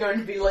think is going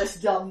to be less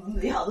dumb than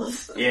the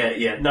others.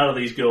 Yeah, none of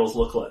these girls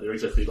look like they're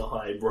exactly the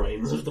high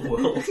brains of the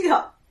world.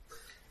 Yeah.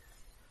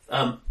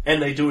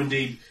 And they do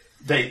indeed,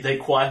 they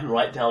quieten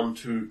right down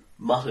to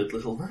muttered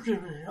little,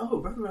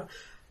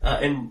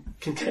 and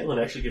can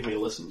Caitlin actually give me a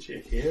listen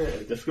check here?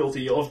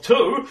 Difficulty of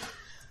 2.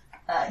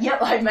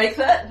 Yep, I make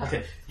that.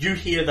 Okay, you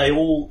hear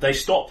they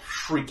stop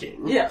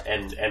shrieking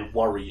and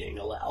worrying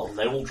aloud, and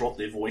they all drop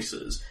their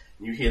voices,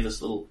 and you hear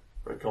this little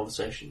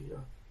conversation,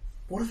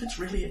 what if it's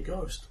really a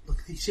ghost?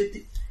 Look, he said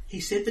that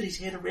he's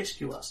here to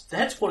rescue us.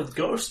 That's what a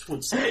ghost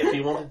would say if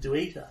he wanted to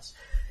eat us.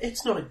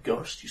 It's not a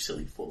ghost, you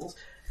silly fools.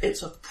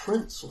 It's a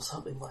prince or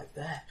something like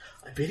that.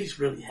 I bet he's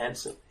really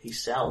handsome. He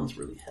sounds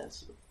really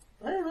handsome.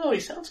 I don't know, he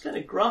sounds kind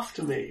of gruff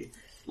to me.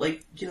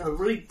 Like,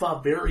 really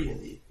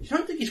barbarian-y. You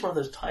don't think he's one of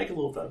those Tiger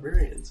Lord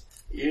barbarians?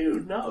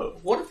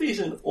 What if he's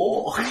an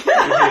orc?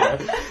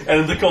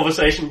 And the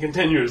conversation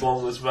continues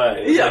along this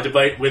vein. They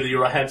debate whether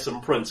you're a handsome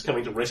prince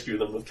coming to rescue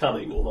them with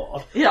cunning or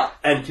not. Yeah.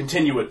 And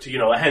continue it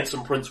to, a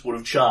handsome prince would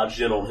have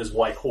charged in on his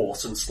white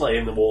horse and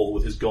slain them all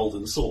with his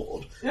golden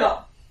sword.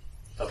 Yeah.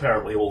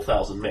 Apparently all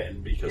 1,000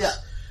 men, because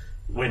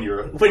when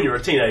you're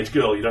a teenage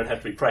girl, you don't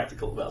have to be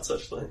practical about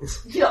such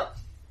things. Yeah.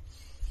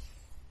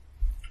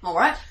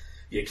 Alright.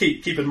 Yeah,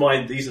 keep in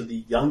mind, these are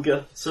the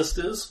younger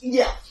sisters.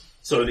 Yeah.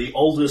 So the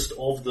oldest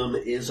of them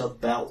is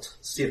about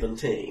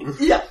 17.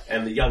 Yeah.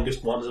 And the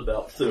youngest one is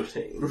about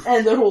 13.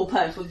 And they're all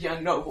pampered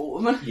young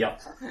noblewomen.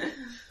 Yep.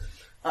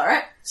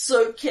 Alright,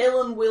 so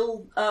Kaelin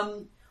will,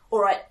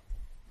 alright.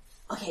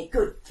 Okay,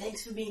 good.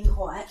 Thanks for being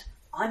quiet.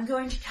 I'm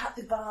going to cut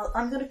the bar.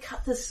 I'm going to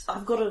cut this.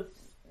 I've got a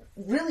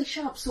really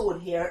sharp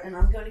sword here, and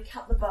I'm going to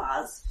cut the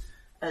bars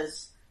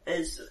as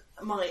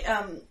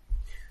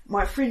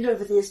my friend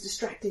over there is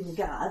distracting the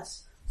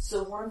guards.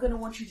 So what I'm going to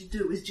want you to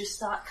do is just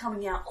start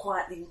coming out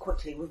quietly and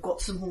quickly. We've got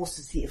some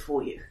horses here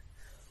for you.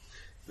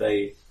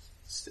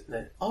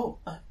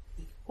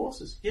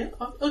 Horses. Yeah,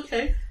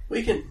 okay.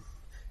 We can...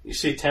 You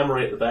see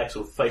Tamaray at the back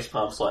sort of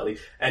facepalm slightly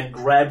and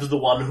grabs the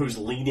one who's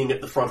leaning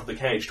at the front of the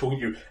cage talking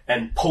to you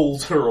and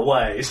pulls her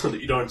away so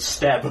that you don't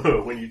stab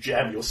her when you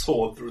jam your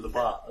sword through the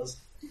bars.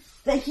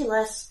 Thank you,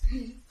 Les.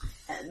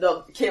 And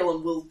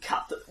Kaelin will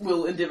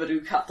endeavour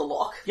to cut the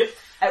lock. Yep.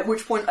 At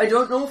which point, I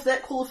don't know if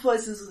that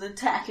qualifies as an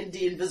attack in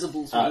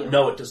de-invisibles.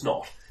 No, it does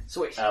not.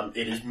 Sweet.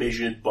 It is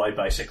measured by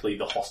basically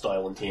the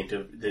hostile intent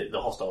of the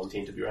hostile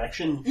intent of your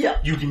action. Yeah.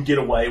 You can get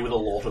away with a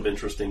lot of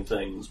interesting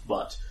things,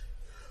 but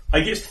I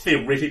guess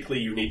theoretically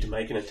you need to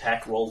make an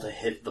attack roll to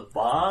hit the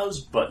bars,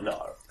 but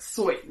no.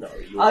 Sweet. No.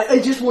 I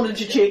just wanted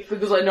to check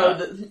because I know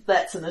that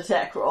that's an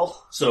attack roll.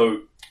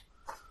 So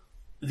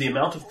the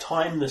amount of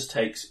time this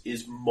takes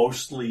is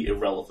mostly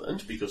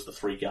irrelevant because the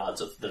 3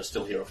 guards that are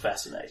still here are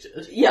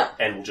fascinated. Yeah.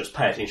 And will just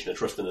pay attention to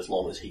Tristan as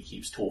long as he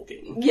keeps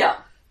talking. Yeah.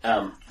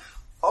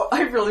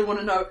 I really want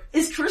to know,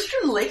 is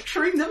Tristan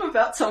lecturing them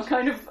about some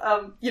kind of,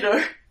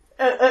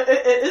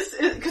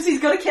 because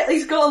he's got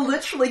a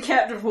literally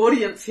captive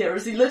audience here.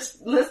 Is he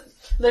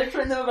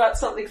lecturing them about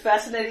something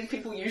fascinating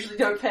people usually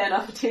don't pay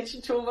enough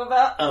attention to him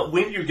about?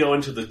 When you go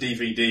into the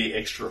DVD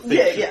extra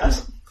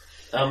features,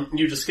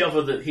 you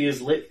discover that he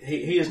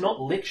is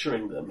not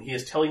lecturing them. He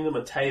is telling them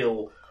a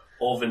tale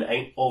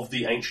of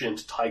the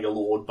ancient Tiger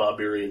Lord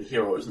barbarian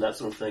heroes and that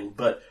sort of thing.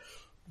 But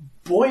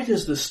boy,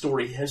 does this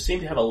story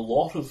seem to have a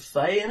lot of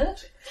Fae in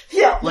it.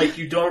 Yeah. Like,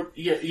 you don't,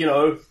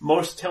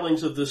 most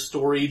tellings of this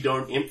story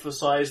don't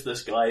emphasize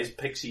this guy's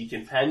pixie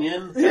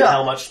companion, and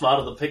how much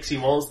smarter the pixie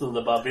was than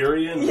the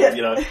barbarian,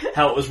 and,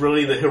 how it was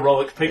really the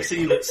heroic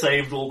pixie that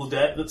saved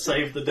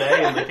the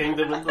day in the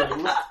kingdom and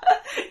things.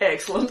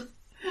 Excellent.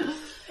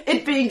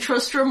 It being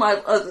Tristram,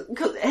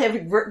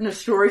 having written a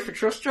story for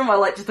Tristram, I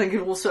like to think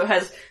it also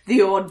has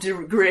the odd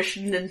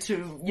digression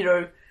into,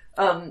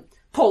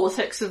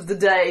 politics of the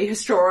day,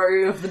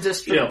 history of the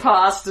district Yeah.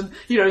 past, and,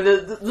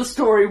 the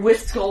story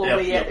with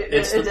scholarly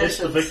It's the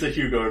additions. Victor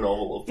Hugo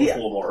novel of Yeah.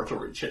 before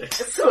Moratory checks.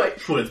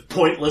 Sweet. With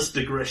pointless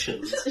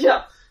digressions.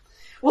 Yeah.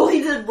 Well,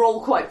 he did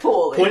roll quite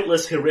poorly.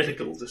 Pointless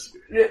heretical digressions.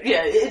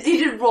 Yeah, he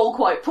did roll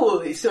quite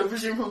poorly, so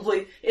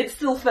presumably it's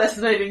still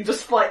fascinating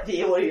despite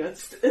the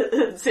audience.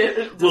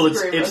 Well,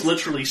 it's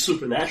literally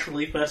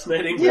supernaturally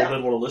fascinating, Yeah. whether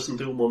they want to listen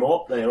to him or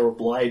not, they are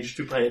obliged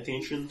to pay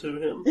attention to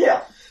him.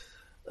 Yeah.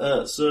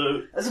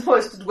 So, As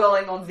opposed to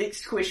dwelling on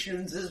vexed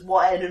questions as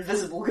why an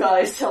invisible guy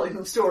is telling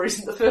them stories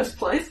in the first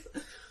place.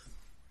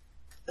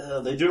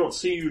 they do not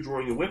see you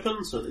drawing a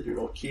weapon, so they do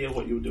not care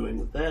what you're doing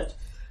with that.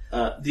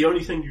 The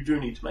only thing you do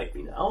need to make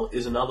me now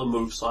is another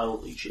move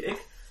silently check,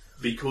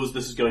 because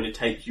this is going to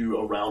take you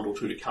a round or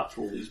two to cut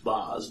through all these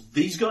bars.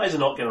 These guys are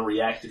not going to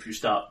react if you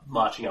start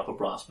marching up a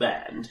brass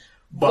band,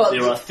 but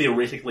there are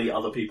theoretically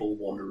other people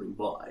wandering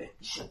by.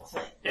 Sure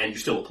thing. And you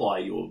still apply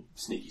your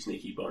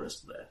sneaky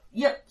bonus to that.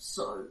 Yep,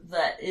 so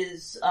that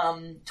is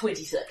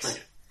 26.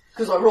 Okay.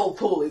 Because I rolled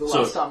poorly the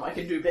last So- time, I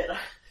can do better.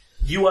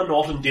 You are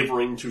not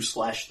endeavouring to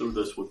slash through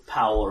this with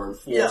power and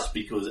force Yeah.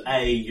 because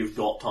A, you've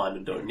got time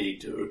and don't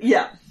need to.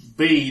 Yeah.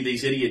 B,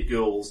 these idiot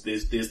girls,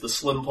 there's the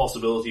slim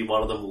possibility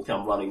one of them will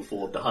come running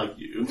forward to hug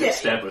you Yeah. and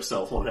stab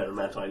herself on an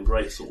adamantine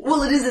greatsword.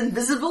 Well, it is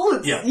invisible.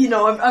 It's, Yeah.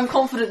 I'm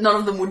confident none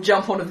of them would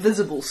jump on a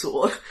visible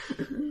sword.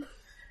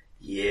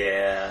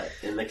 Yeah,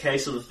 in the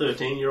case of the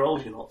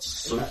 13-year-old, you're not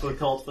super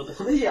confident.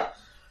 Yeah.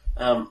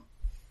 And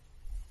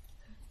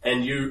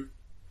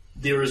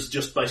there is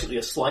just basically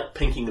a slight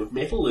pinking of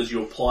metal as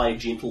you apply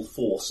gentle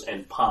force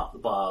and part the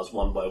bars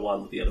one by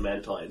one with the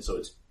adamantine. So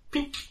it's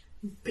pink,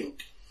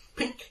 pink,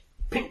 pink,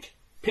 pink,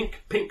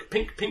 pink, pink,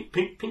 pink, pink, pink,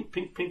 pink, pink,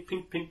 pink, pink,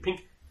 pink, pink,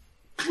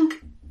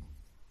 pink.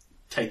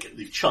 Take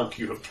the chunk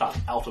you have cut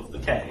out of the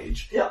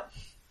cage. Yeah.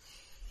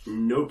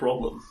 No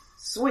problem.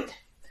 Sweet.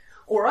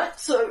 Alright,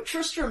 so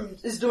Tristram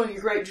is doing a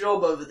great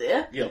job over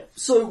there. Yeah.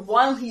 So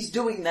while he's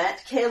doing that,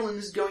 Kaelin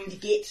is going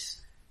to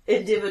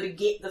endeavour to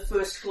get the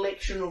first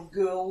collection of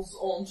girls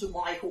onto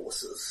my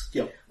horses.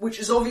 Yeah. Which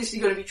is obviously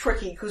going to be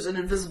tricky because an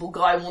invisible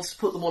guy wants to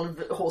put them on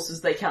horses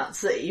they can't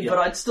see, Yeah. but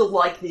I'd still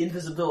like the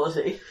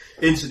invisibility.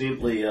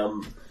 Incidentally,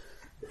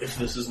 if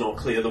this is not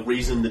clear, the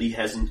reason that he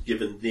hasn't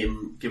given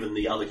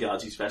the other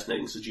guards these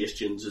fascinating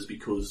suggestions is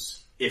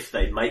because if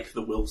they make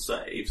the will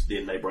saves,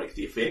 then they break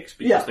the effect,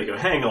 because Yeah. they go,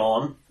 hang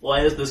on,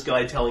 why is this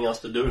guy telling us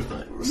to do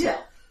things?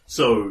 Yeah.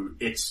 So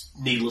it's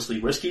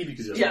needlessly risky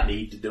because he doesn't Yeah.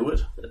 need to do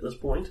it at this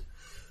point.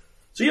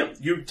 So yeah,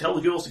 you tell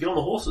the girls to get on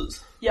the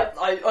horses. Yep,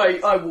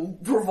 I will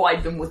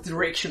provide them with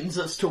directions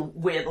as to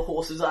where the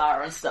horses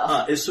are and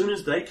stuff. As soon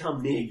as they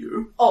come near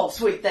you, Oh,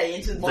 sweet, they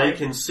entered my... they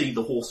can see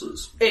the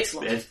horses.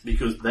 Excellent.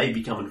 Because they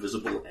become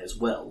invisible as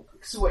well.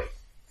 Sweet.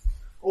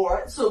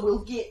 Alright, so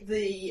we'll get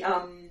the,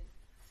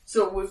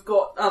 so we've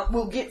got,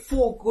 we'll get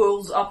 4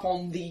 girls up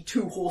on the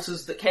 2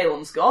 horses that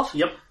Kaelin's got.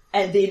 Yep.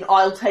 And then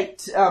I'll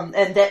take, and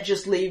that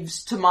just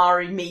leaves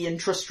Tamari, me, and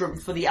Tristram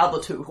for the other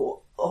 2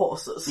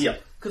 horses.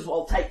 Yep. Because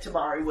we'll take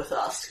Tamari with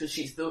us, because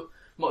she's the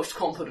most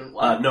competent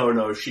one.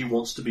 No, she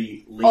wants to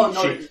be lead. Oh,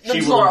 no,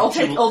 she sorry, I'll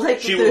will,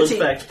 take the She will in 13.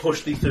 fact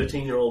push the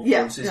 13-year-old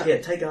Yeah, and says, yeah.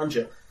 "Here, take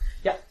Anja,"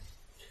 Yeah.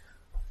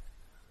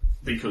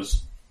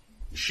 because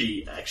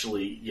she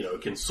actually,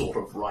 can sort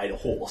of ride a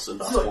horse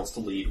and thus Sweet. wants to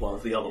lead one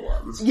of the other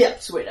ones. Yeah,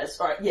 sweet as.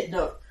 Alright, yeah,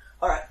 no.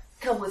 Alright,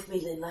 come with me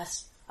then,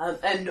 lass.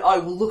 And I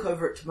will look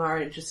over at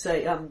Tamari and just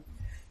say,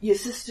 your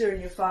sister and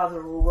your father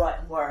are alright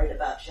and worried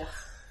about you.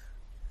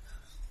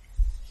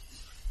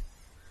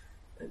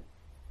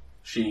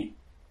 She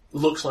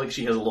looks like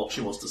she has a lot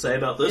she wants to say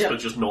about this, Yeah. but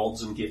just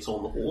nods and gets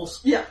on the horse.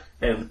 Yeah.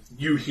 And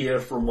you hear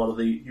from one of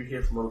the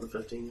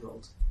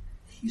 15-year-olds.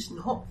 He's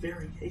not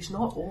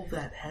all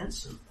that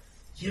handsome.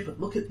 Yeah, but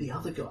look at the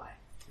other guy.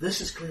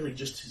 This is clearly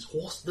just his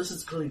horse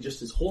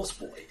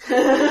boy.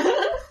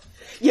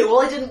 Yeah,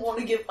 well,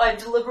 I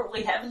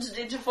deliberately haven't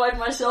identified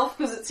myself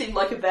because it seemed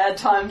like a bad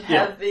time to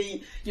have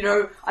the,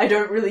 I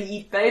don't really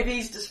eat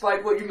babies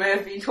despite what you may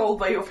have been told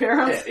by your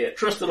parents. Yeah.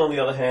 Tristan, on the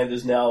other hand,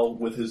 is now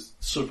with his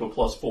super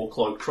 +4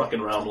 cloak trucking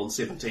around on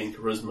 17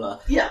 charisma.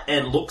 Yeah.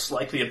 And looks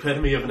like the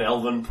epitome of an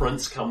elven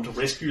prince come to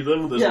rescue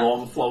them with his Yeah.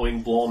 long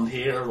flowing blonde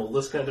hair and all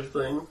this kind of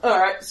thing.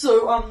 Alright,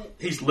 so,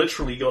 He's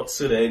literally got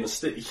Side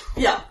Misty.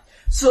 yeah.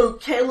 So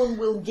Kaelin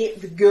will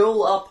get the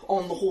girl up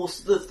on the horse,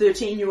 the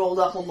 13-year-old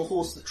up on the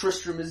horse that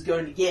Tristram is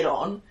going to get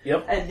on.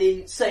 Yep. And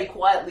then say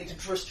quietly to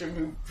Tristram,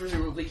 who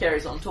presumably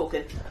carries on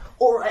talking,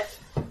 alright,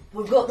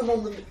 we've got them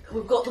on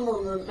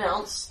the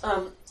mounts,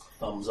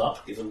 Thumbs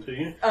up given to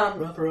you.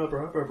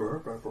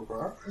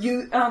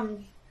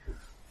 you,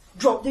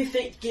 drop their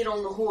feet, get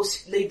on the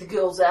horse, lead the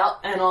girls out,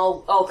 and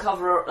I'll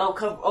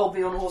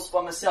be on a horse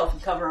by myself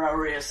and cover our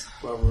rears.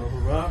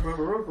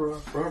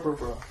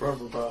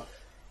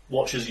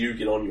 Watches you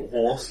get on your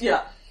horse.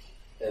 Yeah.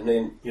 And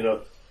then,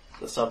 the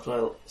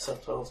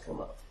subtitles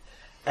come up.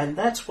 And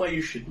that's why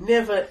you should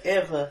never,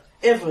 ever,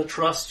 ever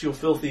trust your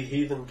filthy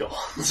heathen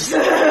gods.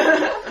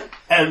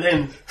 And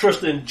then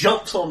Tristan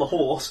jumps on the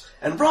horse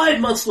and ride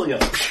Mudslinger.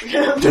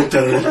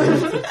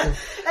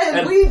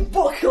 And we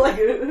book like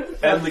a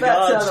And the fat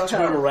guards son of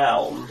turn hell.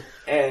 around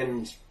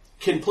and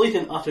complete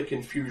and utter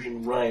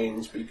confusion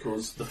reigns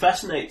because the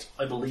Fascinate,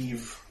 I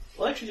believe...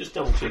 I'll actually just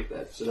double check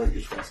that because I don't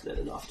use Fascinate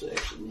enough to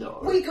actually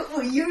know. We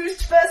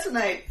used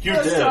Fascinate. You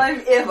First did. time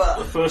The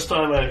ever. first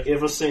time I've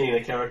ever seen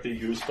a character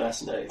use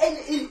Fascinate.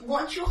 And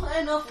once you're high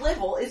enough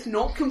level, it's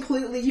not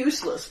completely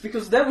useless,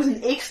 because that was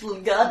an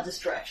excellent guard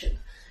distraction.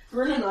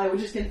 Bryn and I were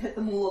just going to hit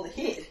them all on the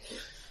head.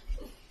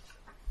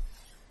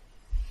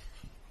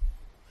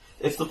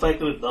 It's the fact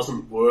that it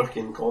doesn't work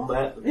in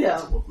combat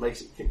that's what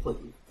makes it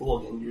completely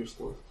flogging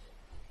useless.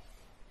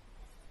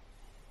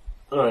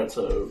 Alright,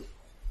 so...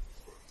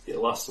 it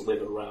lasts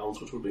 11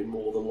 rounds, which would be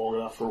more than long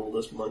enough for all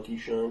this monkey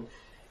showing.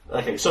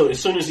 Okay, so as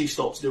soon as he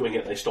stops doing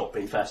it, they stop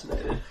being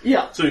fascinated.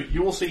 Yeah. So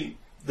you will see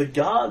the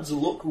guards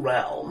look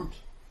round,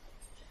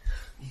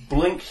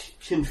 blink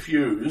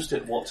confused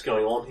at what's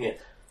going on here.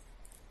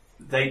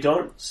 They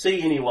don't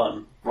see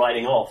anyone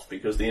riding off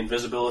because the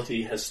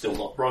invisibility has still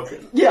not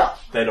broken. Yeah.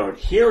 They don't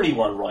hear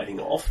anyone riding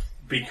off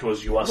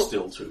because you are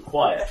still too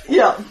quiet.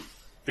 Yeah.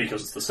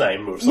 Because it's the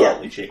same move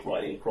silently check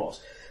riding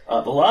across.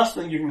 The last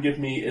thing you can give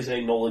me is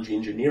a knowledge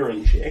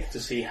engineering check to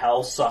see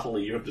how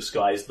subtly you have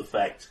disguised the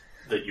fact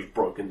that you've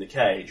broken the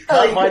cage. You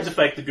can't hide the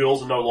fact the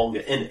girls are no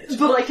longer in it.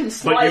 But I can But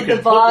slide you can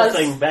the put bars the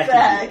thing back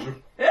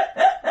again.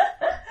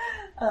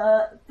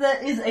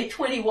 That is a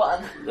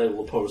 21. They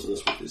will oppose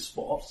this with this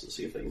spot to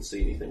see if they can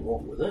see anything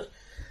wrong with it.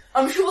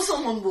 I'm sure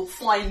someone will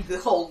find the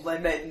hole they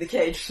made in the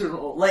cage sooner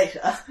or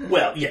later.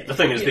 Well, yeah, the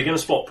thing is, they're going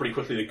to spot pretty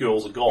quickly the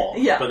girls are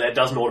gone, but that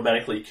doesn't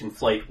automatically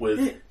conflate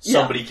with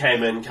somebody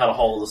came in, cut a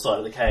hole in the side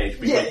of the cage,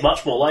 because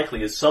much more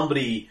likely is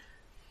somebody,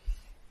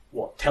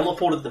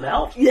 teleported them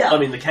out? Yeah. I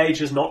mean, the cage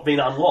has not been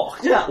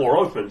unlocked or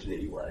opened in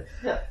any way.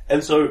 Yeah.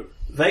 And so,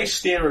 they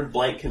stare in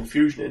blank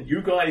confusion, and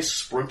you guys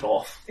sprint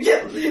off.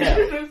 Yeah. The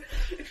camp.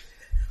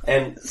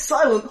 And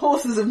silent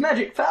horses of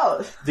magic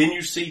powers. then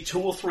you see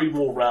 2 or 3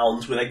 more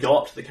rounds where they go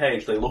up to the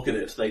cage, they look at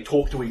it, they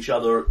talk to each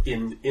other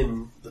in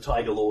the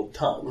Tiger Lord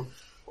tongue.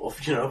 Of,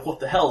 what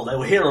the hell, they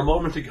were here a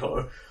moment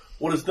ago.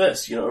 What is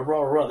this? Rah,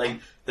 rah, rah.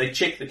 They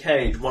check the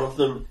cage. One of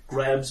them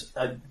grabs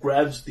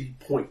the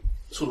point,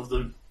 sort of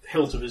the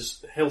hilt of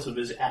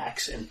his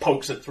axe and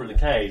pokes it through the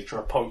cage,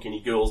 trying to poke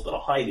any girls that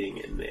are hiding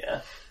in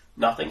there.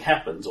 Nothing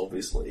happens,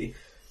 obviously.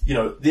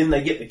 Then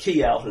they get the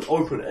key out and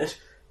open it.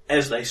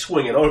 As they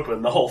swing it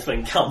open, the whole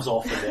thing comes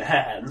off in their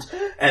hands,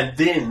 and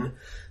then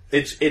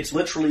it's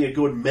literally a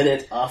good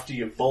minute after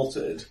you've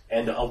bolted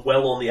and are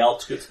well on the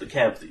outskirts of the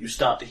camp that you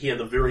start to hear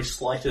the very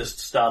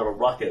slightest start of a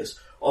ruckus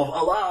of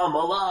alarm,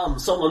 alarm,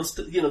 someone's,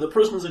 the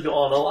prisoners are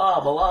gone,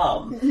 alarm,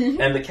 alarm,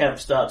 and the camp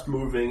starts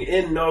moving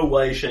in no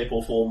way, shape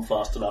or form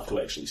fast enough to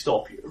actually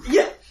stop you.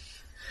 Yeah.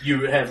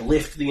 You have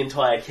left the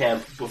entire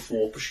camp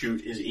before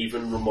Pursuit is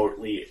even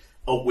remotely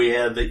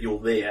aware that you're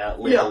there,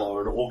 let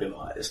alone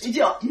organised.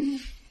 Yeah.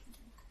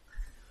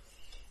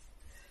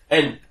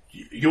 And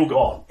you're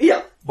gone.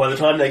 Yeah. By the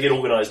time they get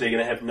organised, they're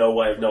going to have no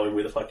way of knowing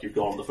where the fuck you've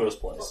gone in the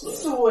first place. So.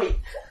 Sweet.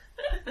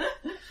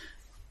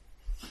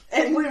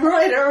 And we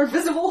ride our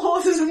invisible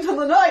horses into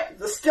the night.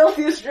 The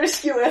stealthiest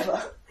rescue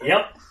ever.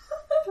 Yep.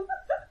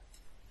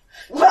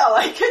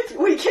 Wow,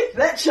 we kicked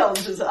that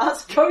challenge's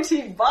ass. Go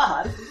Team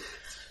Bard.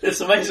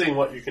 It's amazing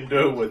what you can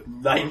do with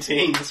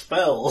 19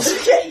 spells.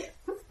 Okay.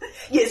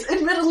 Yes,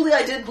 admittedly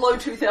I did blow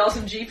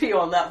 2000 GP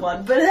on that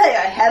one, but hey,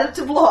 I had it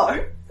to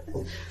blow.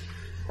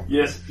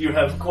 Yes, you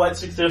have quite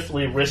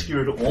successfully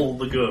rescued all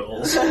the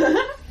girls.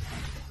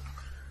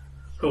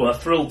 Who are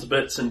thrilled to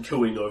bits and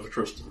cooing over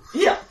Tristan.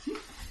 Yeah.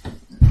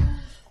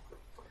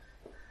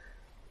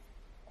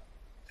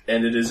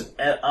 And it is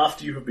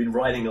after you have been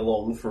riding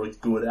along for a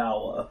good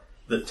hour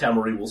that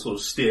Tamari will sort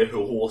of steer her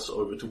horse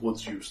over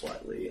towards you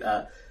slightly.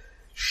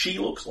 She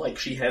looks like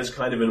she has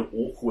kind of an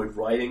awkward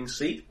riding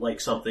seat,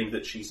 like something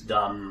that she's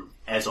done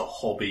as a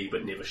hobby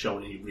but never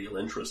shown any real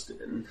interest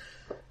in.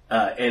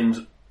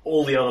 And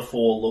all the other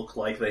 4 look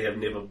like they have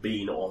never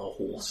been on a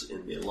horse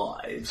in their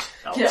lives,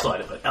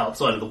 outside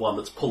of the one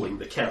that's pulling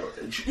the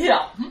carriage.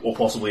 Yeah. Or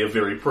possibly a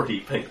very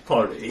pretty pink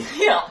pony.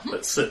 Yeah.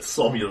 That sits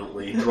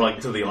somnolently,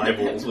 drugged to the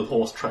eyeballs with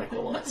horse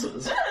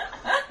tranquilizers.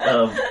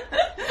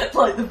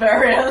 Like the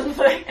barrier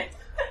thing.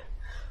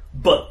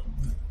 But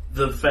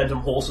the phantom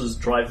horses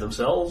drive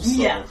themselves.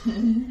 So Yeah.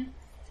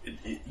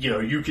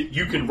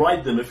 you can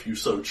ride them if you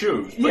so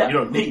choose, but you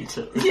don't need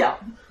to. Yeah.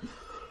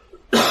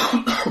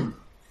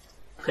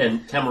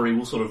 And Tamari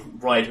will sort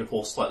of ride her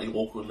horse slightly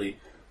awkwardly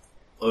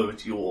over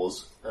to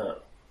yours.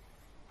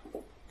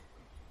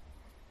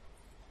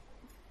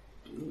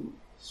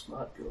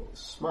 Smart girl,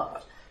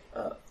 smart.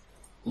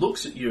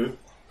 Looks at you,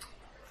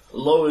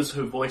 lowers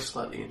her voice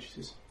slightly, and she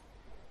says,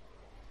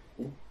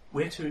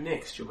 "Where to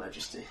next, Your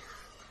Majesty?"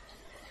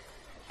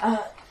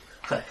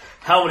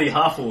 How many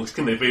half-orcs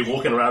can there be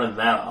walking around in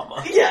that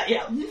armour?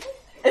 Yeah.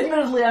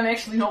 Admittedly, I'm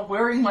actually not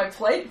wearing my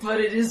plate, but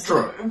it is.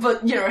 True.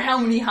 But you know, how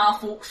many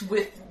half-orcs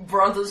with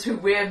brothers who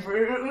wear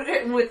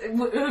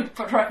who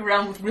truck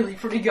around with really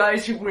pretty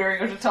guys who are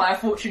wearing an entire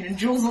fortune and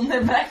jewels on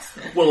their backs?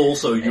 Well,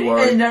 also you are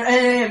and I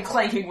am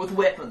clanking with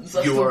weapons.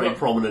 you are a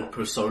prominent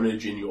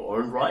personage in your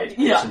own right.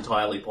 Yeah. It's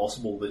entirely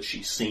possible that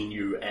she's seen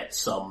you at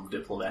some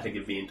diplomatic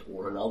event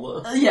or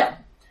another. Yeah.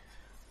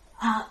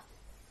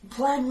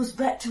 Plan was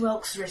back to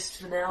Elk's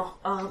Rest for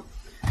now.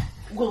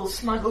 We'll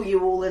smuggle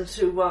you all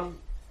into,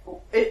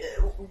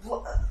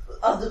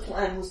 other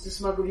plan was to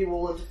smuggle you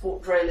all into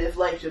Fort Drelev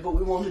later, but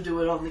we want to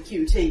do it on the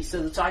QT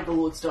so the Tiger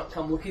Lords don't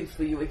come looking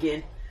for you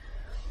again.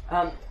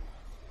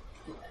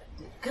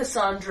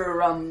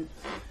 Cassandra,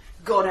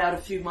 got out a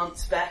few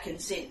months back and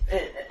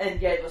and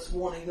gave us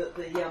warning that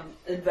the,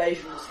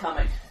 invasion was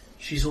coming.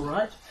 She's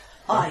alright?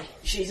 Aye,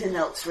 she's in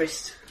Elk's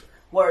Rest.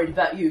 Worried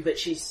about you, but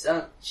she's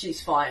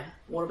fine.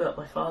 What about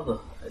my father?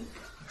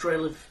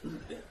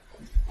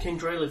 King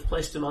Drelev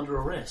placed him under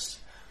arrest.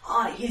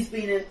 Aye,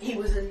 he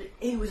was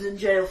in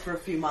jail for a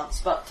few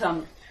months, but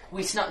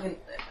we snuck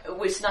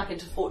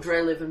into Fort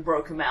Drelev and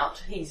broke him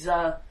out. He's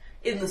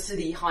in the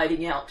city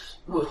hiding out,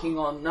 working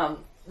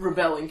on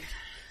rebelling.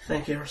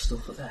 Thank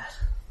Aristil for that.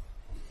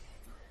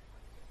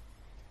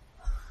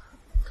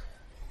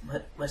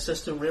 My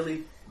sister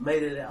really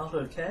made it out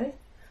okay?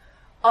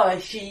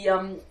 She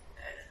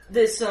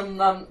there's some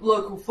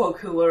local folk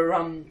who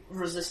are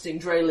resisting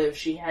Drelev.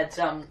 She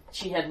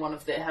had one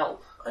of their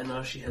help. I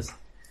know she has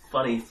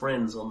funny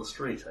friends on the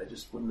street. I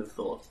just wouldn't have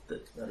thought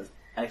that I'd have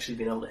actually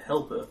been able to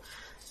help her.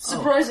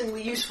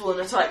 Surprisingly useful in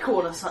a tight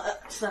corner,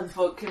 some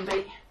folk can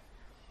be.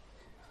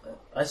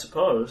 I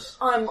suppose.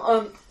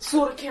 I'm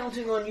sort of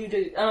counting on you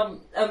to,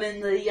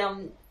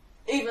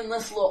 even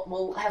this lot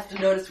will have to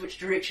notice which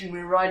direction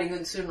we're riding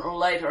in sooner or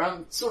later.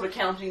 I'm sort of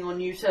counting on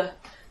you to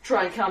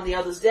try and calm the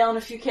others down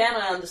if you can.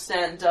 I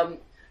understand,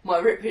 my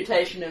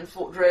reputation in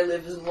Fort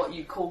Drelev isn't what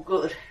you'd call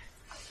good.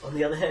 On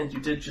the other hand,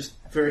 you did just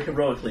very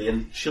heroically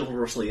and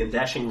chivalrously and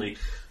dashingly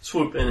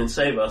swoop in and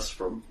save us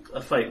from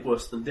a fate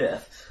worse than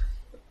death.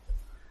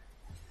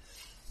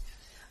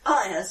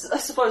 I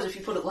suppose if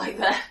you put it like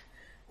that.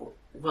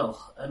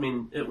 Well, I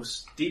mean, it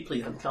was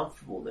deeply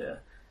uncomfortable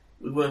there.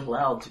 We weren't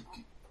allowed to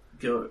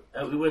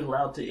we weren't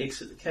allowed to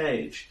exit the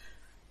cage,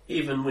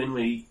 even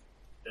when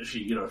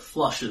she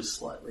flushes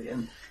slightly,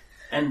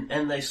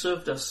 and they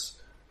served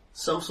us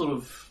some sort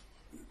of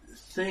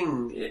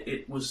thing.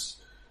 It was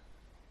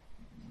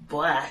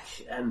black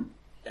and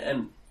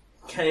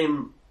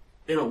came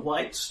in a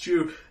white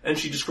stew, and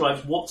she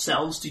describes what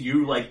sounds to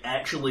you like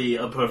actually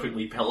a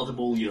perfectly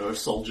palatable,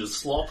 soldier's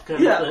slop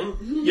kind of thing.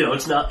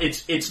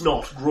 It's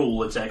not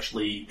gruel, it's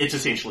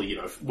essentially,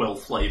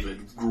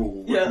 well-flavoured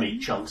gruel with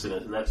meat chunks in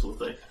it and that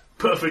sort of thing.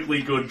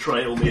 Perfectly good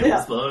trail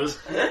meals, those.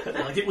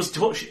 Like, it was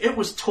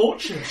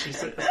torture, she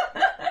said.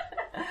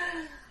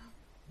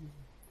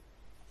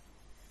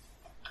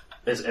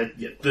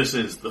 This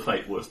is the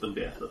fate worse than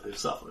death that they've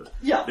suffered.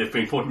 Yeah. They've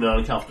been put in an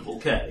uncomfortable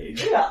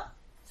cage. Yeah.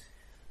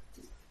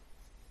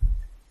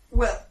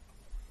 Well,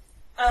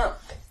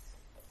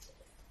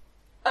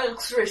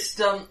 Elk's Rest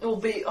will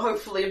be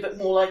hopefully a bit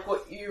more like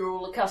what you're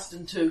all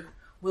accustomed to.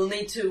 We'll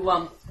need to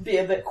be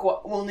a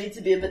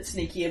bit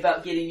sneaky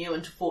about getting you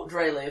into Fort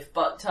Drelev,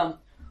 but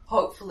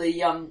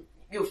hopefully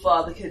your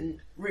father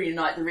can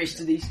reunite the rest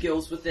of these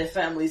girls with their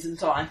families in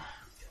time.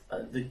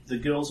 The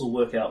girls will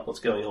work out what's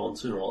going on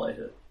sooner or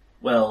later.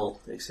 Well,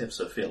 except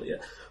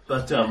Sophelia.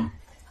 But I'm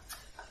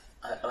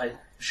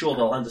sure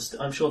they'll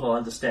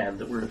understand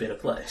that we're in a better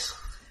place.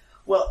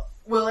 Well,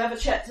 we'll have a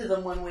chat to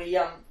them when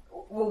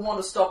we'll want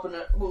to stop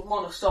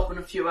in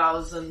a few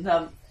hours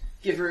and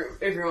give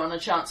everyone a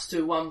chance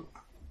to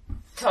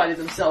tidy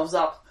themselves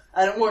up.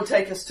 And it won't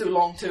take us too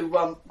long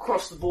to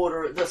cross the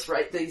border at this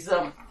rate. These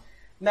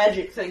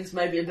magic things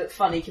may be a bit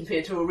funny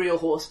compared to a real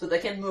horse, but they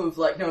can move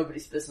like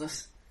nobody's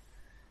business.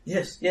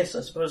 Yes,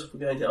 I suppose if we're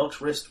going to Elk's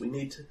Rest, we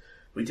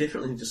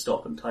definitely need to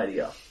stop and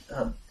tidy up.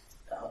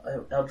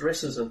 Our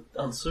dresses are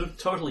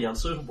totally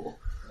unsuitable.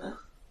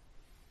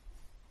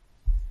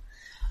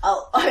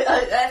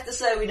 I have to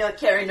say we don't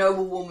carry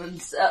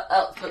noblewoman's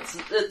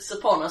outfits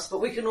upon us, but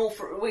we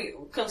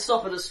can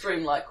stop at a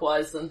stream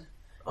likewise and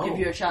give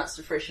you a chance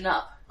to freshen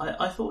up.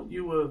 I thought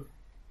you were,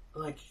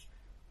 like,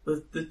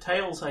 the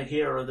tales I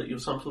hear are that you're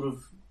some sort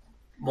of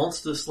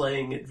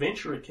monster-slaying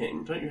adventurer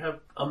king. Don't you have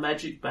a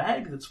magic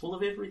bag that's full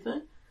of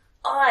everything?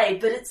 Aye,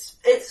 but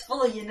it's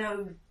full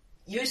of,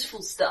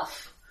 useful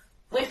stuff.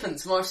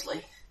 Weapons,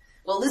 mostly.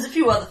 Well, there's a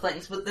few other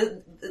things, but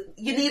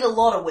you need a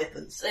lot of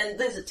weapons, and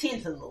there's a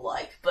tent and the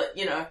like, but,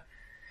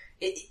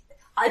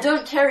 I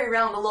don't carry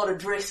around a lot of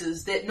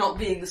dresses, that not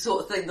being the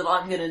sort of thing that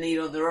I'm gonna need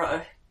on the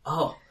road.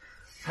 Oh,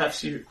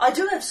 perhaps you... I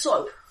do have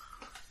soap.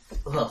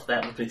 Well,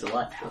 that would be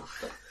delightful.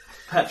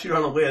 Perhaps you're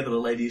unaware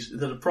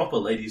that a proper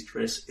lady's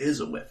dress is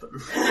a weapon.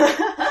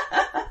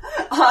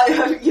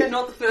 You're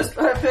not the first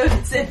I've heard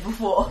it said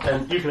before.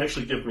 And you can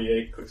actually give me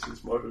a quick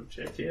sense motive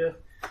check here.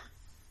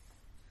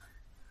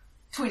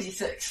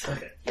 26.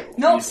 Okay.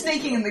 Not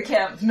sneaking in the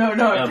camp.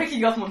 No,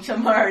 picking up on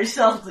Shamari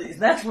subtleties.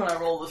 That's when I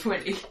roll the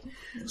 20.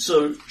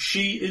 So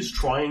she is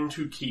trying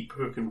to keep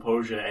her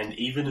composure, and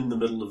even in the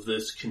middle of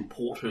this,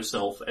 comport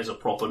herself as a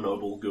proper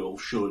noble girl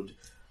should,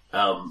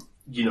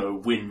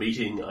 when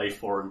meeting a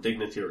foreign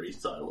dignitary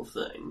style of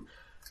thing.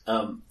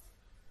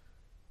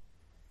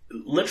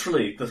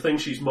 Literally, the thing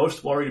she's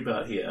most worried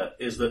about here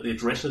is that their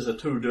dresses are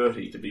too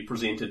dirty to be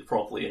presented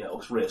properly in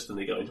Elk's Rest, and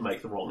they're going to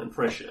make the wrong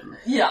impression.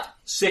 Yeah.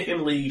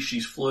 Secondly,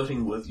 she's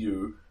flirting with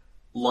you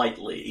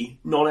lightly,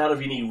 not out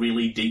of any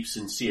really deep,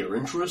 sincere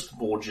interest,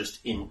 more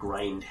just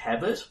ingrained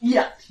habit.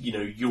 Yeah.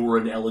 You're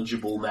an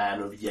eligible man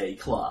of yay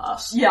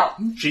class. Yeah.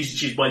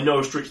 She's by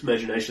no stretch of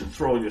imagination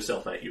throwing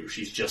herself at you.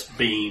 She's just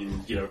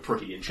being,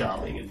 pretty and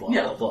charming and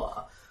blah,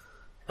 blah,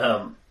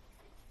 blah.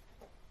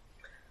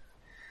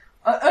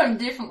 I'm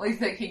definitely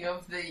thinking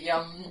of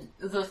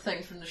the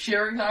thing from the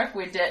sharing knife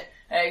where Dad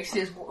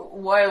says,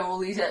 "Why are all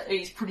these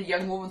pretty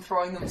young women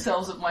throwing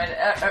themselves at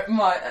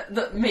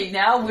me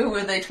now? Where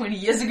were they 20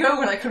 years ago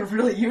when I could have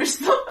really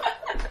used them?"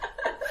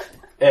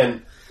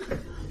 And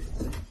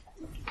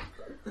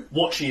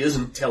what she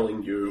isn't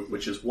telling you,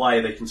 which is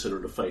why they consider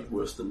it a fate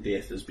worse than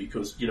death, is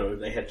because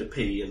they had to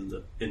pee in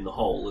the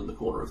hole in the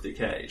corner of their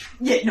cage.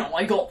 Yeah, no,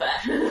 I got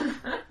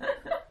that.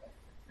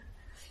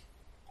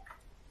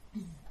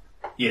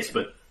 Yes,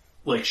 but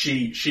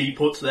she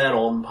puts that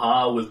on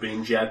par with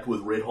being jabbed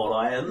with red hot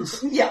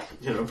irons. Yeah.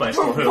 Based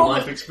on her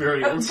life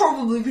experience.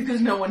 Probably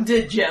because no one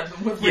did jab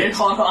them with red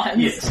hot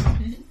irons. Yes.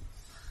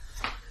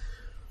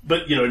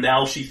 But,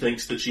 now she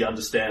thinks that she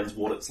understands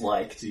what it's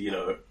like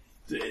to,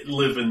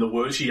 live in the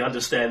worst. She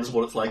understands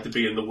what it's like to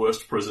be in the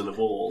worst prison of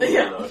all.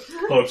 Yeah.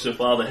 Hopes her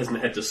father hasn't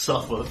had to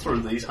suffer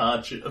through these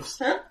hardships.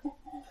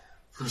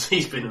 Because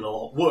he's been in a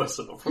lot worse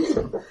of a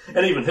prison.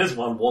 And even his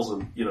one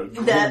wasn't,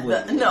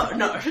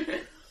 No.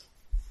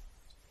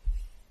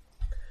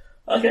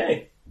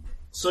 Okay.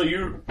 So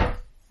you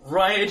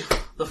ride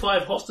the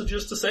 5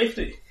 hostages to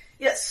safety.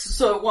 Yes,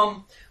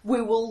 so,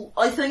 we will,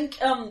 I think,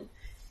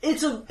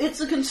 it's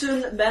a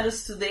concern that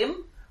matters to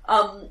them.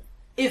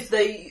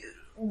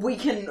 We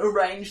can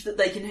arrange that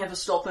they can have a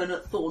stop in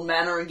at Thorn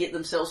Manor and get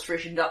themselves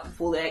freshened up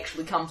before they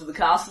actually come to the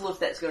castle, if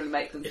that's going to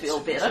make them feel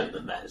better. It's a concern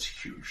that matters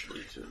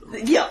hugely to them.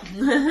 Yeah.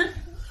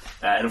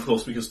 And of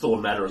course, because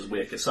Thorn Manor is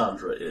where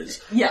Cassandra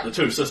is, Yeah. the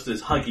two sisters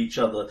hug each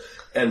other,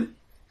 and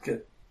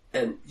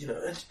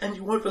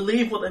you won't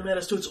believe what they made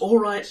us do. It's all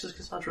right, says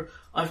Cassandra.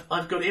 I've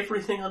got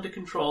everything under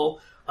control.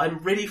 I'm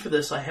ready for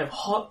this. I have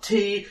hot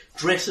tea,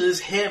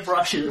 dresses,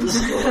 hairbrushes.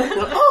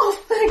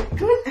 Oh, thank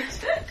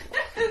goodness.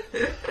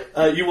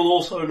 You will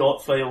also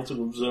not fail to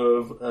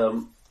observe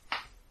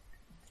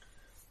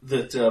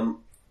that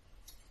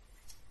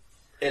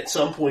at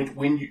some point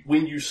when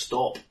you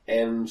stop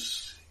and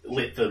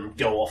let them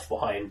go off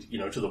behind,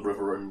 to the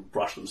river and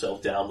brush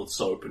themselves down with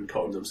soap and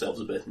comb themselves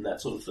a bit and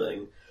that sort of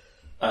thing.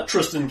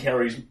 Tristan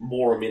carries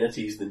more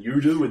amenities than you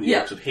do in the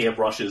types of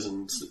hairbrushes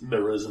and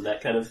mirrors and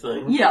that kind of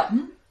thing. Yeah.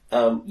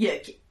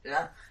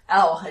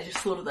 I just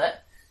thought of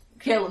that.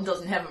 Kalen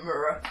doesn't have a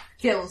mirror.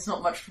 Kalen's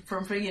not much for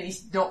primping and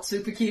he's not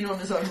super keen on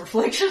his own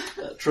reflection.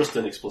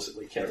 Tristan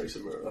explicitly carries a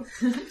mirror.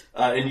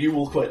 And you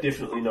will quite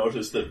definitely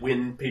notice that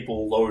when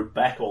people load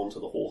back onto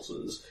the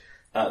horses,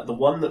 the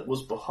one that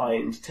was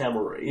behind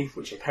Tamari,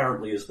 which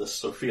apparently is this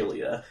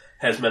Sophelia,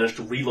 has managed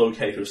to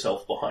relocate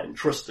herself behind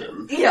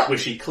Tristan, where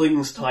she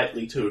clings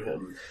tightly to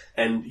him,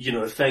 and,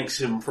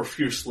 thanks him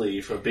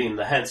profusely for being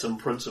the handsome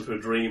prince of her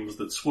dreams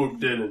that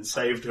swooped in and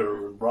saved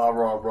her, and rah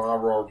rah rah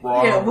rah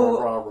rah Yeah, rah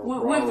rah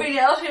rah. we've been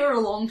out here a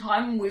long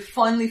time and we've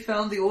finally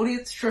found the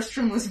audience.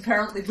 Tristan was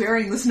apparently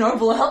wearing this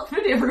noble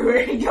outfit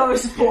everywhere he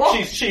goes for.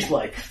 She's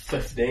like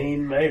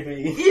 15,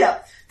 maybe. Yeah,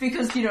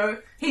 because,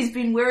 he's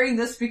been wearing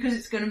this because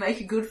it's going to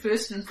make a good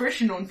first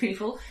impression on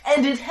people,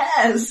 and it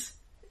has!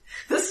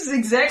 This is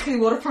exactly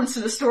what a prince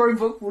in a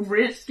storybook would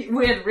wear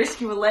to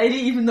rescue a lady,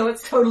 even though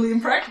it's totally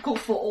impractical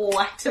for all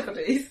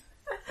activities.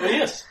 Well,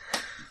 yes,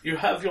 you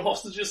have your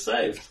hostages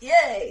saved.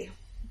 Yay!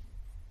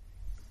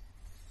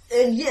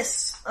 And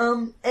yes,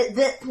 at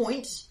that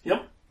point,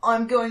 Yep.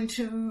 I'm going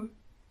to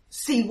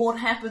see what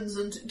happens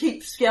and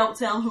keep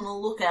scouts out on the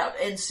lookout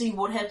and see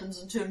what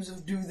happens in terms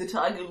of do the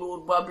Tiger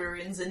Lord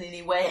barbarians in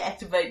any way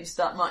activate and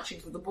start marching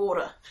for the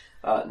border.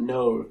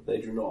 No, they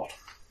do not.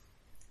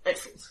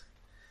 Excellent.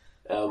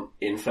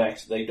 In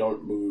fact, they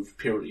don't move,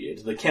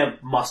 period. The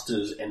camp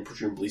musters and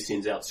presumably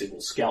sends out several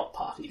scout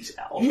parties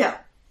out. Yeah.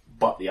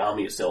 But the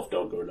army itself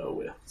don't go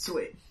nowhere.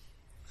 Sweet.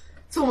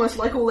 It's almost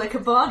like all their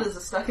cabanas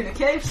are stuck in a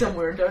cave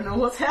somewhere and don't know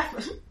what's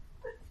happened.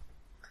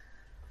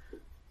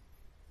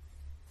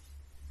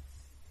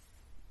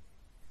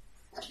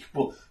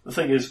 Well, the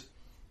thing is,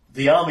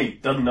 the army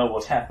doesn't know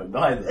what's happened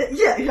either.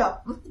 Yeah.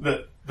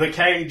 The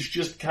cage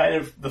just kind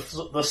of,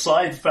 the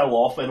side fell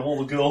off and all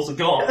the girls are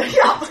gone.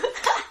 Yeah.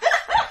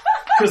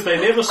 Because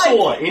they never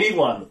saw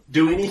anyone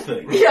do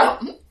anything.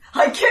 Yeah.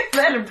 I kicked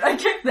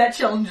that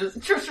challenge's,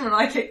 Tristan and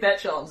I kicked that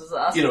challenge's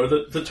ass.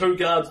 The two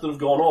guards that have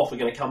gone off are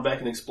going to come back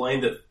and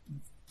explain that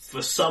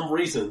for some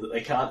reason that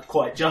they can't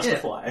quite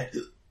justify,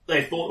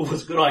 they thought it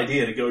was a good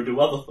idea to go do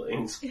other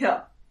things.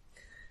 Yeah.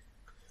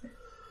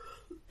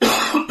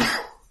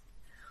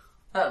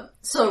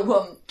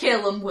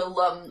 Calum will,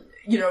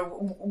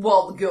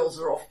 while the girls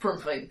are off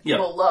primping, Yeah.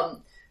 will,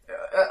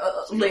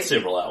 lean,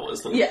 Several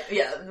hours. Then.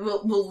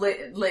 we'll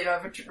lean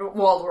over,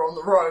 while we're on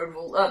the road,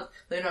 we'll,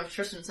 lean over to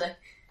Tristram and say,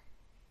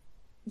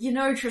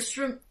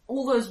 Tristram,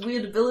 all those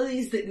weird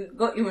abilities that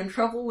got you in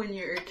trouble when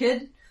you were a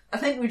kid, I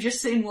think we've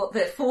just seen what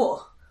they're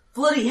for.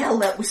 Bloody hell,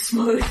 that was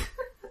smooth.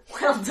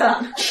 Well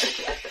done.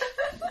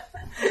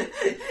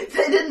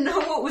 They didn't know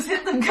what was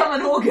hit them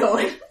coming or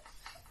going.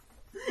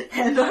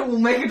 And I will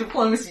make a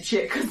diplomacy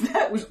check, because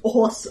that was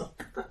awesome.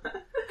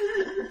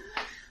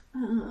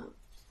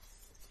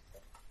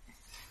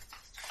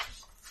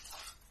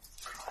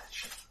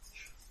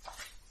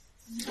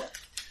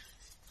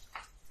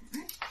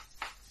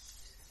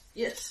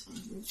 Yes.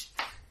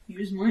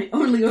 Use my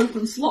only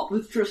open slot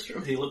with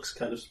Tristram. He looks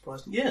kind of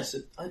surprised. Yes,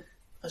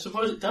 I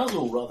suppose it does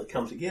all rather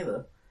come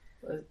together.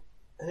 I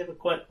never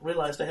quite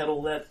realised I had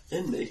all that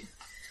in me.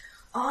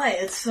 Aye,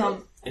 it's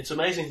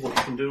amazing what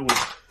you can do with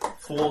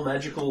 4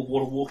 magical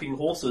water-walking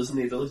horses and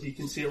the ability to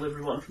conceal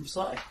everyone from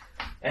sight.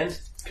 And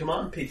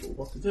command people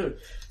what to do.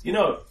 You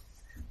know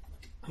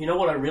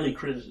what I really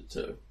credit it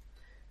to?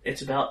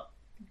 It's about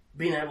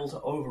being able to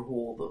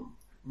overhaul them,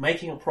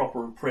 making a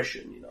proper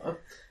impression,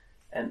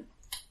 And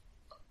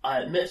I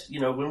admit,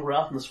 when we're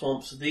out in the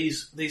swamps,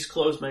 these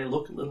clothes may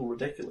look a little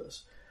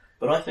ridiculous,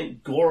 but I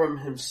think Gorham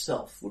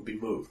himself would be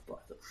moved by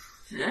them.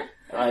 Yeah?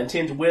 And I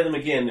intend to wear them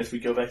again if we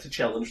go back to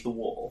challenge the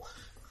wall.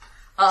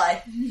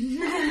 Aye.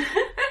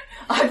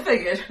 I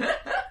figured.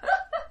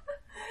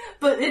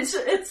 But it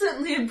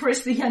certainly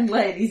impressed the young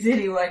ladies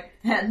anyway,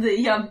 and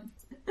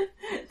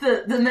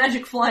the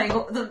magic flying,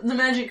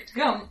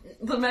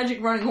 the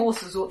magic running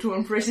horses ought to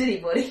impress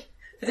anybody,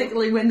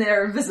 particularly when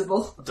they're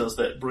invisible. Does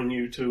that bring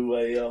you to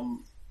a,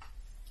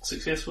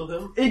 success with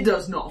him? It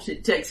does not.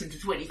 It takes him to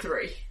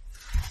 23.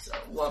 So,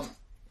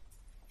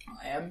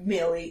 I am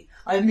merely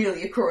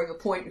accruing a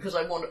point because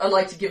I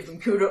like to give them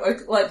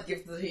kudos. I like to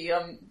give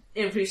the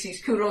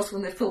NPCs kudos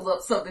when they filled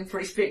up something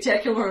pretty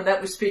spectacular, and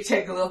that was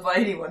spectacular by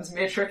anyone's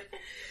metric.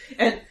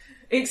 And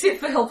except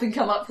for helping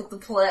come up with the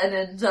plan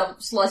and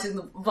slicing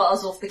the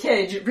vase off the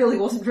cage, it really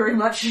wasn't very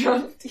much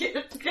to get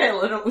it to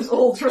Galen. It was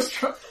all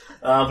Tristram.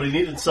 But he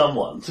needed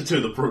someone to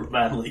do the brute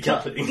manly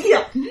cutting.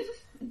 Yeah.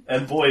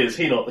 And boy, is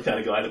he not the kind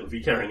of guy that would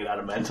be carrying an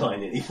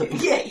adamantine anything.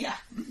 Yeah.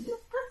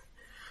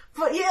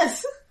 But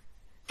yes,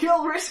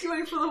 girl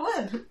rescuing for the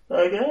win.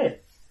 Okay.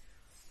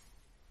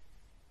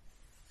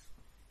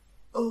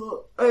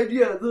 And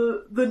yeah,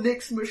 the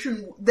next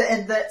mission,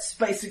 and that's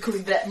basically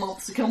that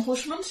month's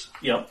accomplishment.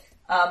 Yep.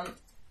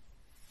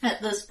 At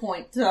this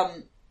point,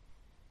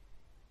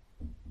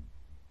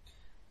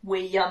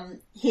 we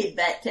head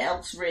back to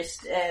Elk's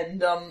Rest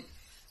and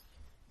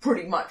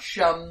pretty much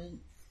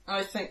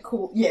I think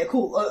cool.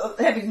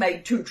 Having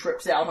made 2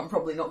 trips out, I'm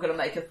probably not going to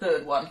make a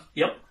third one.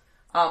 Yep.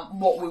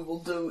 What we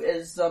will do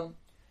is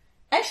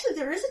actually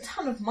there is a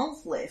ton of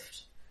month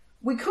left.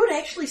 We could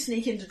actually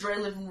sneak into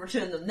Drelev and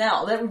return them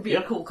now. That would be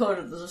a cool code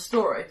of the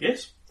story.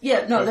 Yes.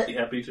 Yeah, no, I'd be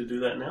happy to do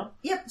that now.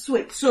 Yep,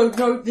 sweet. So,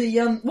 no,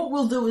 what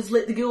we'll do is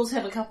let the girls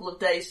have a couple of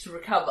days to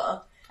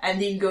recover,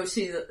 and then go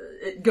see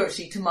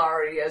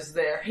Tamari as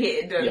their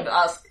head, and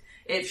ask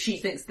if she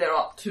thinks they're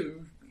up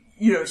to,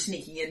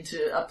 sneaking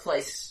into a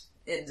place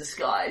in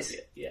disguise.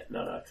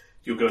 No.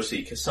 You'll go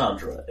see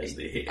Cassandra as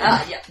their head.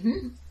 Yeah.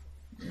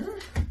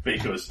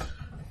 Because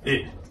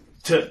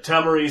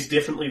Tamari's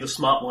definitely the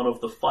smart one of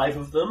the 5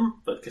 of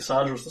them, but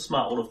Cassandra's the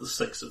smart one of the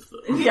 6 of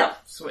them. Yeah,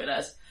 sweet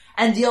as.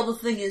 And the other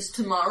thing is,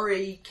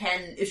 Tamari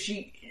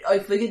I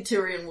figured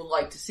Tyrion would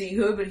like to see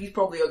her, but he's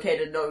probably okay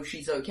to know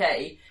she's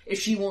okay.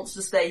 If she wants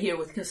to stay here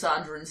with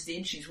Cassandra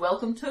instead, she's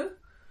welcome to.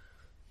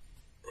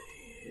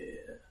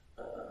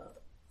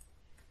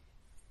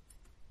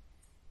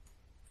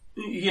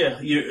 Yeah,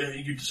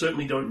 you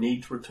certainly don't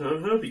need to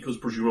return her, because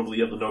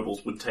presumably other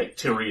nobles would take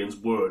Tyrion's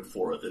word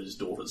for it that his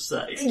daughter's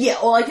safe. Yeah,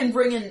 well, I can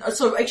bring in...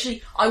 So,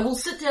 actually, I will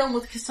sit down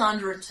with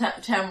Cassandra and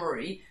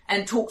Tamari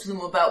and talk to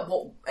them about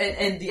what...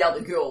 And the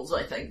other girls,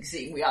 I think,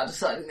 seeing we are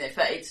deciding their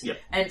fates. Yep.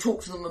 And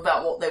talk to them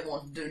about what they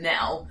want to do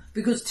now,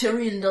 because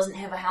Tyrion doesn't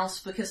have a house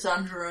for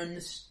Cassandra and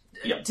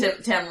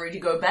Tamari to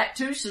go back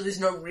to, so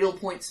there's no real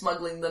point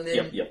smuggling them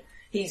in. Yep.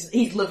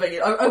 He's living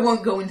it. I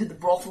won't go into the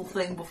brothel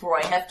thing before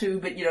I have to,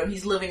 but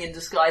he's living in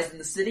disguise in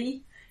the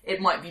city.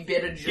 It might be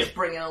better to just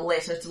bring in a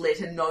letter to let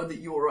him know that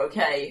you're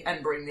okay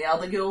and bring the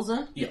other girls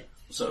in. Yeah.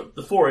 So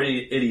the 4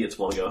 idiots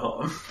want to go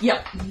home.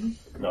 Yep.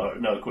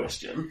 No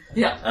question.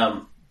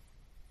 Yeah.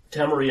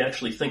 Tamari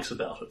actually thinks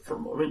about it for a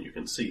moment. You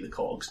can see the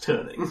cogs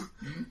turning.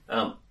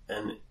 And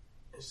it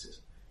says,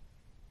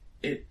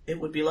 it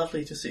would be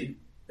lovely to see.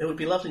 It would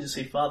be lovely to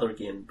see Father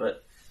again,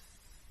 but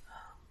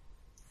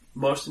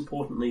most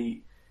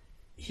importantly,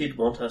 he'd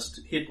want us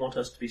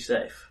to be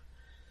safe.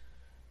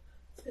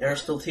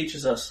 Aristil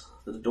teaches us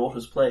that a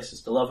daughter's place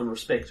is to love and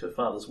respect her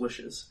father's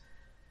wishes,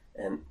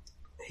 and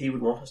he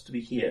would want us to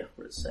be here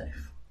where it's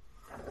safe.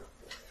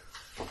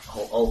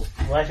 I'll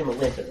write him a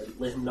letter and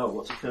let him know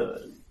what's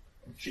occurred.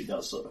 she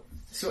does so.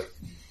 Sweet.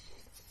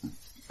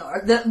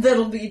 Alright,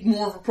 that'll be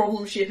more of a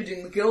problem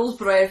shepherding the girls,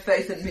 but I have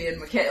faith in me and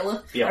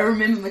Michaela. Yeah. I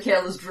remember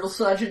Michaela's drill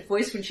sergeant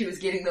voice when she was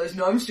getting those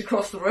gnomes to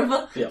cross the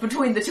river. Yeah.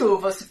 Between the two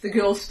of us, if the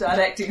girls start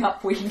acting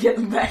up, we can get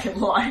them back in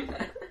line.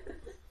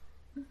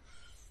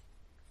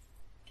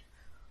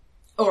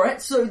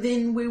 Alright, so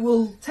then we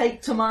will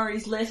take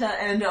Tamari's letter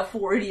and our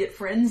 4 idiot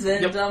friends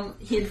and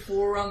head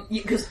for,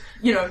 because,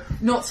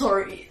 not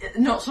sorry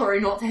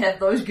not to have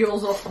those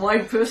girls off my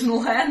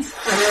personal hands,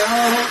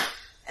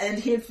 and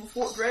head for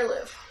Fort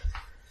Drelev.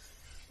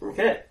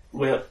 Okay,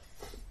 well,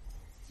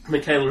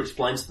 Michaela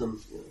explains to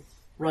them,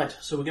 right,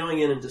 so we're going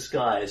in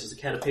disguise as a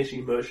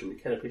Katapeshi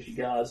merchant, the Katapeshi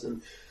guards,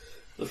 and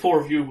the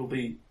 4 of you will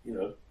be,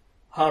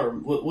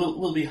 harem,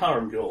 we'll be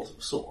harem girls of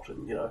a sort,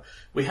 and,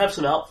 we have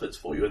some outfits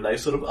for you, and they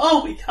sort of,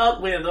 oh, we can't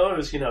wear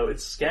those,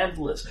 it's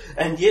scandalous,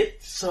 and yet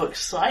so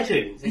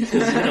exciting,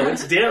 because,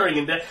 it's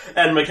daring,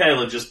 and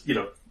Michaela just,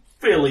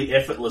 fairly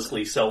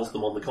effortlessly sells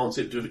them on the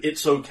concept of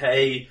it's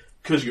okay,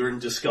 because you're in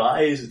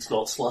disguise, it's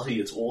not slutty,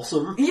 it's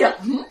awesome. Yeah.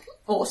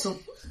 Awesome.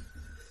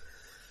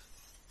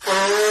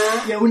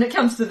 Yeah, when it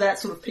comes to that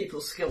sort of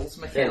people skills,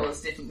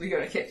 Michaela's definitely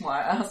going to kick my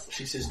ass.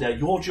 She says, now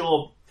your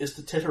job is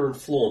to titter and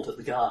flaunt at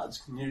the guards.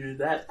 Can you do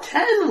that?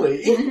 Can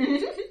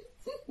we?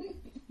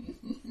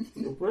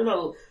 We're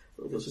not,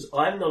 says,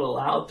 I'm not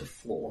allowed to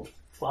flaunt.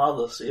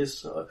 Father says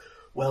so.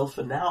 Well,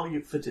 for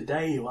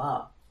today you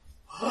are.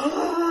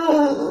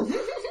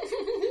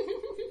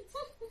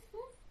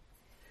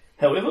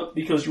 However,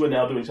 because you are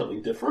now doing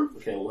something different,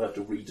 okay, we'll have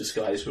to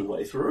re-disguise her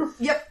way through.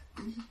 Yep.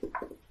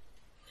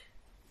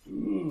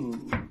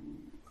 Ooh.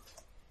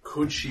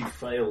 Could she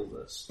fail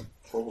this?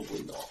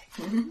 Probably not.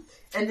 Mm-hmm.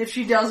 And if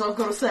she does, I've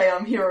got to say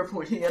I'm hero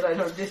pointing it. I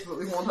don't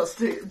desperately want us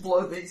to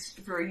blow these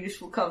very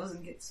useful covers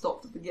and get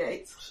stopped at the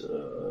gates.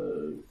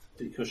 So,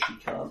 because she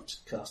can't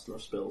cast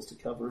enough spells to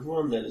cover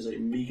everyone, that is a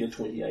meager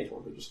 28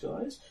 on her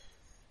disguise.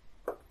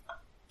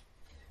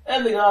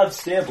 And the guards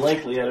stare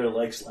blankly at her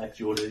like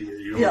slack-jawed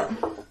idiot. Yeah.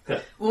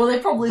 Well, they're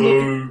probably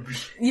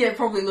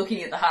probably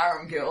looking at the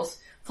harem girls.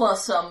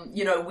 Plus,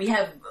 we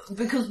have,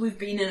 because we've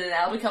been in and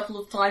out a couple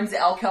of times,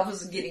 our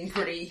covers are getting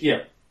pretty...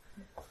 Yeah.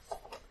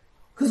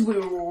 Because we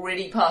were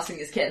already passing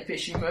as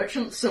Katapeshi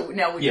merchants, so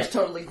now we're just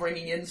totally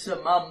bringing in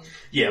some,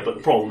 Yeah, but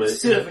the problem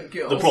is... servant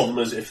girls. The problem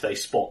is if they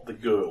spot the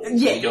girl,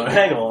 they go,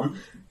 hang on,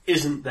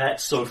 isn't that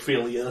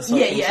Sophelia?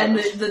 And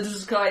the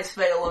disguise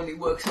fail only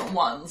works on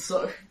one,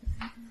 so...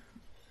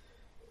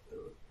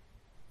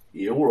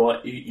 Yeah,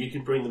 alright, you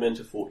can bring them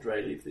into Fort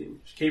Drelev then.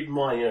 Just keep in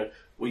mind,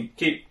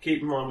 keep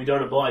in mind we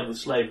don't abide with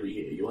slavery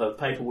here. You'll have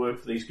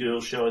paperwork for these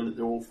girls showing that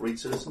they're all freed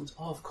citizens.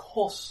 Oh, of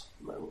course,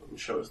 no one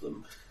shows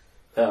them.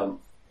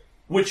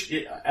 Which,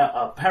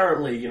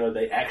 apparently,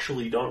 they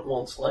actually don't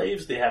want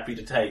slaves. They're happy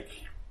to take,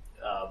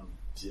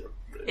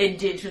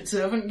 indentured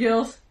servant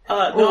girls?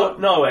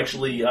 No,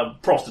 actually,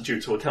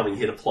 prostitutes who are coming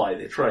here to ply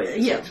their trade,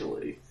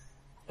 essentially.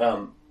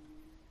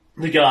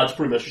 The guards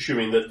pretty much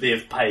assuming that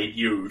they've paid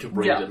you to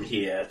bring them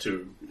here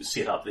to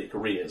set up their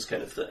careers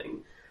kind of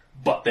thing.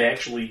 But they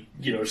actually,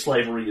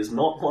 slavery is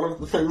not one of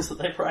the things that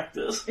they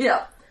practice.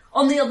 Yeah.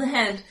 On the other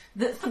hand,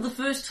 for the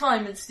first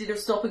time, instead of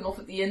stopping off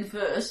at the inn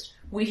first,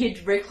 we head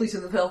directly to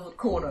the Velvet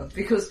Corner,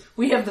 because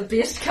we have the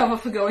best cover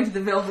for going to the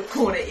Velvet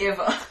Corner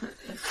ever.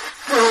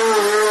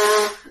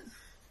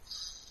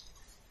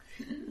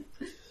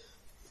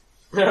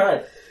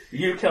 Alright,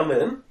 you come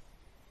in,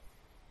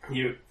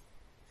 you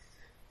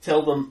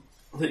tell them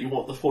that you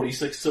want the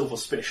 46 silver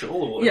special,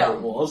 or whatever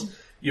it was.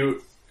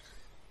 You,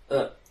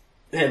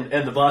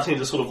 and the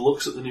bartender sort of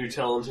looks at the new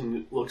talent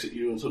and looks at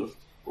you and sort of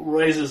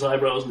raises his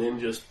eyebrows and then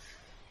just,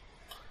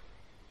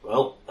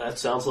 well, that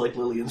sounds like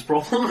Lillian's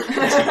problem.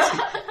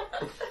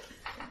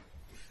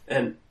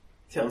 And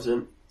comes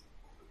in,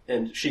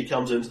 and she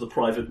comes into the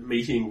private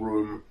meeting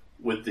room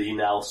with the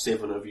now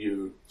 6 of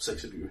you,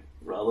 looks at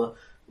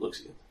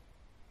you.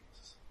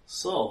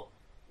 So,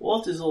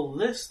 what is all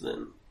this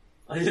then?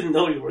 I didn't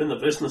know you were in the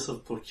business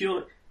of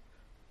procuring.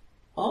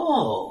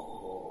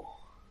 Oh,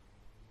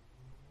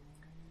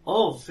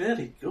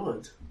 very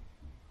good.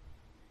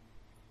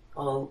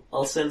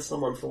 I'll send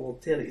someone for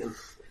Tyrion.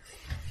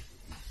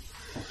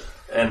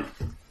 And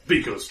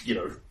because,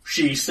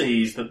 she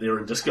sees that they're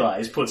in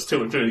disguise, puts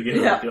 2 and 2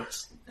 together and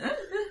goes.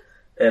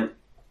 And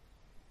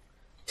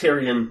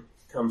Tyrion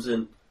comes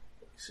in.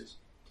 He says,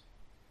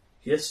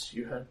 yes,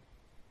 you had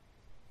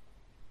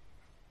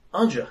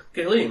Anja,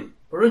 Galen,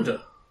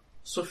 Barinda,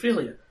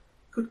 Sophelia.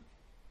 Good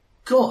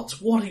gods,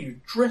 what are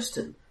you dressed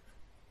in?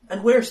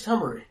 And where's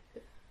Tamari?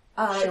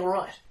 Is she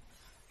alright?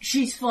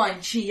 She's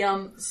fine. She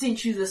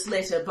sent you this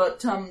letter,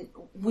 but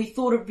we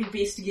thought it'd be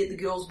best to get the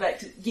girls back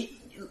to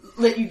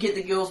let you get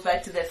the girls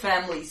back to their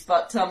families.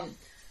 But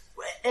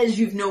as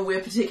you know,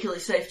 we're particularly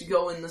safe to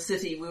go in the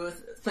city. We were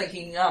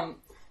thinking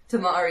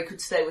Tamari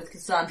could stay with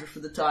Cassandra for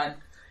the time.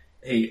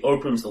 He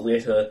opens the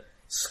letter,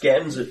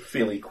 scans it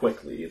fairly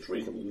quickly. It's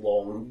reasonably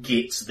long.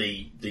 Gets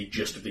the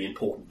gist of the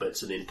important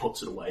bits, and then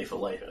puts it away for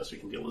later, so we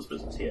can deal with this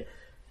business here.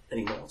 And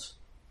he nods.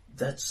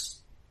 That's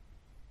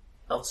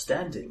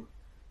outstanding.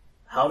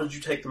 how did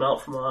you take them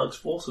out from Arg's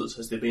forces?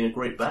 Has there been a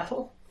great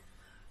battle?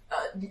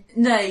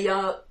 Nay,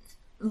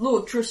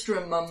 Lord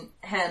Tristram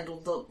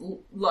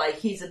handled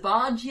he's a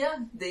barge, yeah?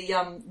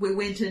 We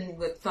went in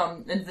with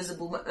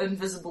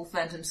invisible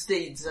phantom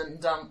steeds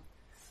and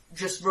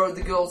just rode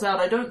the girls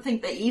out. I don't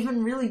think they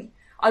even really...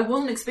 I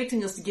wasn't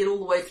expecting us to get all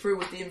the way through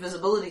with the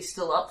invisibility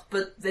still up,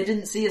 but they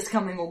didn't see us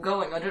coming or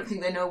going. I don't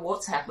think they know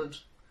what's happened.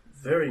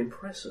 Very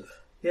impressive.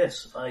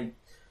 Yes,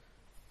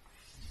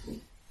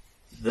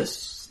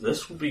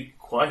 This will be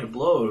quite a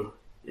blow,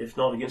 if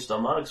not against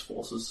Armag's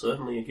forces,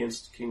 certainly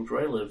against King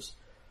Drelev's.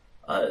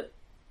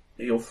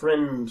 Your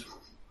friend,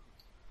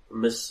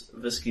 Miss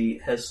Visky,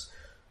 has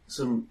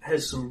some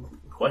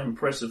quite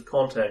impressive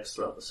contacts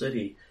throughout the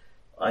city.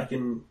 I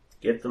can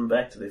get them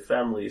back to their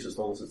families as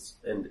long as it's...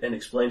 and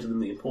explain to them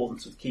the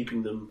importance of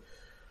keeping them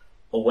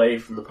away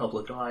from the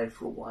public eye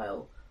for a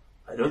while.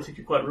 I don't think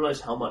you quite realise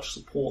how much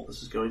support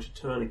this is going to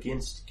turn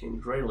against King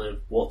Drelev.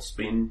 What's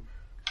been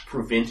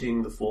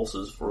preventing the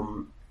forces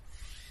from...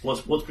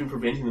 What's been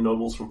preventing the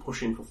nobles from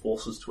pushing for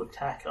forces to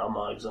attack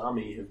Armag's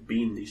army have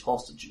been these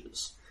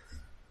hostages.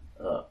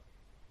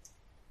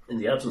 In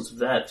the absence of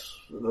that,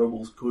 the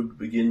nobles could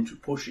begin to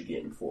push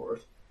again for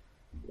it.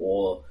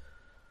 Or,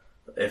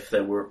 if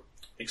they were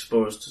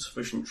exposed to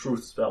sufficient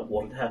truths about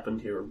what had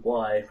happened here and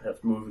why, have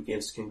to move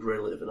against King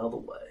Drelev in other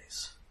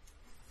ways.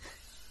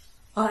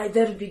 Aye,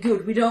 that'd be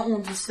good. We don't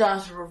want to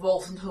start a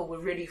revolt until we're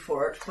ready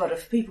for it, but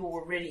if people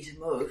were ready to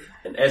move...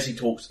 And as he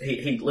talks,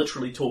 he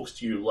literally talks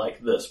to you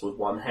like this, with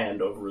one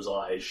hand over his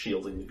eyes,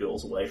 shielding the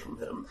girls away from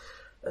him.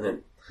 And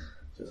then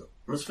says,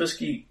 Miss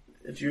Visky,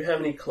 do you have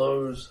any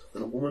clothes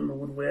that a woman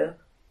would wear?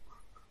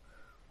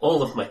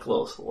 All of my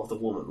clothes are what a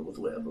woman would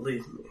wear,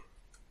 believe me.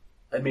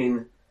 I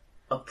mean,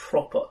 a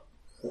proper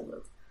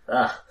woman.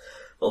 Ah,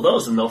 well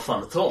those are no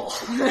fun at all.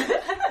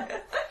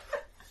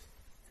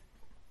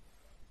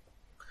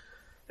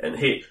 And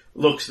he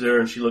looks at her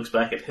and she looks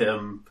back at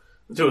him.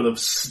 The two of them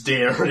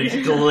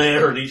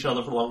glare at each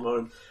other for a long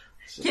moment.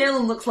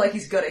 Callan looks like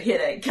he's got a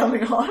headache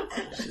coming on.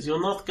 She says,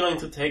 you're not going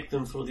to take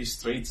them through these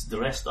streets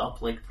dressed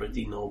up like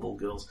pretty noble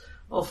girls.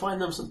 I'll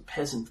find them some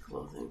peasant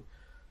clothing.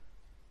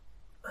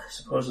 I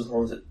suppose as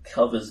long as it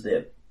covers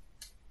their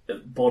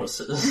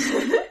bodices.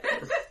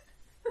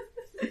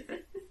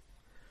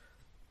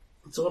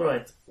 It's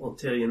alright, well,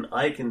 Tyrion,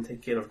 I can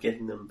take care of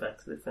getting them back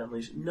to their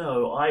families.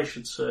 No, I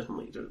should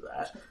certainly do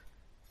that.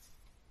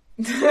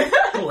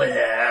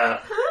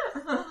 Blair!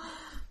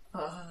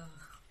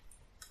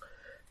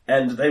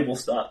 And they will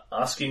start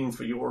asking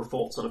for your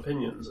thoughts and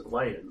opinions and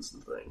weigh-ins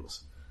and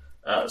things.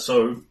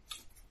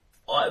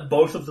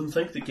 Both of them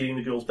think that getting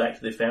the girls back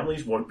to their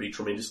families won't be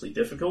tremendously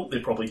difficult.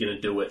 They're probably going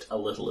to do it a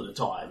little at a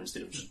time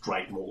instead of just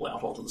drag them all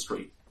out onto the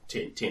street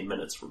 10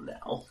 minutes from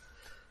now.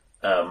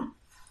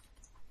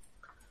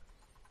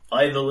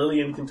 Either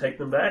Lillian can take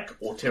them back,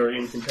 or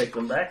Tyrion can take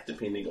them back,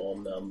 depending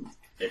on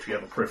if you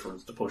have a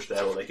preference to push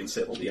that, or they can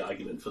settle the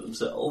argument for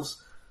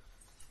themselves.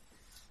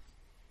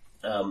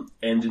 And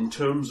in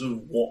terms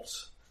of what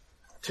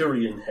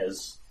Tyrion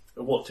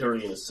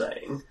is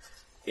saying,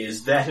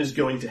 is that is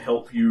going to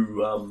help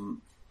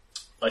you,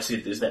 I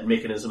said there's that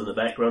mechanism in the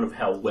background of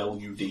how well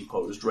you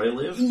depose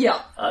Drelev.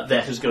 Yeah.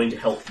 That is going to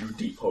help you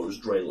depose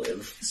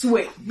Drelev.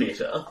 Sweet.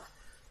 Better.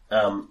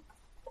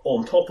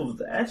 On top of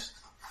that,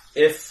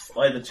 if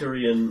either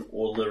Tyrion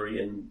or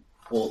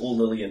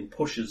Lillian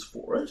pushes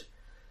for it,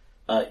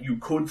 you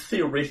could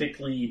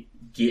theoretically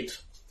get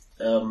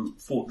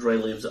Fort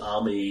Drelev's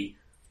army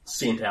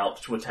sent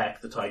out to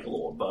attack the Tiger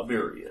Lord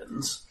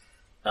barbarians,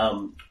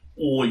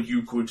 or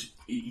you could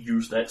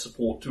use that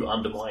support to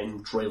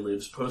undermine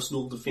Drelev's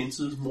personal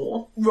defences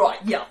more. Right,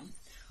 yeah.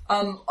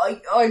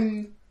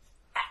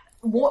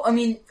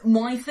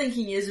 My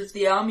thinking is if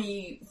the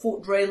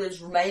Fort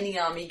Drelev's remaining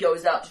army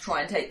goes out to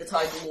try and take the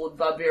Tiger Lord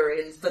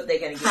barbarians, that they're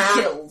going to get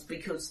killed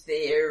because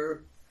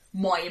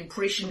my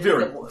impression is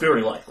that...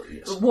 Very likely,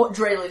 yes. What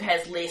Drelev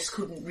has less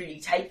couldn't really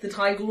take the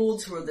Tiger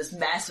Lords, who are this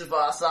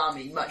massive-ass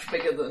army, much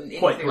bigger than anything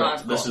Quite correct.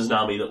 I've got. This is an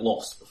army that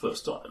lost the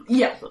first time.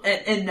 Yeah,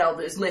 and now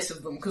there's less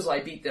of them because I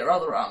beat their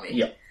other army.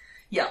 Yeah.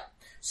 Yeah.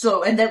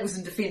 So, and that was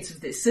in defense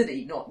of their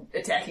city, not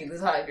attacking the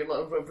Tiger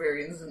Lord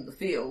barbarians in the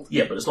field.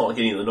 Yeah, but it's not like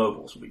any of the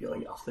nobles will be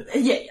going out there.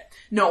 Yeah.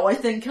 No, I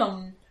think,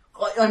 I'm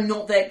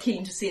not that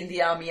keen to send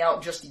the army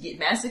out just to get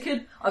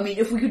massacred. I mean,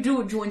 if we could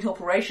do a joint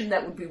operation,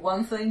 that would be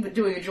one thing, but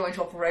doing a joint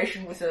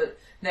operation with a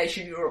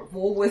nation you're at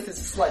war with is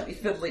a slightly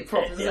fiddly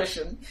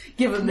proposition,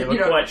 given that,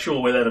 Never quite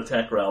sure where that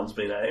attack round's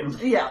been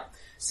aimed. Yeah.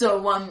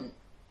 So,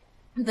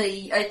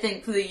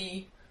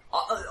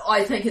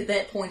 I think at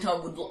that point I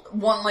would,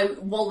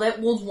 while that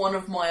was one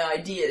of my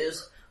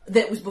ideas,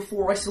 that was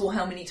before I saw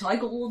how many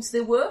Tiger Lords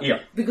there were.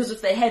 Yeah. Because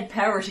if they had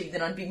parity,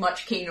 then I'd be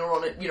much keener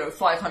on it,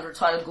 500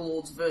 Tiger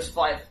Lords versus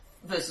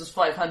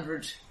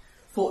 500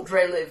 Fort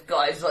Drelev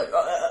guys.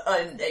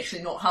 I'm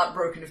actually not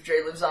heartbroken if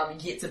Drelev's army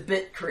gets a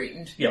bit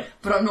creamed. Yeah.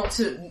 But I'm not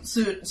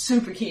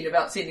super keen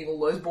about sending all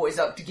those boys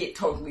up to get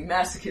totally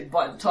massacred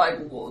by the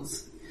Tiger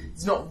Lords.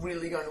 It's not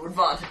really going to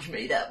advantage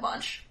me that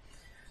much.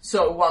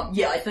 So,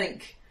 I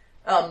think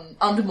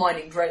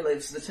undermining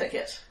Drelev's the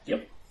ticket.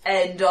 Yep.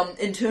 And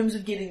in terms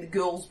of getting the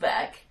girls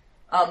back,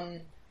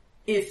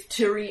 if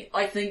Tyrion,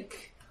 I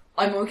think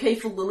I'm okay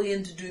for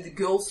Lillian to do the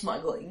girl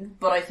smuggling,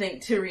 but I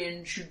think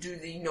Tyrion should do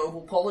the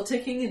noble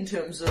politicking in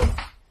terms of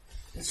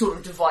sort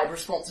of divide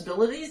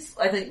responsibilities.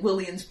 I think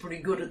Lillian's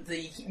pretty good at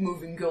the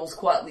moving girls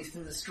quietly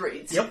through the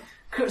streets. Yep.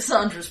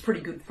 Cassandra's pretty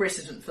good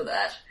precedent for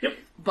that. Yep.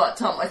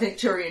 But I think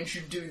Tyrion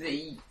should do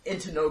the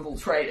internoble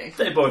trading.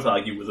 They both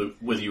argue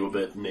with you a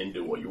bit and then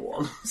do what you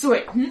want.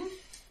 Sweet.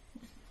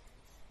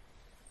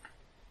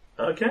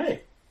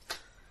 Okay.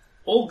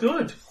 All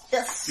good.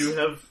 Yes. You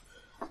have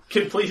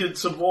completed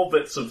some more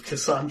bits of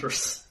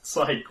Cassandra's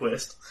side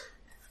quest.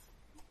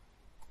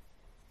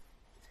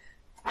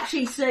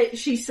 She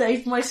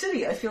saved my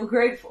city. I feel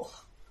grateful.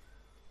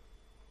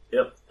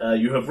 Yep.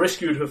 You have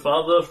rescued her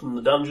father from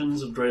the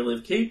dungeons of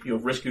Drelev Keep. You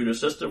have rescued her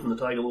sister from the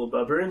Tiger Lord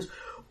Barbarians.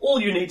 All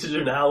you need to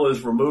do now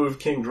is remove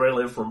King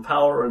Drelev from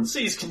power and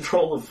seize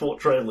control of Fort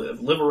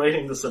Drelev,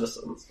 liberating the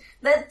citizens.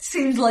 That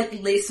seems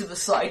like less of a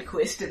side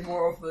quest and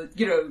more of a,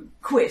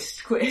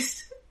 quest.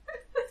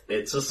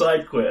 It's a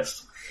side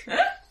quest.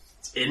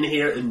 It's in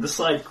here in the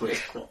side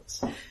quest.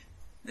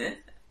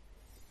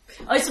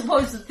 I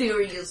suppose the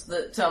theory is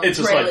that it's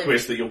a side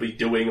quest that you'll be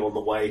doing on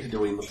the way to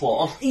doing the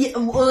plot. Yeah,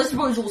 well, I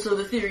suppose also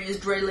the theory is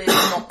Drelev is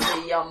not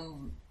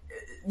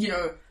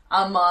the,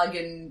 Armag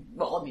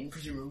and,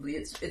 presumably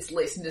it's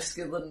less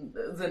Niska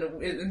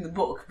than in the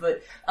book,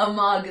 but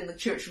Armag and the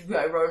Church of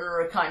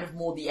Gyrona are kind of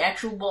more the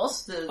actual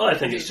boss. I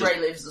think it's just...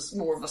 Drelev's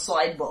more of a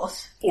side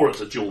boss. Or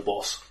it's a dual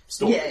boss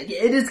story. Yeah,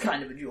 it is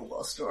kind of a dual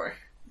boss story.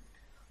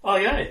 Oh,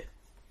 yay.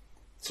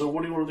 So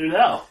what do you want to do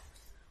now?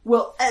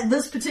 Well, at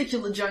this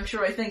particular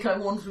juncture, I think I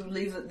want to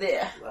leave it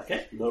there.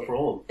 Okay, no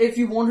problem. If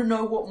you want to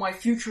know what my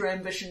future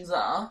ambitions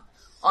are,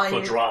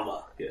 For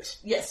drama, yes.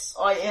 Yes,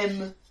 I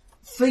am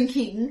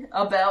thinking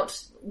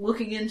about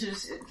looking into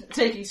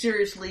taking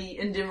seriously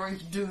endeavouring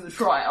to do the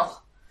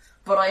trial,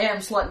 but I am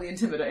slightly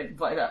intimidated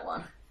by that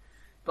one.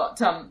 But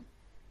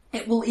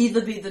it will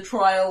either be the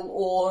trial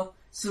or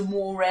some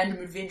more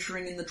random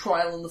adventuring in the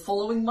trial in the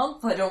following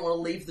month. I don't want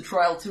to leave the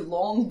trial too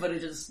long, but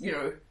it is,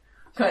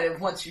 kind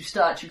of once you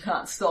start you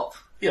can't stop.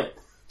 Yep.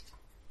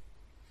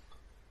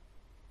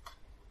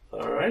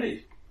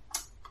 Alrighty.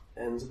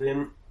 And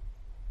then...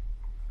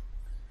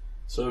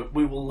 So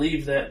we will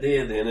leave that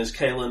there then as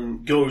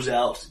Kaelin goes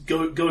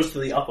to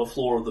the upper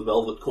floor of the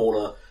Velvet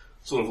Corner,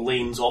 sort of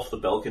leans off the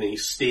balcony,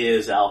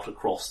 stares out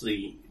across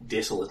the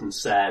desolate and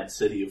sad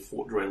city of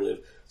Fort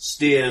Drelev,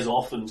 stares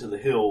off into the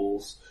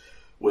hills,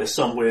 where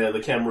somewhere the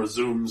camera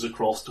zooms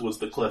across towards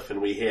the cliff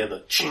and we hear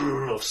the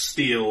ching of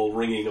steel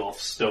ringing off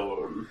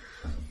stone.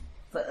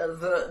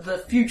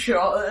 The future...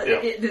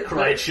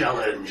 Create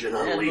challenge and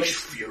unleash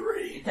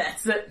fury.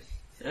 That's it.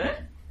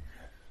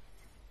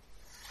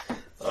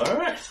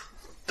 Alright.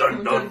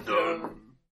 Dun dun dun.